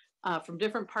together from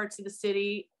different parts of the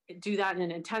city, do that in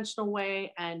an intentional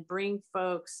way, and bring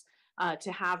folks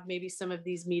to have maybe some of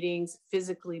these meetings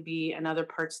physically be in other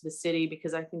parts of the city,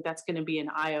 because I think that's going to be an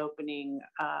eye-opening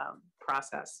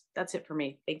process. That's it for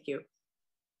me. Thank you.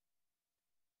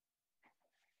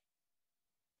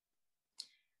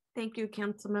 Thank you,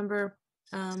 Councilmember.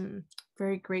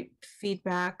 Very great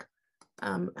feedback.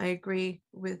 I agree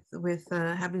with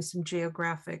having some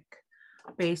geographic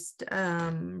based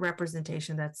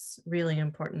representation. That's really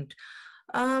important.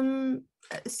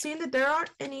 Seeing that there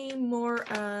aren't any more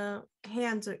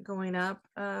hands going up,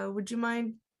 would you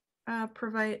mind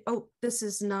this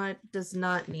does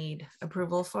not need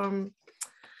approval from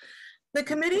the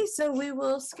committee, so we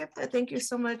will skip that. Thank you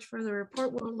so much for the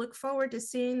report. We'll look forward to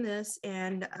seeing this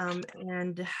and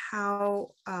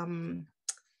how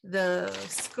the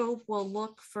scope will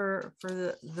look for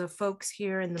the folks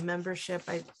here in the membership.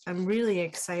 I'm really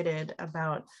excited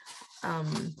about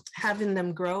having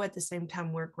them grow at the same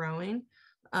time we're growing,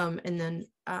 and then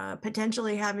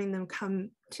potentially having them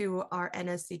come to our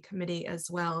NSC committee as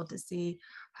well to see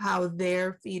how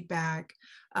their feedback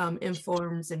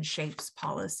informs and shapes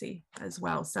policy as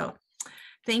well. So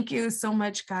thank you so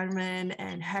much, Carmen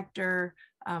and Hector,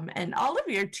 and all of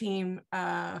your team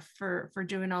for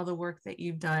doing all the work that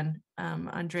you've done,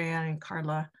 Andrea and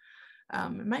Carla.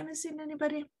 Am I missing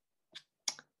anybody?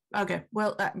 Okay,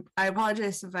 well, I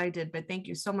apologize if I did, but thank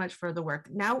you so much for the work.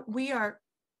 Now we are.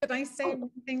 Could I say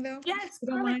one thing though? Yes,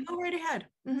 go right ahead.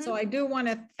 Mm-hmm. So I do want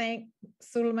to thank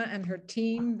Sulma and her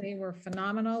team. They were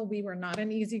phenomenal. We were not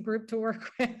an easy group to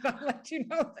work with. I'll let you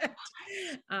know that.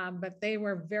 But they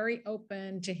were very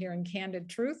open to hearing candid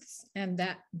truths, and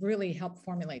that really helped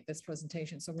formulate this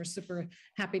presentation. So we're super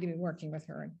happy to be working with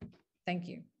her. Thank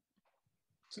you.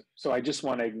 So I just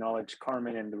want to acknowledge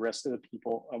Carmen and the rest of the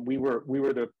people. We were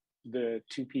the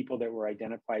 2 people that were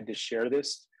identified to share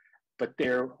this, but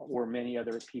there were many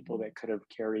other people that could have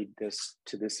carried this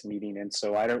to this meeting. And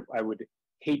so I would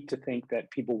hate to think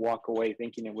that people walk away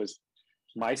thinking it was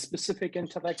my specific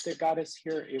intellect that got us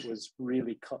here. It was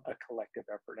really a collective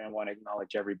effort. And I want to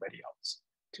acknowledge everybody else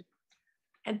too.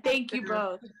 And thank you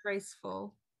both.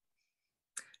 Graceful.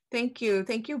 Thank you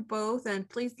both. And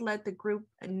please let the group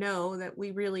know that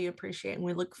we really appreciate and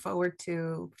we look forward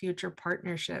to future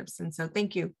partnerships. And so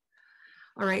thank you.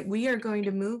 All right, we are going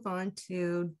to move on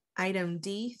to item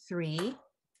D3.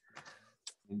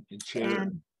 And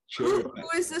Chair, who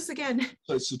is this again?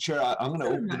 So Chair, I'm going to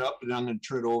open it up and I'm going to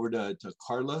turn it over to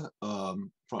Carla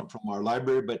from our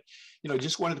library. But, you know,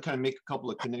 just wanted to kind of make a couple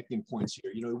of connecting points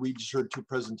here. You know, we just heard 2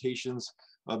 presentations.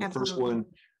 The first one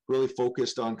really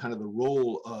focused on kind of the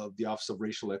role of the Office of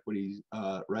Racial Equity,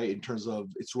 right, in terms of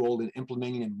its role in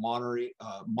implementing and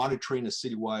monitoring a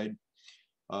citywide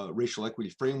racial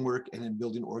equity framework, and then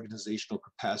building organizational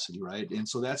capacity, right? And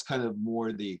so that's kind of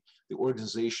more the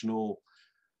organizational,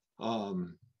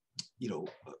 you know,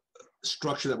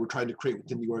 structure that we're trying to create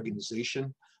within the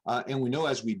organization. And we know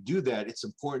as we do that, it's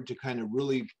important to kind of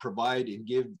really provide and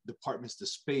give departments the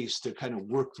space to kind of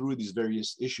work through these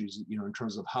various issues, you know, in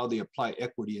terms of how they apply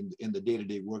equity in the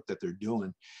day-to-day work that they're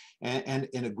doing. And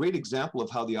a great example of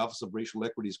how the Office of Racial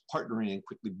Equity is partnering and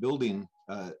quickly building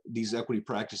these equity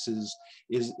practices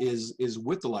is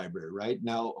with the library, right?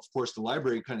 Now, of course, the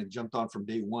library kind of jumped on from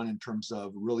day one in terms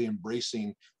of really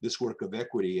embracing this work of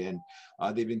equity. And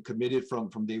they've been committed from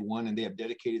day one, and they have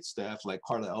dedicated staff like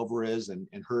Carla Alvarez and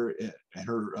her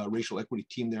racial equity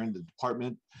team there in the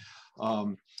department.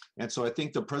 And so I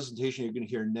think the presentation you're going to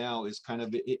hear now is kind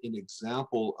of an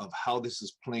example of how this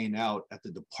is playing out at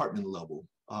the department level,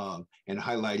 and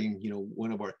highlighting, you know,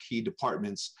 one of our key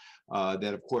departments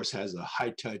that of course has a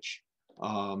high touch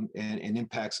and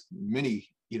impacts many,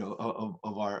 you know,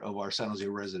 of our San Jose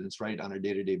residents, right, on a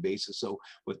day-to-day basis. So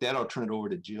with that, I'll turn it over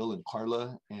to Jill and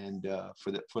Carla and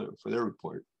for their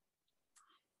report.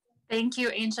 Thank you,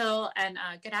 Angel, and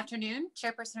good afternoon,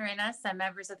 Chairperson Arenas and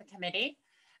members of the committee.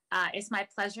 It's my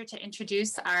pleasure to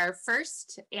introduce our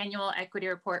first annual equity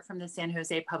report from the San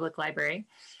Jose Public Library.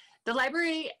 The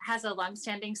library has a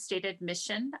longstanding stated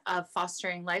mission of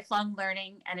fostering lifelong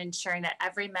learning and ensuring that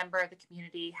every member of the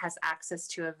community has access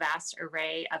to a vast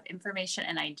array of information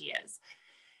and ideas.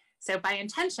 So by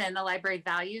intention, the library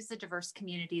values the diverse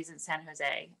communities in San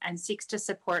Jose and seeks to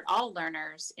support all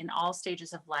learners in all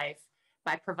stages of life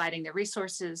by providing the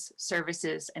resources,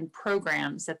 services, and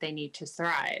programs that they need to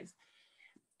thrive.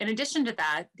 In addition to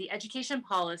that, the education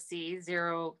policy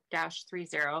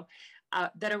 0-30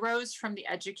 that arose from the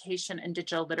Education and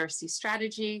Digital Literacy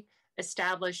Strategy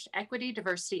established equity,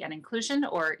 diversity, and inclusion,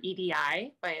 or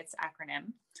EDI by its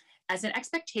acronym, as an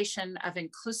expectation of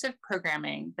inclusive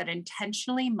programming that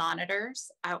intentionally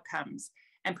monitors outcomes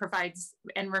and provides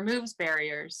and removes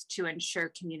barriers to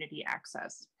ensure community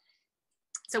access.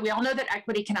 So we all know that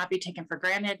equity cannot be taken for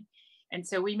granted. And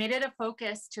so we made it a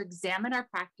focus to examine our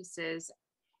practices,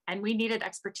 and we needed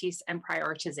expertise and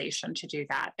prioritization to do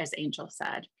that, as Angel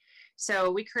said.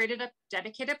 So we created a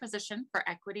dedicated position for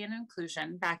equity and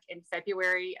inclusion back in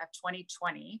February of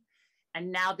 2020.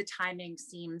 And now the timing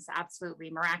seems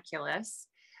absolutely miraculous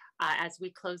as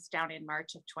we closed down in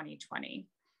March of 2020.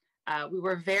 We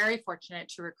were very fortunate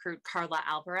to recruit Carla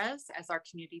Alvarez as our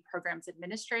Community Programs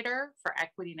Administrator for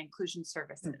Equity and Inclusion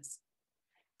Services.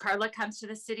 Carla comes to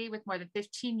the city with more than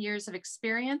 15 years of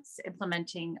experience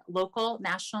implementing local,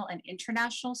 national, and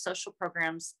international social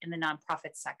programs in the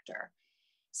nonprofit sector.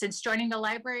 Since joining the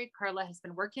library, Carla has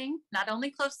been working not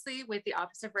only closely with the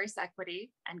Office of Race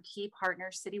Equity and key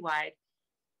partners citywide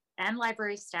and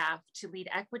library staff to lead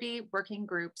equity working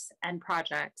groups and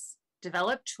projects,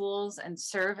 develop tools, and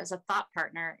serve as a thought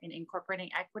partner in incorporating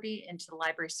equity into the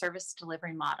library service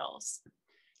delivery models.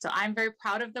 So I'm very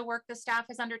proud of the work the staff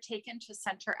has undertaken to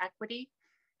center equity.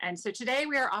 And so today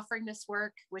we are offering this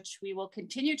work, which we will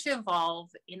continue to evolve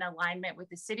in alignment with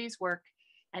the city's work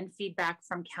and feedback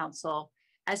from council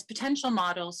as potential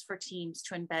models for teams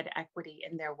to embed equity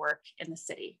in their work in the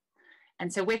city.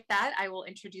 And so with that, I will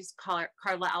introduce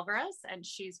Carla Alvarez, and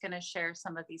she's going to share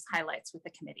some of these highlights with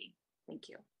the committee. Thank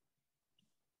you.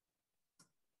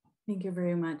 Thank you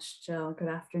very much, Jill. Good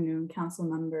afternoon, council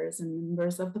members and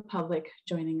members of the public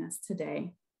joining us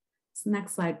today. So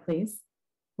next slide, please.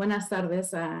 Buenas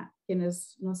tardes a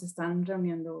quienes nos están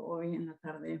reuniendo hoy en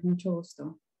la tarde. Mucho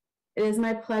gusto. It is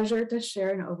my pleasure to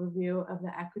share an overview of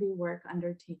the equity work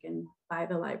undertaken by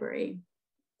the library.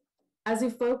 As we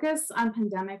focus on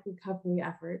pandemic recovery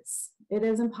efforts, it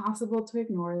is impossible to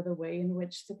ignore the way in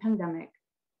which the pandemic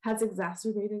has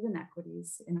exacerbated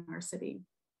inequities in our city,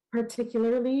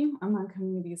 particularly among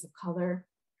communities of color,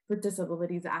 for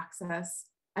disabilities access,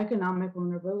 economic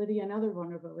vulnerability, and other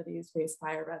vulnerabilities faced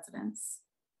by our residents.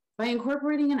 By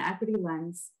incorporating an equity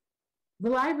lens, the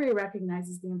library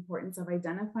recognizes the importance of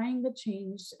identifying the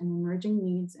changed and emerging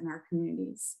needs in our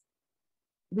communities,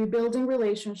 rebuilding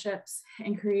relationships,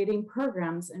 and creating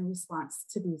programs in response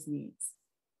to these needs.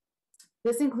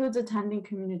 This includes attending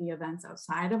community events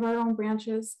outside of our own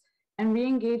branches and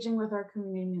re-engaging with our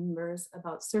community members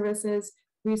about services,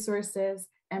 resources,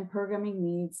 and programming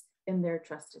needs in their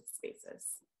trusted spaces.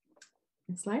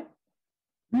 Next slide.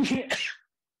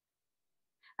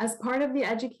 As part of the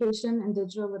Education and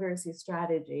Digital Literacy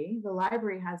Strategy, the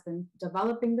library has been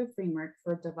developing the framework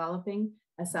for developing,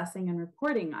 assessing, and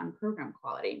reporting on program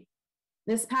quality.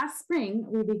 This past spring,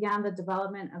 we began the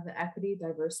development of the Equity,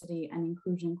 Diversity, and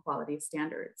Inclusion Quality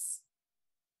Standards.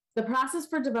 The process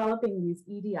for developing these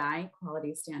EDI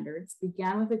quality standards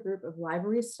began with a group of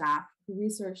library staff who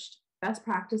researched best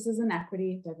practices in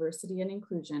equity, diversity, and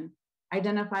inclusion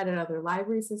identified at other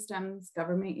library systems,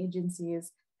 government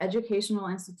agencies, educational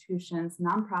institutions,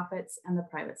 nonprofits, and the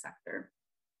private sector.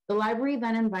 The library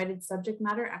then invited subject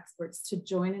matter experts to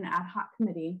join an ad hoc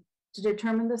committee to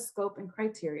determine the scope and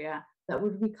criteria that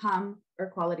would become our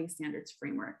quality standards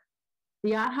framework.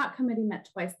 The ad hoc committee met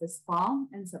twice this fall,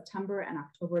 in September and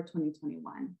October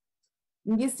 2021.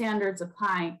 And these standards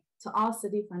apply to all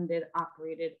city-funded,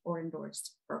 operated, or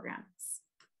endorsed programs.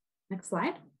 Next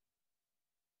slide.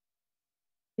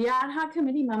 The ad hoc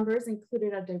committee members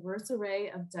included a diverse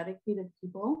array of dedicated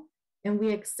people, and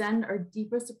we extend our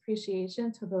deepest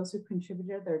appreciation to those who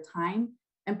contributed their time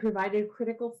and provided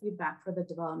critical feedback for the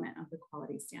development of the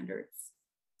quality standards.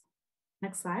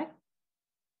 Next slide.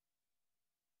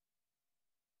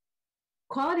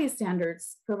 Quality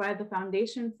standards provide the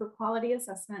foundation for quality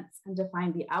assessments and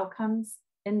define the outcomes,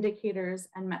 indicators,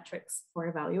 and metrics for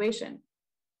evaluation.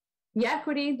 The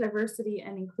equity, diversity,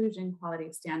 and inclusion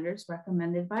quality standards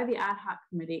recommended by the ad hoc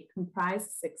committee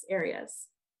comprise 6 areas: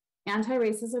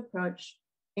 anti-racist approach,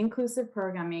 inclusive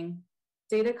programming,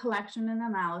 data collection and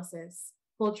analysis,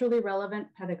 culturally relevant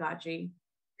pedagogy,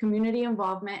 community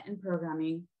involvement in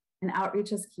programming, and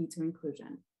outreach as key to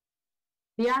inclusion.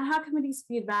 The ad hoc committee's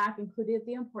feedback included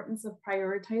the importance of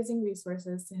prioritizing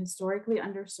resources to historically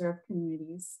underserved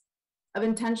communities, of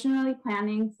intentionally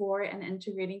planning for and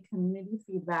integrating community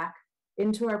feedback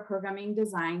into our programming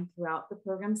design throughout the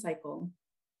program cycle,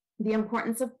 the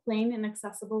importance of plain and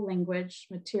accessible language,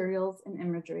 materials, and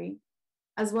imagery,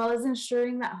 as well as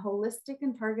ensuring that holistic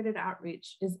and targeted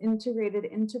outreach is integrated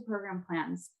into program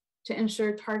plans to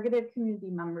ensure targeted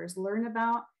community members learn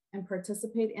about and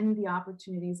participate in the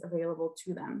opportunities available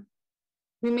to them.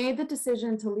 We made the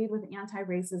decision to lead with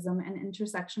anti-racism and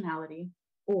intersectionality,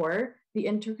 or the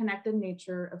interconnected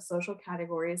nature of social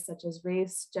categories such as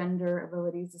race, gender,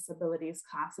 abilities, disabilities,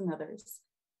 class, and others,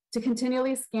 to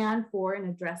continually scan for and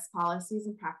address policies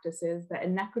and practices that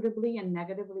inequitably and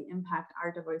negatively impact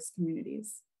our diverse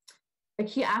communities. A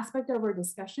key aspect of our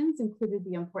discussions included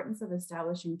the importance of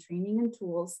establishing training and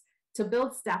tools to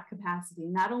build staff capacity,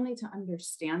 not only to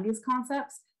understand these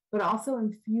concepts, but also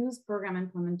infuse program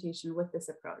implementation with this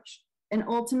approach, and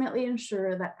ultimately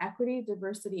ensure that equity,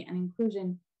 diversity, and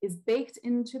inclusion is baked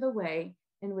into the way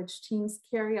in which teams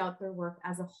carry out their work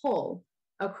as a whole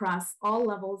across all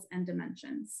levels and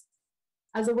dimensions.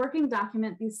 As a working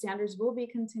document, these standards will be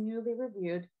continually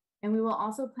reviewed, and we will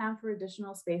also plan for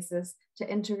additional spaces to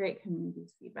integrate community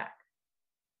feedback.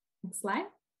 Next slide.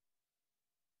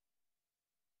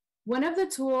 One of the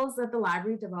tools that the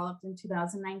library developed in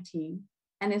 2019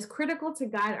 and is critical to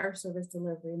guide our service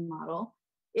delivery model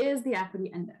is the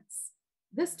Equity Index.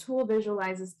 This tool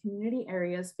visualizes community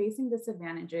areas facing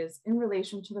disadvantages in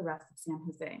relation to the rest of San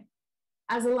Jose.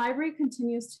 As the library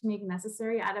continues to make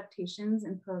necessary adaptations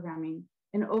in programming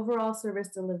and overall service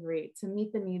delivery to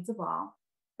meet the needs of all,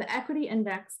 the Equity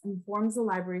Index informs the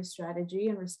library's strategy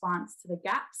in response to the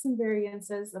gaps and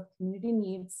variances of community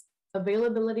needs,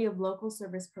 availability of local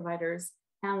service providers,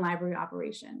 and library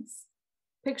operations.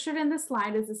 Pictured in this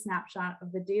slide is a snapshot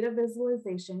of the data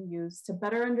visualization used to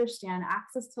better understand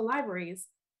access to libraries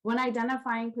when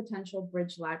identifying potential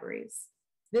bridge libraries.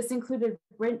 This included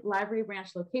library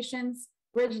branch locations,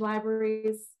 bridge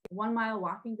libraries, 1 mile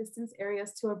walking distance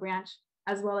areas to a branch,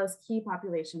 as well as key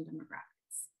population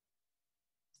demographics.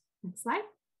 Next slide.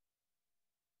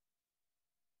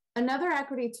 Another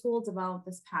equity tool developed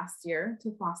this past year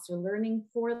to foster learning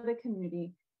for the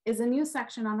community is a new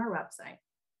section on our website,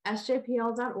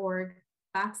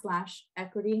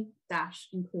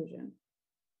 sjpl.org/equity-inclusion.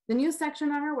 The new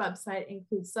section on our website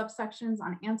includes subsections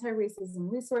on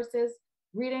anti-racism resources,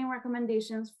 reading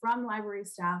recommendations from library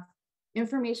staff,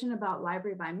 information about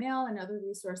library by mail and other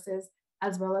resources,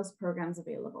 as well as programs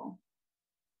available.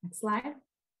 Next slide.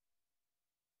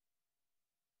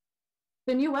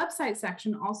 The new website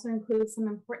section also includes some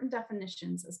important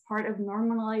definitions as part of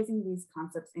normalizing these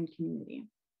concepts in community.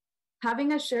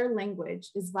 Having a shared language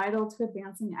is vital to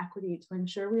advancing equity to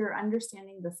ensure we are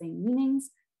understanding the same meanings,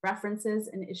 references,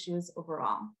 and issues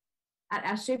overall. At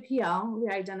SJPL, we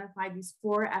identified these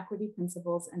 4 equity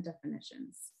principles and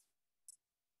definitions.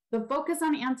 The focus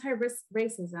on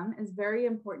anti-racism is very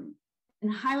important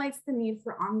and highlights the need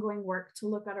for ongoing work to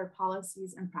look at our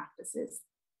policies and practices.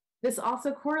 This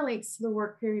also correlates to the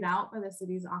work carried out by the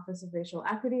city's Office of Racial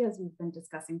Equity, as we've been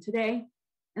discussing today.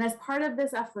 And as part of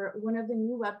this effort, one of the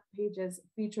new web pages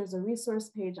features a resource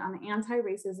page on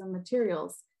anti-racism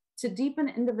materials to deepen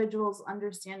individuals'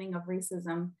 understanding of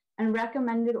racism and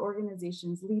recommended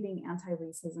organizations leading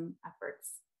anti-racism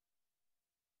efforts.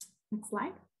 Next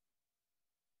slide.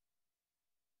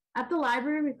 At the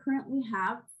library, we currently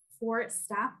have 4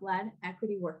 staff-led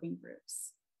equity working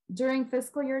groups. During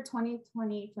fiscal year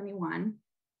 2020-21,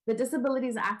 The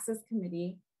Disabilities Access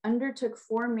Committee undertook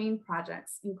 4 main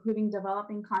projects, including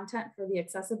developing content for the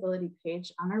accessibility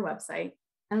page on our website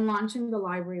and launching the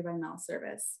library by mail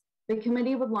service. The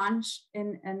committee would launch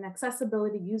an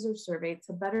accessibility user survey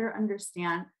to better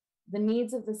understand the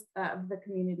needs of the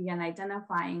community and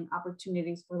identifying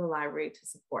opportunities for the library to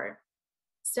support.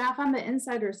 Staff on the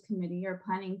Insiders Committee are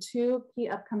planning 2 key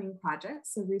upcoming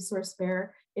projects, a resource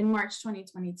fair in March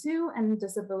 2022 and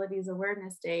Disabilities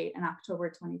Awareness Day in October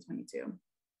 2022.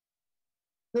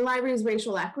 The library's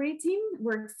racial equity team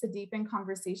works to deepen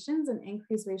conversations and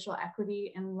increase racial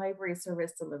equity in library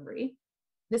service delivery.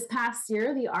 This past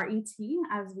year, the RET,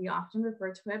 as we often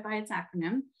refer to it by its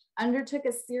acronym, undertook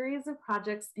a series of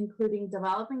projects, including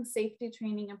developing safety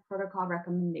training and protocol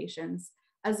recommendations,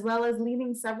 as well as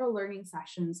leading several learning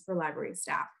sessions for library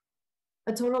staff.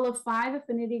 A total of 5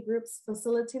 affinity groups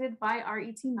facilitated by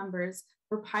RET members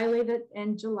were piloted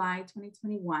in July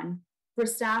 2021 for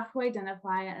staff who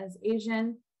identify as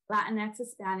Asian, Latinx,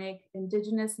 Hispanic,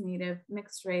 Indigenous, Native,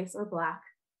 mixed race, or Black,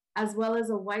 as well as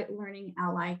a white learning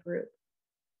ally group.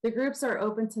 The groups are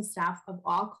open to staff of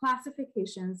all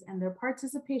classifications, and their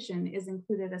participation is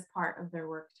included as part of their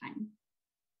work time.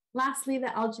 Lastly, the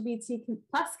LGBT+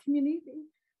 community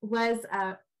was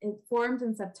formed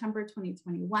in September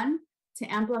 2021 to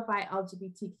amplify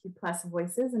LGBTQ+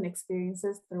 voices and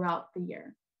experiences throughout the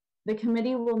year. The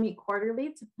committee will meet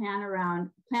quarterly to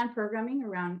plan programming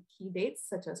around key dates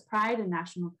such as Pride and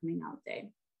National Coming Out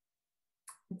Day.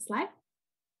 Next slide.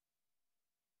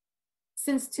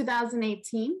 Since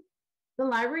 2018, the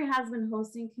library has been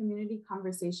hosting community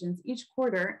conversations each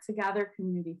quarter to gather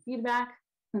community feedback,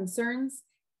 concerns,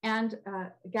 and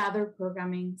gather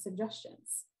programming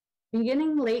suggestions.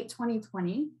 Beginning late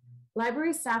 2020,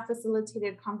 library staff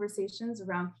facilitated conversations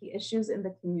around key issues in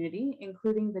the community,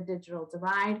 including the digital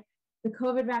divide, the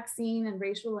COVID vaccine, and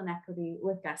racial inequity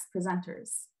with guest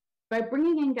presenters. By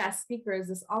bringing in guest speakers,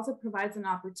 this also provides an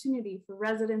opportunity for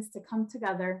residents to come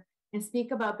together and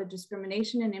speak about the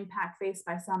discrimination and impact faced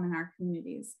by some in our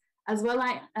communities, as well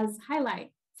as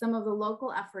highlight some of the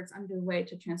local efforts underway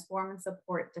to transform and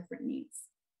support different needs.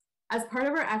 As part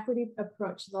of our equity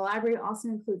approach, the library also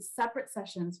includes separate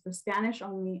sessions for Spanish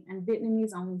only and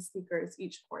Vietnamese only speakers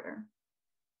each quarter.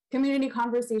 Community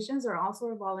conversations are also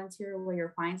a volunteer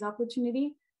lawyer fines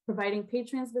opportunity, providing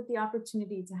patrons with the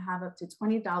opportunity to have up to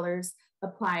 $20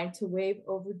 applied to waive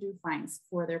overdue fines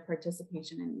for their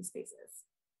participation in these spaces.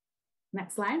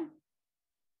 Next slide.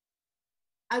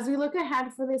 As we look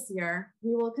ahead for this year,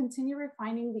 we will continue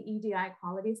refining the EDI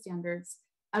quality standards,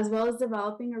 as well as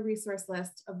developing a resource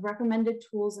list of recommended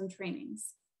tools and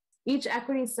trainings. Each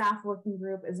equity staff working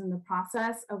group is in the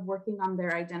process of working on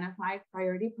their identified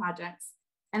priority projects.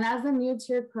 And as the new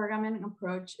tiered programming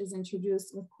approach is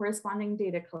introduced with corresponding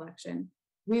data collection,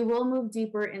 we will move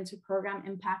deeper into program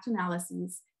impact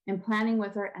analyses and planning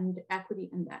with our equity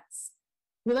index.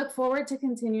 We look forward to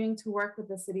continuing to work with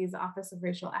the city's Office of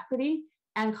Racial Equity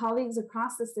and colleagues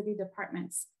across the city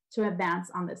departments to advance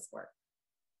on this work.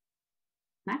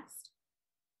 Next.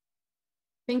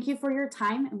 Thank you for your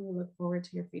time, and we look forward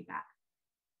to your feedback.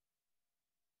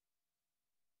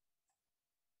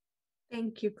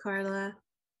 Thank you, Carla.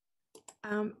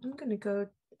 I'm going to go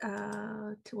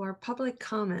to our public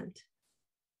comment.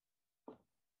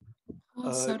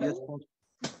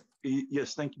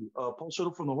 Yes, thank you. Paul Soto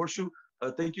from the Horseshoe.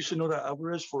 Thank you, Senora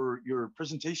Alvarez, for your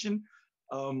presentation.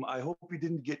 I hope you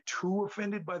didn't get too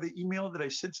offended by the email that I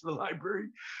sent to the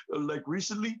library like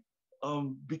recently,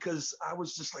 because I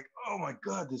was just like, oh my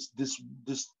God, it's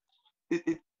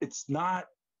not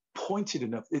pointed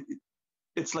enough.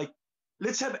 It's like,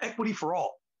 let's have equity for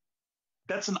all.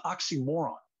 That's an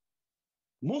oxymoron.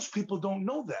 Most people don't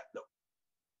know that though.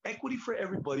 Equity for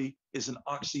everybody is an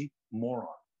oxymoron.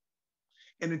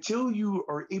 And until you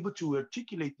are able to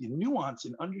articulate the nuance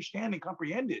and understand and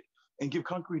comprehend it and give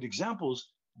concrete examples,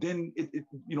 then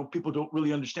people don't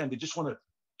really understand. They just want to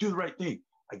do the right thing.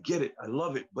 I get it. I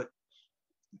love it. But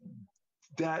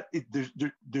there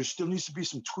still needs to be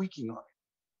some tweaking on it.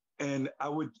 And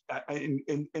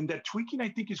and that tweaking, I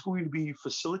think, is going to be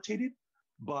facilitated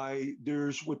by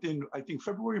within, I think,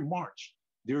 February, March,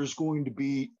 there's going to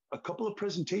be a couple of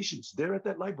presentations there at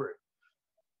that library.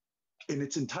 And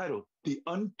it's entitled The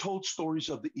Untold Stories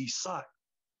of the East Side.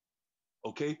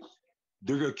 Okay?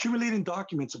 They're accumulating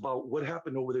documents about what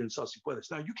happened over there in Saucy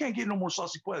Puedes. Now, you can't get no more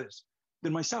Saucy Puedes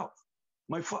than myself.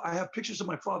 I have pictures of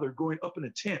my father going up in a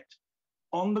tent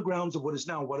on the grounds of what is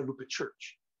now Guadalupe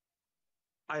Church.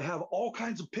 I have all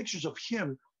kinds of pictures of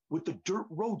him with the dirt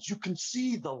roads. You can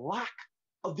see the lack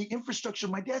of the infrastructure.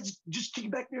 My dad's just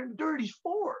kicking back there in the dirt. He's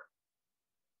 4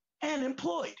 and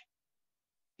employed.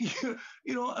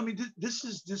 you know, I mean, this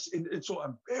is this, and so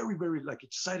I'm very, very like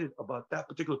excited about that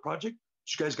particular project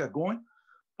that you guys got going.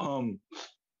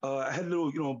 I had a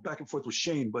little, you know, back and forth with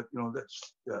Shane, but you know,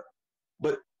 that's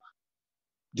but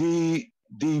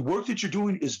the work that you're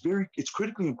doing is it's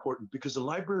critically important because the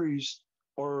libraries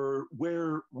are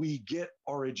where we get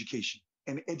our education.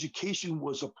 And education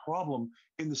was a problem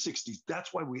in the 60s.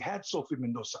 That's why we had Sophie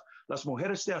Mendoza, Las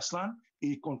Mujeres de Aztlán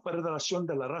y Confederación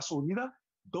de la Raza Unida.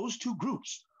 Those two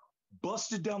groups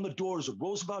busted down the doors of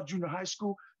Roosevelt Junior High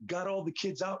School, got all the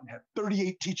kids out, and had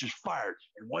 38 teachers fired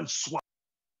in one swat.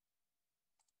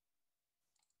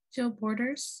 Jill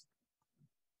Borders.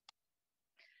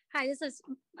 Hi,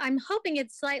 I'm hoping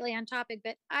it's slightly on topic,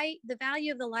 but the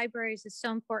value of the libraries is so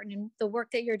important and the work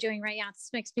that you're doing right now. This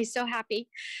makes me so happy.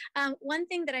 One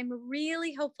thing that I'm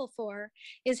really hopeful for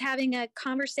is having a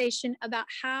conversation about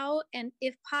how, and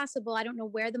if possible, I don't know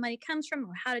where the money comes from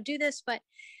or how to do this, but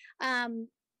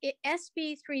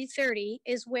SB 330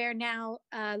 is where now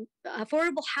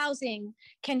affordable housing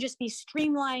can just be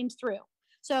streamlined through.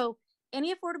 So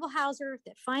any affordable houser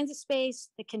that finds a space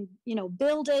that can, you know,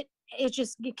 build it, it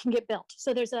can get built.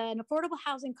 So there's an affordable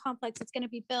housing complex that's going to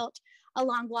be built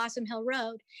along Blossom Hill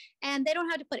Road, and they don't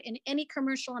have to put in any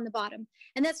commercial on the bottom,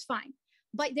 and that's fine.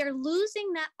 But they're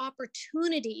losing that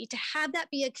opportunity to have that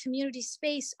be a community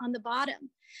space on the bottom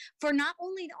for not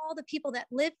only all the people that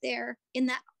live there in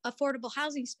that affordable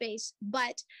housing space,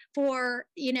 but for,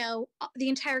 you know, the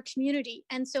entire community.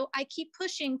 And so I keep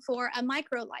pushing for a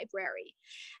micro library,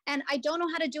 and I don't know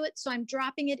how to do it. So I'm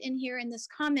dropping it in here in this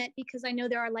comment because I know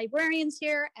there are librarians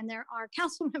here and there are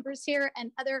council members here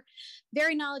and other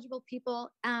very knowledgeable people.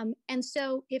 And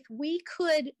so if we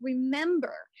could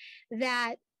remember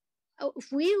that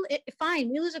if we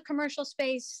lose a commercial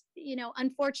space, you know,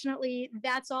 unfortunately,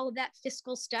 that's all of that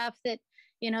fiscal stuff that,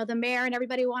 you know, the mayor and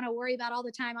everybody want to worry about all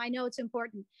the time. I know it's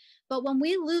important, but when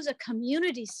we lose a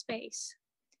community space,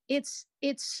 it's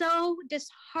so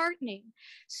disheartening.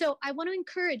 So I want to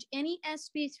encourage any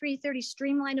SB 330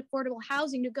 streamlined affordable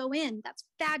housing to go in. That's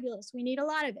fabulous. We need a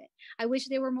lot of it. I wish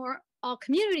they were more all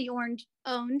community owned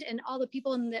and all the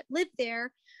people that live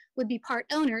there would be part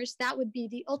owners. That would be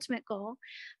the ultimate goal.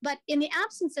 But in the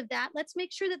absence of that, let's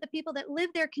make sure that the people that live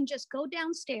there can just go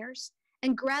downstairs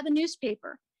and grab a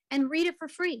newspaper and read it for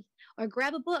free, or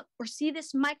grab a book, or see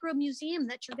this micro museum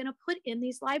that you're going to put in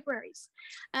these libraries.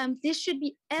 This should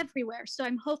be everywhere. So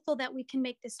I'm hopeful that we can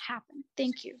make this happen.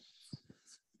 Thank you.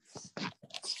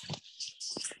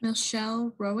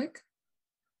 Michelle Rowick.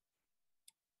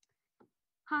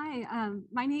 Hi,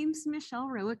 my name's Michelle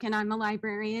Rowick, and I'm a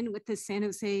librarian with the San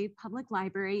Jose Public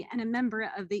Library and a member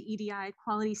of the EDI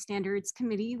Quality Standards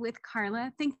Committee with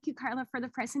Carla. Thank you, Carla, for the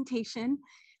presentation.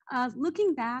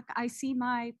 Looking back, I see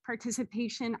my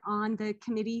participation on the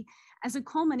committee as a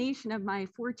culmination of my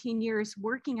 14 years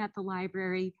working at the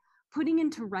library, putting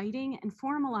into writing and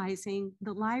formalizing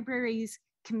the library's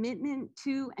commitment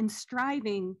to and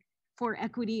striving for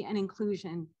equity and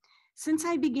inclusion. Since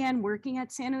I began working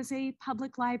at San Jose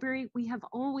Public Library, we have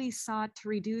always sought to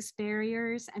reduce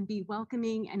barriers and be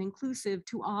welcoming and inclusive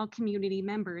to all community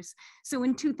members. So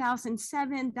in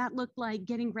 2007, that looked like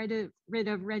getting rid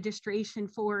of registration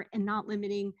for and not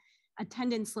limiting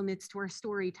attendance limits to our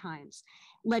story times,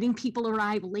 letting people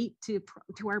arrive late to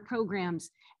our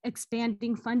programs,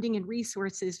 expanding funding and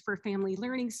resources for family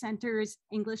learning centers,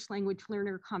 English language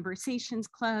learner conversations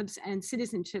clubs, and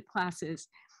citizenship classes.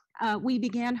 We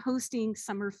began hosting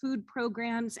summer food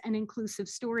programs and inclusive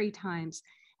story times.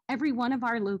 Every one of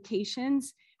our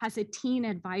locations has a teen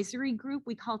advisory group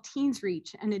we call Teens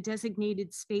Reach, and a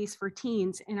designated space for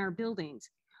teens in our buildings.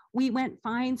 We went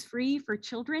fines free for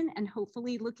children, and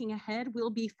hopefully looking ahead, we'll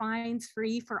be fines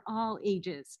free for all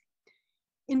ages.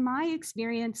 In my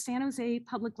experience, San Jose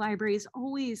Public Library is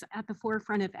always at the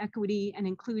forefront of equity and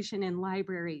inclusion in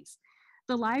libraries.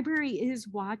 The library is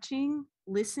watching,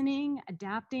 listening,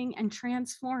 adapting, and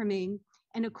transforming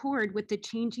in accord with the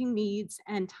changing needs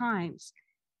and times.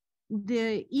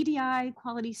 The EDI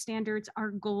quality standards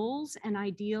are goals and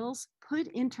ideals put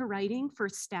into writing for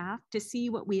staff to see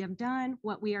what we have done,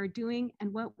 what we are doing,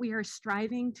 and what we are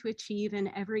striving to achieve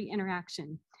in every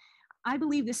interaction. I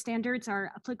believe the standards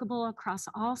are applicable across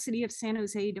all City of San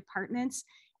Jose departments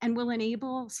and will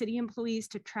enable city employees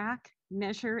to track,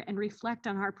 measure, and reflect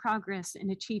on our progress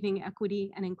in achieving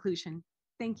equity and inclusion.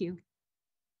 Thank you.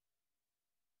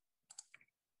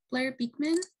 Blair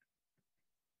Beekman.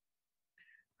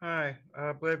 Hi,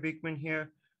 Blair Beekman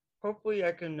here. Hopefully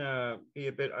I can be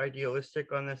a bit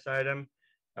idealistic on this item.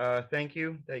 Thank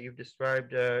you that you've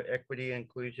described equity and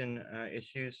inclusion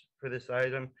issues for this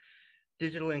item.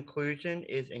 Digital inclusion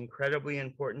is incredibly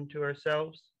important to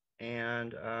ourselves,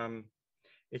 and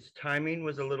its timing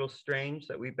was a little strange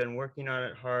that we've been working on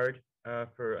it hard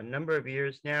for a number of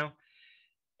years now.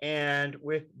 And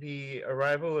with the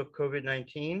arrival of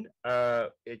COVID-19,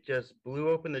 it just blew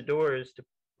open the doors to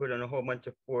put on a whole bunch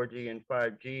of 4G and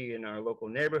 5G in our local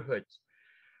neighborhoods.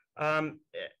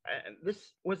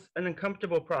 This was an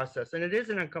uncomfortable process, and it is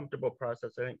an uncomfortable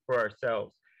process, I think, for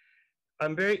ourselves.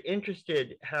 I'm very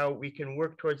interested how we can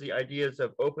work towards the ideas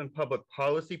of open public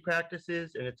policy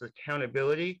practices and its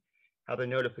accountability, how the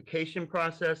notification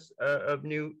process of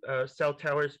new cell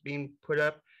towers being put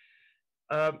up,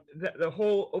 the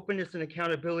whole openness and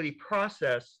accountability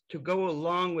process to go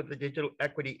along with the digital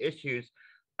equity issues,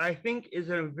 I think is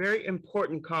a very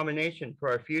important combination for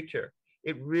our future.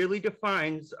 It really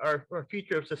defines our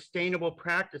future of sustainable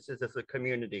practices as a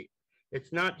community.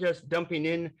 It's not just dumping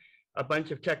in a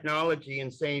bunch of technology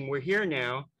and saying we're here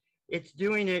now. It's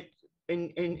doing it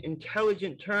in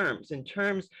intelligent terms, in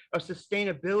terms of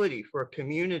sustainability for a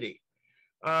community.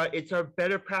 It's our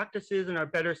better practices and our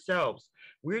better selves.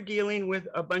 We're dealing with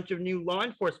a bunch of new law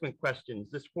enforcement questions.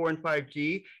 This 4 and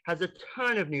 5G has a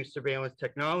ton of new surveillance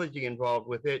technology involved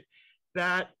with it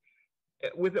that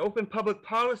with open public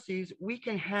policies, we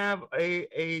can have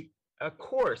a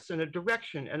course and a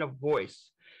direction and a voice.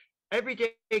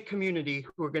 Everyday community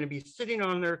who are going to be sitting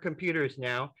on their computers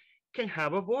now can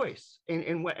have a voice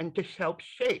and to help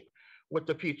shape what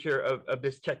the future of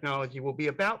this technology will be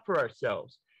about for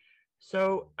ourselves.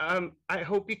 So I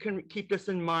hope you can keep this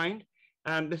in mind.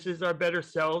 This is our better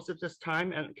selves at this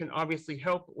time and can obviously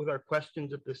help with our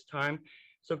questions at this time.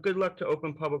 So good luck to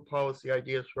open public policy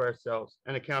ideas for ourselves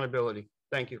and accountability.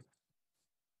 Thank you.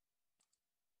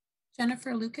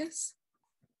 Jennifer Lucas.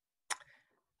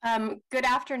 Good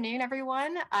afternoon,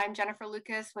 everyone. I'm Jennifer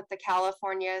Lucas with the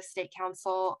California State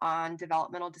Council on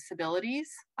Developmental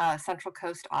Disabilities, Central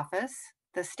Coast Office.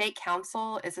 The State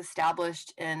Council is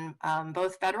established in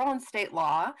both federal and state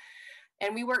law,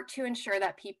 and we work to ensure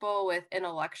that people with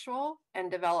intellectual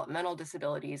and developmental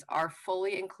disabilities are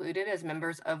fully included as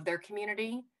members of their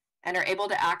community and are able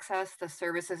to access the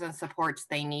services and supports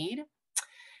they need.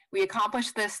 We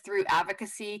accomplish this through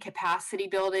advocacy, capacity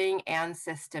building, and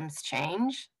systems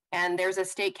change. And there's a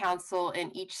state council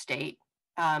in each state.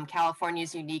 California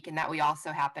is unique in that we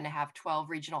also happen to have 12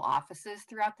 regional offices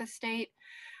throughout the state.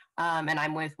 And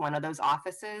I'm with one of those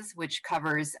offices, which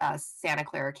covers Santa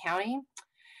Clara County.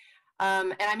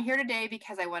 And I'm here today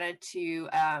because I wanted to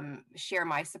share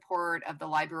my support of the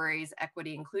library's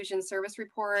Equity Inclusion Service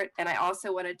Report. And I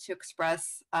also wanted to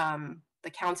express the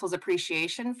council's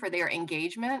appreciation for their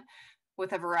engagement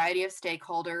with a variety of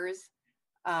stakeholders,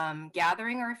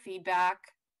 gathering our feedback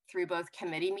through both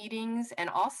committee meetings and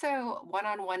also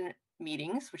one-on-one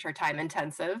meetings, which are time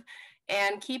intensive,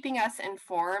 and keeping us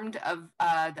informed of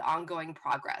the ongoing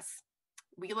progress.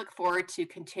 We look forward to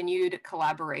continued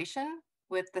collaboration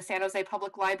with the San Jose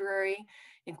Public Library,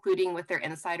 including with their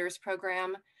Insiders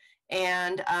program.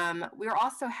 And we're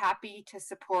also happy to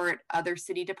support other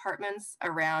city departments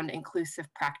around inclusive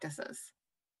practices.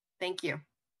 Thank you.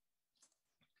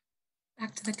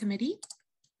 Back to the committee.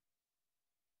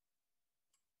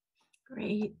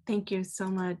 Great, thank you so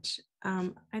much.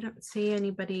 I don't see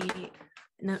anybody's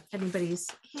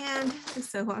hand,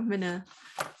 so I'm gonna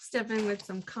step in with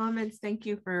some comments. Thank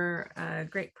you for a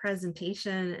great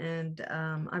presentation and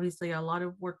obviously a lot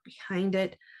of work behind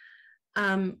it.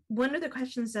 One of the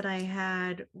questions that I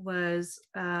had was,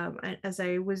 as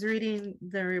I was reading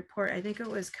the report, I think it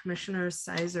was Commissioner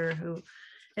Sizer who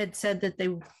had said that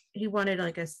he wanted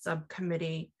like a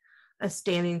subcommittee, a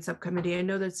standing subcommittee. I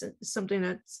know that's something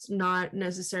that's not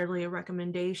necessarily a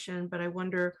recommendation, but I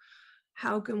wonder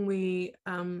how can we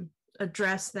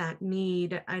address that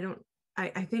need?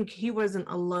 I think he wasn't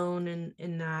alone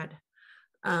in that.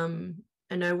 And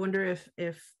I wonder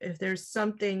if there's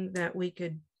something that we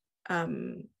could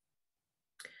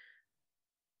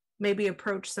maybe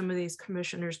approach some of these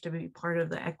commissioners to be part of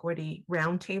the equity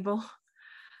roundtable.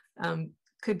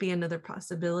 Could be another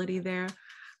possibility there.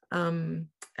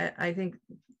 I think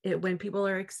when people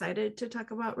are excited to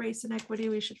talk about race and equity,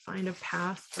 we should find a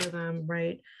path for them,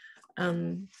 right?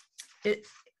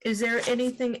 Is there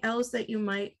anything else that you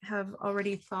might have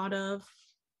already thought of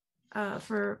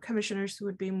for commissioners who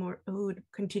would be more, who would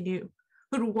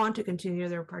want to continue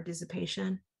their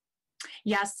participation?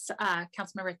 Yes,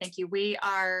 Councilmember, thank you. We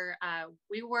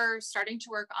were starting to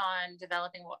work on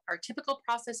developing what our typical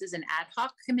process is, an ad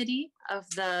hoc committee of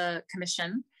the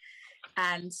commission.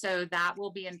 And so that will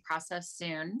be in process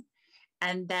soon.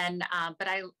 And then, but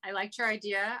I liked your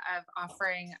idea of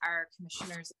offering our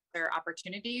commissioners their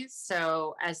opportunities.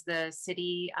 So as the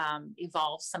city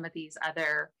evolves some of these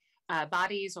other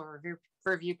bodies or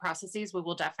review processes, we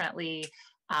will definitely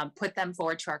put them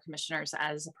forward to our commissioners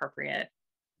as appropriate.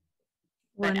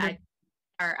 But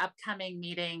our upcoming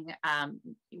meeting,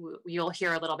 you'll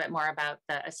hear a little bit more about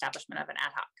the establishment of an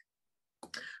ad hoc.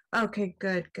 Okay,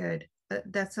 good.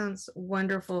 That sounds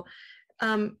wonderful.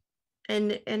 And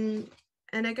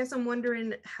I guess I'm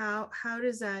wondering how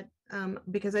does that,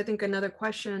 because I think another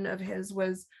question of his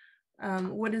was,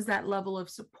 what is that level of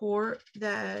support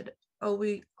that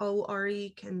ORE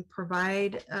can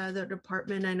provide the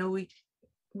department? I know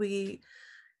we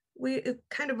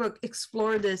kind of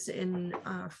explored this in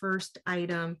our first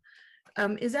item.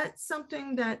 Is that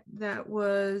something that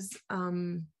was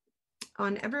on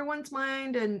everyone's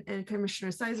mind, and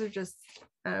Commissioner Sizer just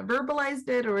verbalized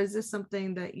it, or is this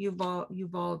something that you've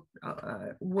all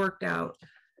worked out?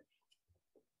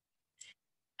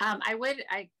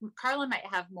 Carla might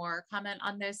have more comment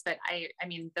on this, but I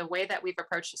mean, the way that we've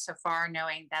approached it so far,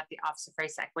 knowing that the Office of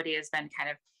Race Equity has been kind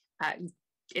of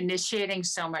initiating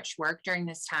so much work during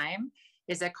this time,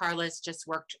 is that Carla's just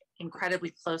worked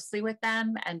incredibly closely with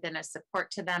them and been a support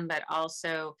to them, but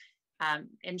also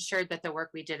ensured that the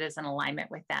work we did is in alignment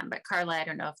with them. But Carla, I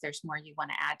don't know if there's more you want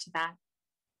to add to that.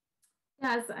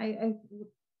 Yes,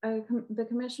 the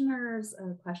commissioner's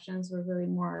questions were really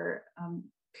more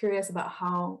curious about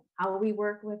how we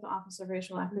work with the Office of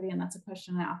Racial Equity, and that's a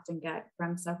question I often get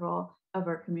from several of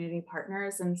our community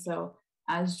partners. And so,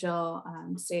 as Jill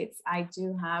states, I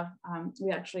do have,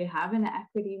 we actually have an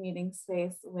equity meeting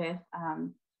space with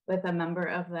a member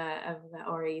of the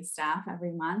ORE staff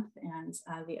every month, and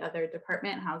the other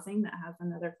department, housing, that has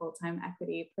another full-time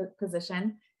equity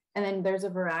position. And then there's a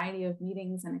variety of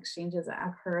meetings and exchanges that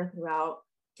occur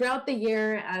throughout the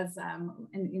year, as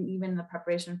and even the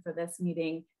preparation for this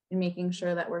meeting, and making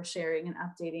sure that we're sharing and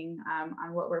updating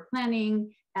on what we're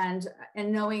planning, and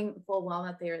knowing full well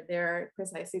that they're there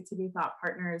precisely to be thought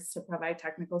partners to provide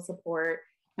technical support.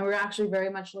 And we're actually very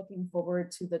much looking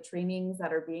forward to the trainings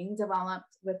that are being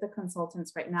developed with the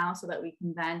consultants right now, so that we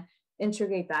can then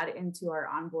integrate that into our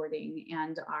onboarding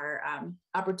and our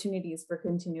opportunities for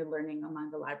continued learning among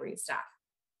the library staff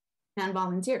and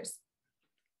volunteers.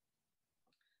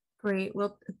 Great.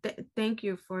 Well, thank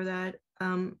you for that.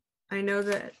 I know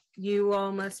that you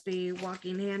all must be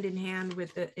walking hand in hand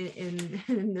with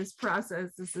in this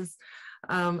process. This is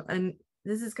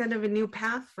this is kind of a new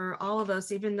path for all of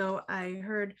us, even though I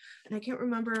heard, and I can't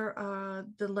remember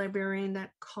the librarian that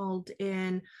called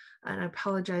in, and I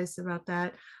apologize about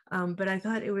that, but I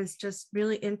thought it was just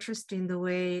really interesting the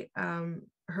way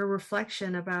her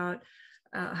reflection about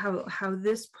how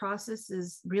this process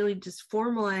is really just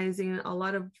formalizing a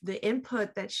lot of the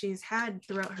input that she's had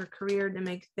throughout her career to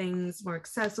make things more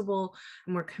accessible,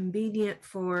 more convenient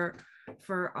for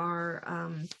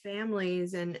our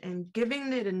families, and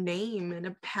giving it a name and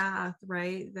a path,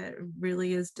 right, that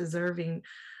really is deserving,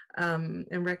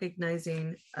 and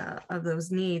recognizing of those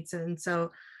needs. And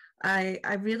so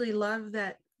I really love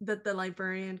that the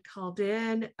librarian called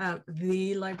in,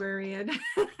 the librarian.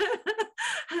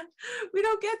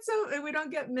 We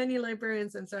don't get many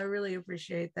librarians, and so I really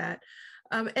appreciate that.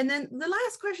 And then the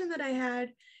last question that I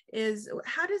had is,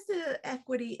 how does the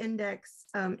equity index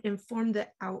inform the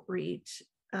outreach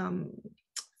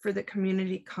for the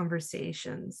community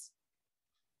conversations?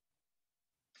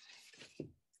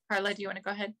 Carla, do you want to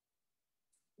go ahead?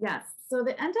 Yes, so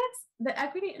the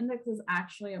equity index is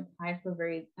actually applied for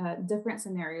very different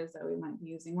scenarios that we might be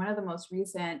using. One of the most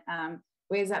recent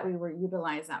ways that we were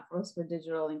utilize that was for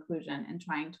digital inclusion, and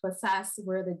trying to assess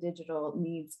where the digital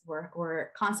needs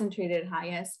were concentrated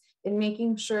highest, in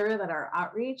making sure that our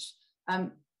outreach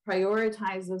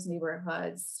prioritize those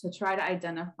neighborhoods to try to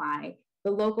identify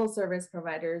the local service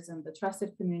providers and the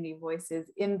trusted community voices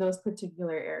in those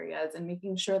particular areas, and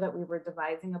making sure that we were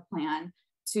devising a plan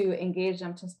to engage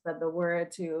them, to spread the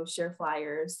word, to share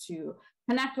flyers, to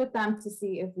connect with them, to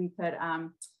see if we could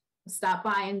stop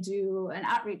by and do an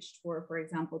outreach tour, for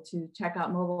example, to check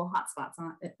out mobile hotspots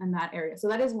in that area. So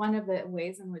that is one of the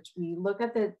ways in which we look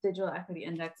at the digital equity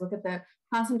index, look at the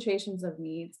concentrations of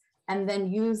needs, and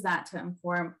then use that to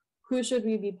inform who should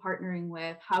we be partnering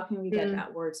with, how can we get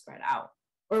that word spread out,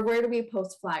 or where do we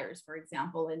post flyers, for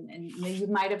example. And you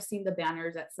might have seen the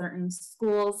banners at certain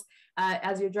schools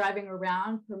as you're driving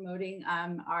around promoting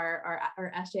our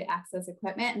SJ Access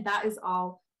equipment, and that is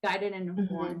all guided and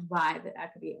informed by the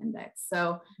equity index.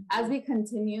 So as we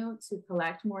continue to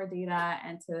collect more data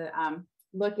and to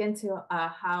look into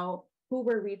who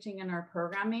we're reaching in our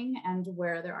programming, and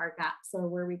where there are gaps, or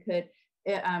where we could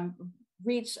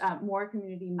reach more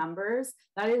community members,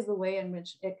 that is the way in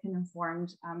which it can inform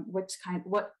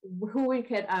who we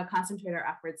could concentrate our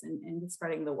efforts in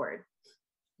spreading the word.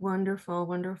 Wonderful,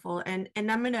 wonderful. And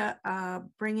I'm gonna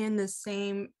bring in the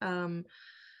same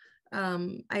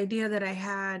idea that I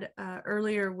had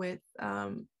earlier with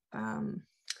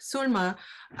Sulma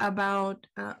about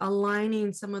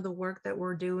aligning some of the work that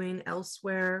we're doing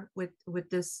elsewhere with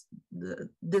this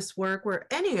work, or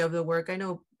any of the work. I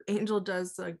know Angel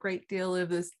does a great deal of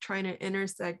this, trying to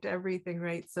intersect everything,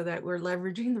 right? So that we're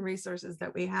leveraging the resources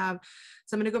that we have.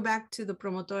 So I'm going to go back to the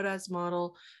Promotoras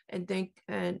model and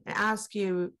ask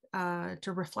you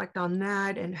to reflect on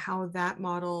that and how that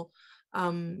model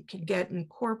can get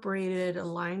incorporated,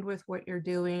 aligned with what you're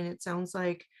doing. It sounds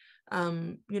like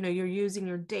you're using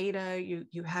your data,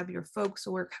 you have your folks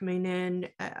who are coming in.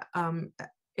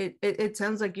 It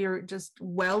sounds like you're just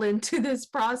well into this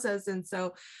process, and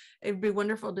so it'd be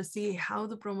wonderful to see how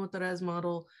the Promotoras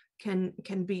model can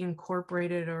be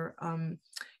incorporated, or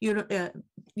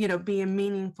be a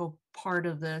meaningful part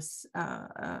of this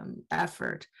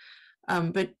effort.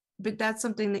 But that's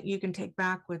something that you can take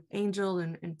back with Angel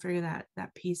and figure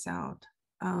that piece out.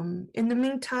 In the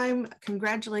meantime,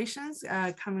 congratulations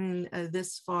coming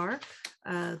this far.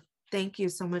 Thank you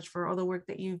so much for all the work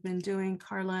that you've been doing,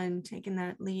 Carla, and taking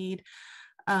that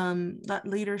that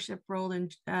leadership role.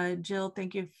 And Jill,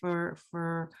 thank you for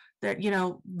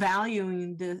that,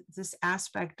 valuing this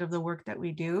aspect of the work that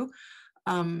we do,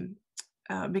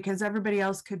 because everybody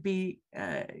else could be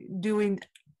doing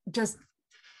just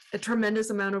a tremendous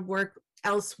amount of work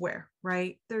elsewhere,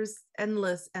 right? There's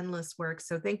endless work.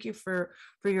 So thank you for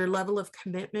your level of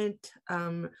commitment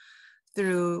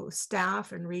through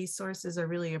staff and resources. I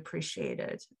really appreciate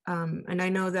it. And I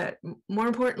know that more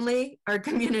importantly, our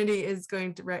community is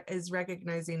is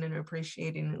recognizing and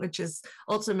appreciating, which is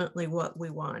ultimately what we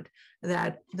want,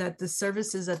 that the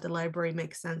services at the library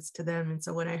make sense to them. And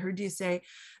so when I heard you say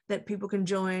that people can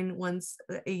join once,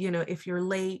 if you're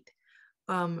late,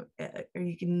 or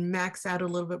you can max out a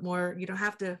little bit more, you don't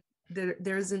have to,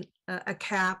 there isn't a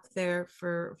cap there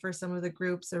for some of the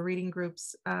groups or reading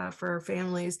groups for our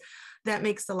families. That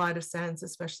makes a lot of sense,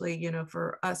 especially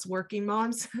for us working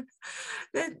moms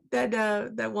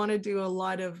that want to do a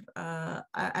lot of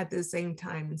at the same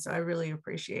time. And so I really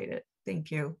appreciate it.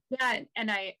 Thank you. Yeah, and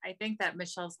I think that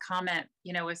Michelle's comment,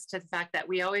 was to the fact that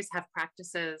we always have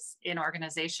practices in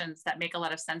organizations that make a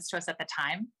lot of sense to us at the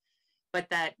time, but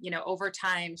that, over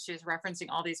time, she was referencing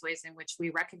all these ways in which we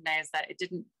recognize that it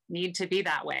didn't need to be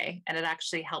that way. And it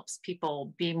actually helps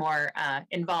people be more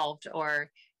involved,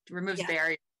 or removes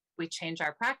barriers. We change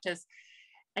our practice.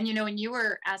 And, when you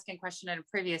were asking a question in a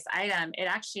previous item, it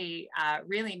actually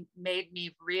really made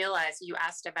me realize, you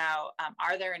asked about,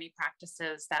 are there any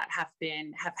practices that have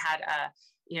been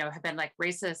like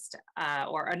racist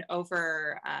or an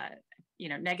over,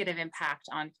 negative impact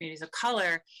on communities of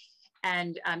color?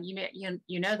 And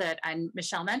you know that, and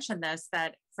Michelle mentioned this,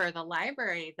 that for the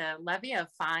library, the levy of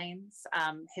fines,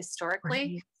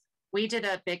 historically, right, we did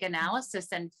a big analysis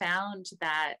and found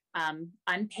that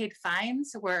unpaid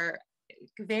fines were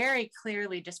very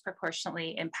clearly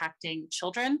disproportionately impacting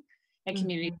children and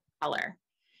communities of color.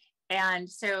 And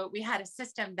so we had a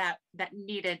system that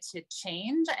needed to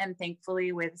change, and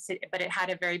thankfully but it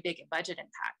had a very big budget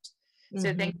impact.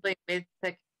 So thankfully with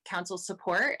the council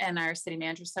support and our city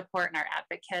manager support and our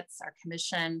advocates, our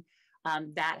commission,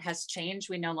 that has changed.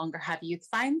 We no longer have youth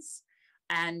fines,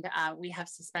 and we have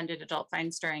suspended adult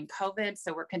fines during COVID.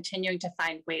 So we're continuing to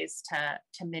find ways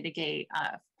to mitigate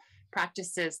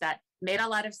practices that made a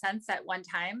lot of sense at one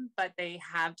time, but they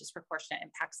have disproportionate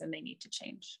impacts and they need to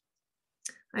change.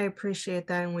 I appreciate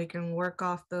that, and we can work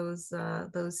off those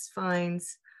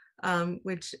fines,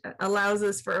 which allows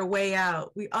us for a way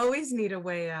out. We always need a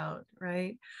way out,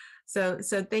 right? So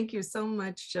thank you so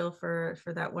much, Jill, for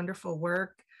that wonderful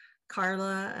work.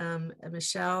 Carla,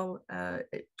 Michelle,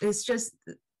 it's just,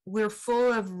 we're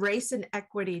full of race and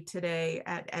equity today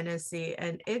at NSC,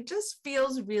 and it just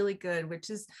feels really good,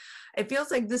 it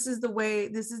feels like this is the way,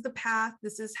 this is the path,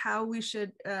 this is how we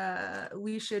should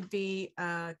be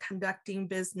conducting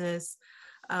business,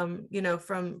 from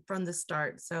the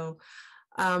start. So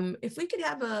if we could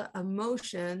have a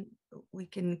motion, we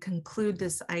can conclude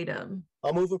this item.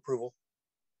 I'll move approval.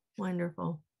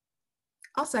 Wonderful.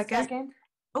 I'll second.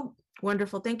 Oh,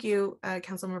 wonderful. Thank you,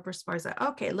 Councilmember Esparza.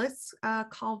 Okay, let's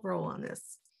call roll on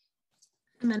this.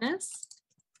 Jimenez?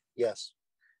 Yes.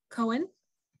 Cohen?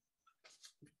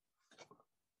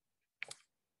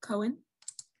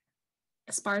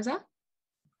 Esparza?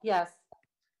 Yes.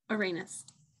 Arenas?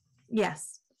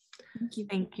 Yes. Thank you.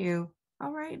 Thank you.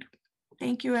 All right.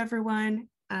 Thank you, everyone.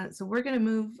 So we're going to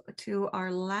move to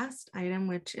our last item,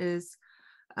 which is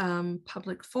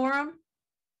public forum.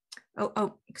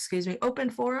 Excuse me, open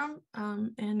forum,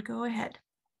 and go ahead.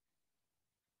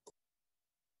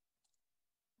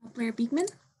 Blair Beekman.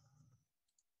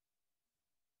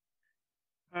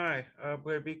 Hi,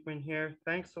 Blair Beekman here.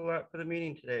 Thanks a lot for the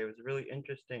meeting today. It was really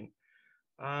interesting.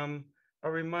 A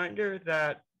reminder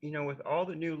that, with all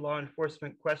the new law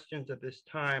enforcement questions at this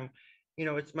time,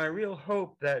 it's my real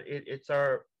hope that it's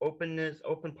our openness,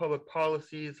 open public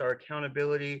policies, our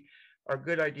accountability, our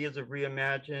good ideas of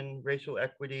reimagine, racial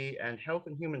equity, and health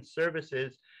and human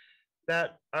services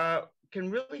that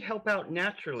can really help out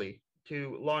naturally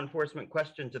to law enforcement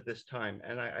questions at this time.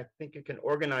 And I think it can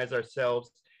organize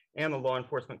ourselves and the law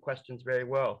enforcement questions very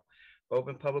well.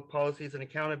 Open public policies and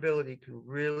accountability can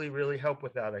really, really help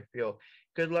with that, I feel.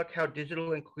 Good luck how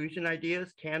digital inclusion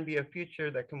ideas can be a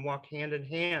future that can walk hand in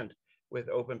hand with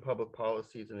open public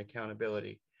policies and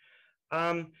accountability.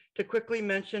 To quickly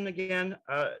mention again,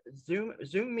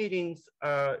 Zoom meetings,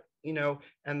 and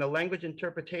the language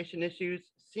interpretation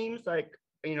issues seems like,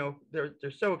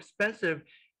 they're so expensive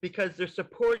because they're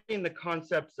supporting the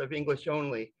concepts of English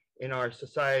only in our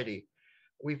society.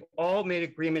 We've all made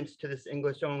agreements to this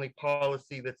English only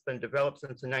policy that's been developed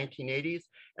since the 1980s,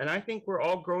 and I think we're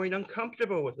all growing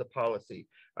uncomfortable with the policy.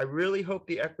 I really hope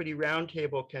the Equity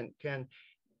Roundtable can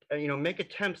make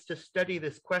attempts to study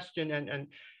this question and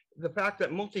the fact that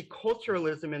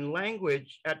multiculturalism in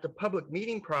language at the public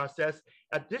meeting process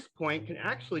at this point can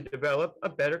actually develop a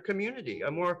better community,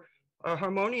 a more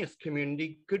harmonious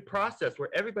community, good process where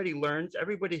everybody learns,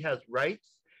 everybody has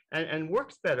rights, and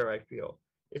works better, I feel.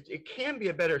 It can be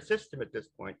a better system at this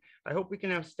point. I hope we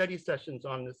can have study sessions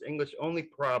on this English only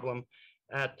problem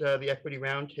at the Equity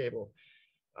Roundtable.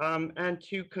 And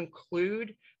to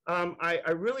conclude,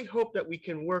 I really hope that we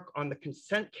can work on the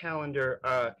consent calendar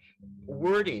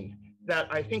wording that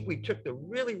I think we took the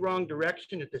really wrong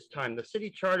direction at this time. The city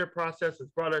charter process has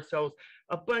brought ourselves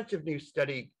a bunch of new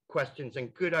study questions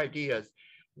and good ideas.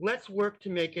 Let's work to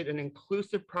make it an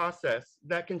inclusive process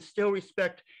that can still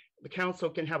respect the council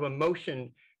can have a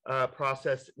motion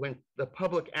process when the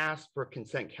public asks for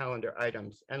consent calendar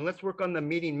items. And let's work on the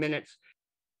meeting minutes.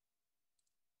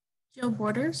 Jill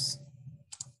Borders.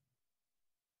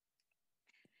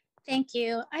 Thank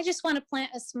you. I just want to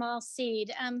plant a small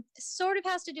seed. Sort of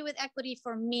has to do with equity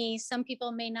for me. Some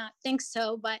people may not think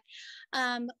so, but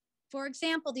for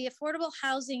example, the affordable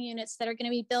housing units that are going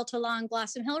to be built along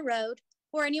Blossom Hill Road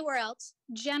or anywhere else,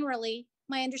 generally,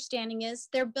 my understanding is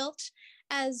they're built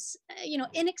as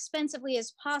inexpensively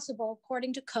as possible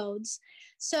according to codes.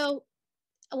 So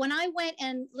when I went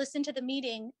and listened to the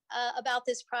meeting about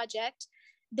this project,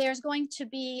 there's going to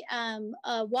be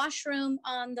a washroom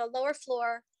on the lower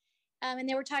floor. And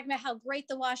they were talking about how great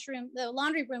the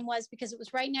laundry room was because it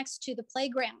was right next to the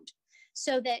playground.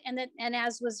 So that, and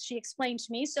as she explained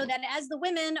to me, so that as the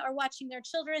women are watching their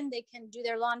children, they can do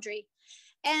their laundry.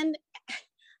 And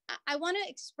I want to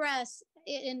express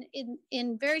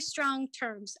in very strong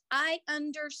terms, I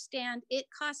understand it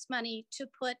costs money to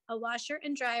put a washer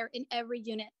and dryer in every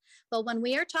unit. But when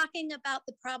we are talking about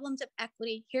the problems of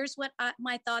equity, here's what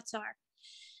my thoughts are.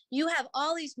 You have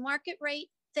all these market rate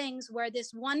things where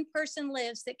this one person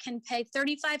lives that can pay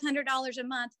 $3,500 a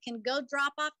month, can go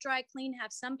drop off dry clean,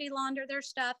 have somebody launder their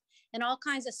stuff and all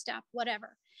kinds of stuff,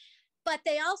 whatever. But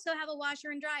they also have a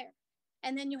washer and dryer.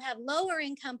 And then you have lower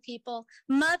income people,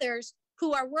 mothers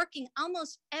who are working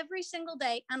almost every single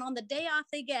day. And on the day off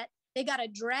they get, they got to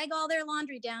drag all their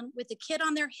laundry down with the kid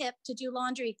on their hip to do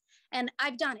laundry. And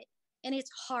I've done it. And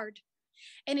it's hard.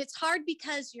 And it's hard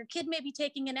because your kid may be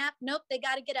taking a nap. Nope, they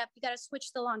got to get up. You got to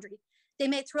switch the laundry. They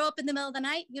may throw up in the middle of the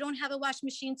night. You don't have a washing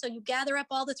machine. So you gather up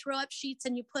all the throw up sheets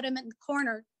and you put them in the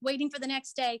corner, waiting for the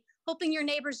next day, hoping your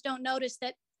neighbors don't notice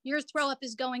that your throw up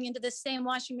is going into the same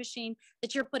washing machine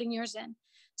that you're putting yours in.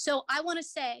 So I want to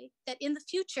say that in the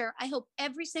future, I hope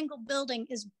every single building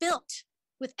is built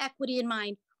with equity in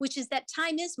mind, which is that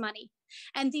time is money.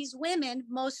 And these women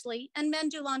mostly, and men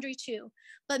do laundry too,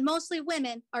 but mostly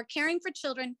women are caring for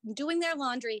children, doing their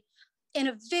laundry in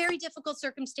a very difficult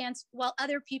circumstance while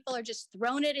other people are just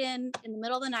throwing it in the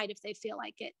middle of the night if they feel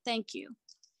like it. Thank you.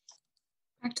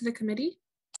 Back to the committee.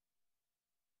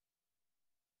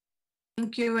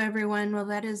 Thank you, everyone. Well,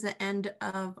 that is the end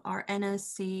of our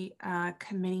NSC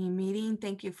committee meeting.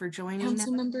 Thank you for joining us.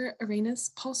 Councilmember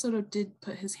Arenas, Paul Soto did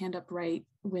put his hand up right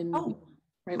when.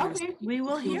 Okay, we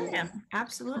will hear him.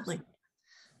 Absolutely.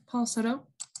 Paul Soto.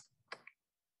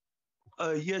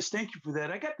 Yes, thank you for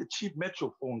that. I got the cheap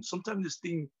Metro phone. Sometimes this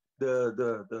thing,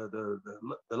 the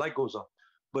light goes off.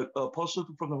 But Paul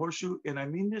Soto from the Horseshoe, and I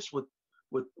mean this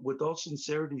with all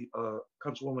sincerity,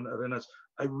 Councilwoman Arenas,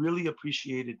 I really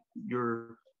appreciated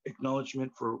your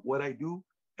acknowledgement for what I do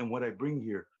and what I bring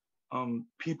here.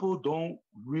 People don't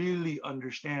really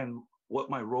understand what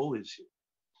my role is here.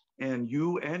 and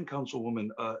you and Councilwoman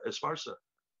Esparza,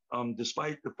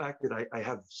 despite the fact that I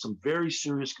have some very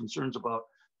serious concerns about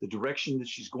the direction that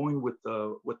she's going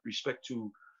with respect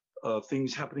to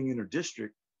things happening in her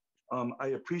district, I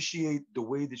appreciate the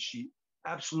way that she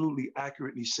absolutely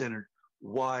accurately centered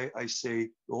why I say,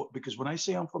 because when I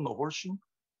say I'm from the Horseshoe,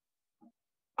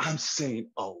 I'm saying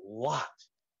a lot.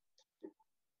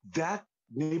 That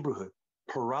neighborhood,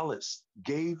 Perales,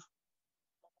 gave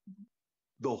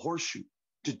the Horseshoe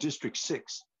to District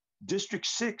 6. District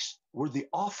 6 were the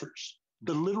authors,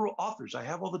 the literal authors. I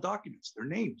have all the documents, their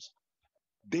names.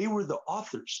 They were the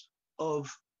authors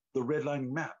of the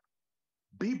redlining map.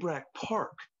 Bebrack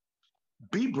Park.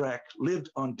 Bebrack lived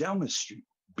on Dalmas Street.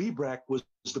 Bebrack was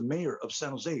the mayor of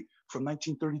San Jose from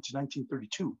 1930 to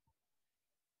 1932.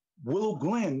 Willow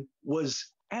Glen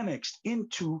was annexed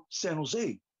into San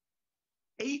Jose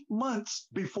 8 months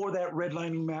before that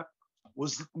redlining map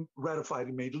was ratified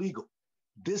and made legal.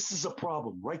 This is a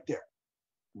problem right there,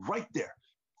 right there.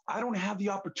 I don't have the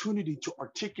opportunity to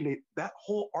articulate that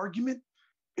whole argument.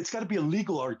 It's got to be a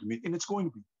legal argument, and it's going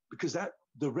to be, because that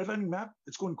the redlining map,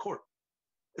 it's going to court.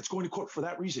 It's going to court for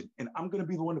that reason, and I'm going to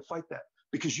be the one to fight that,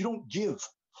 because you don't give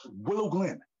Willow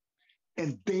Glen,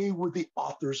 and they were the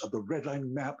authors of the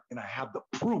redlining map, and I have the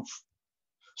proof.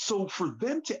 So for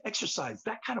them to exercise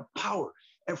that kind of power,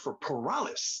 and for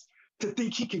Perales to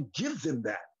think he can give them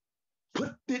that,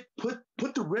 put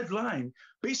the red line,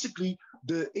 basically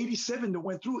the 87 that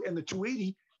went through and the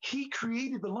 280, he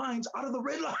created the lines out of the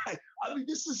red line. I mean,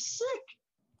 this is sick.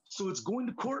 So it's going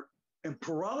to court, and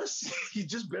Perales, he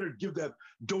just better give that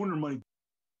donor money.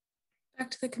 Back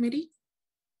to the committee.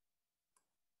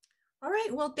 All right,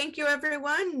 well, thank you,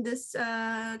 everyone. This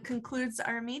concludes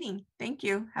our meeting. Thank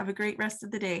you. Have a great rest of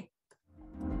the day.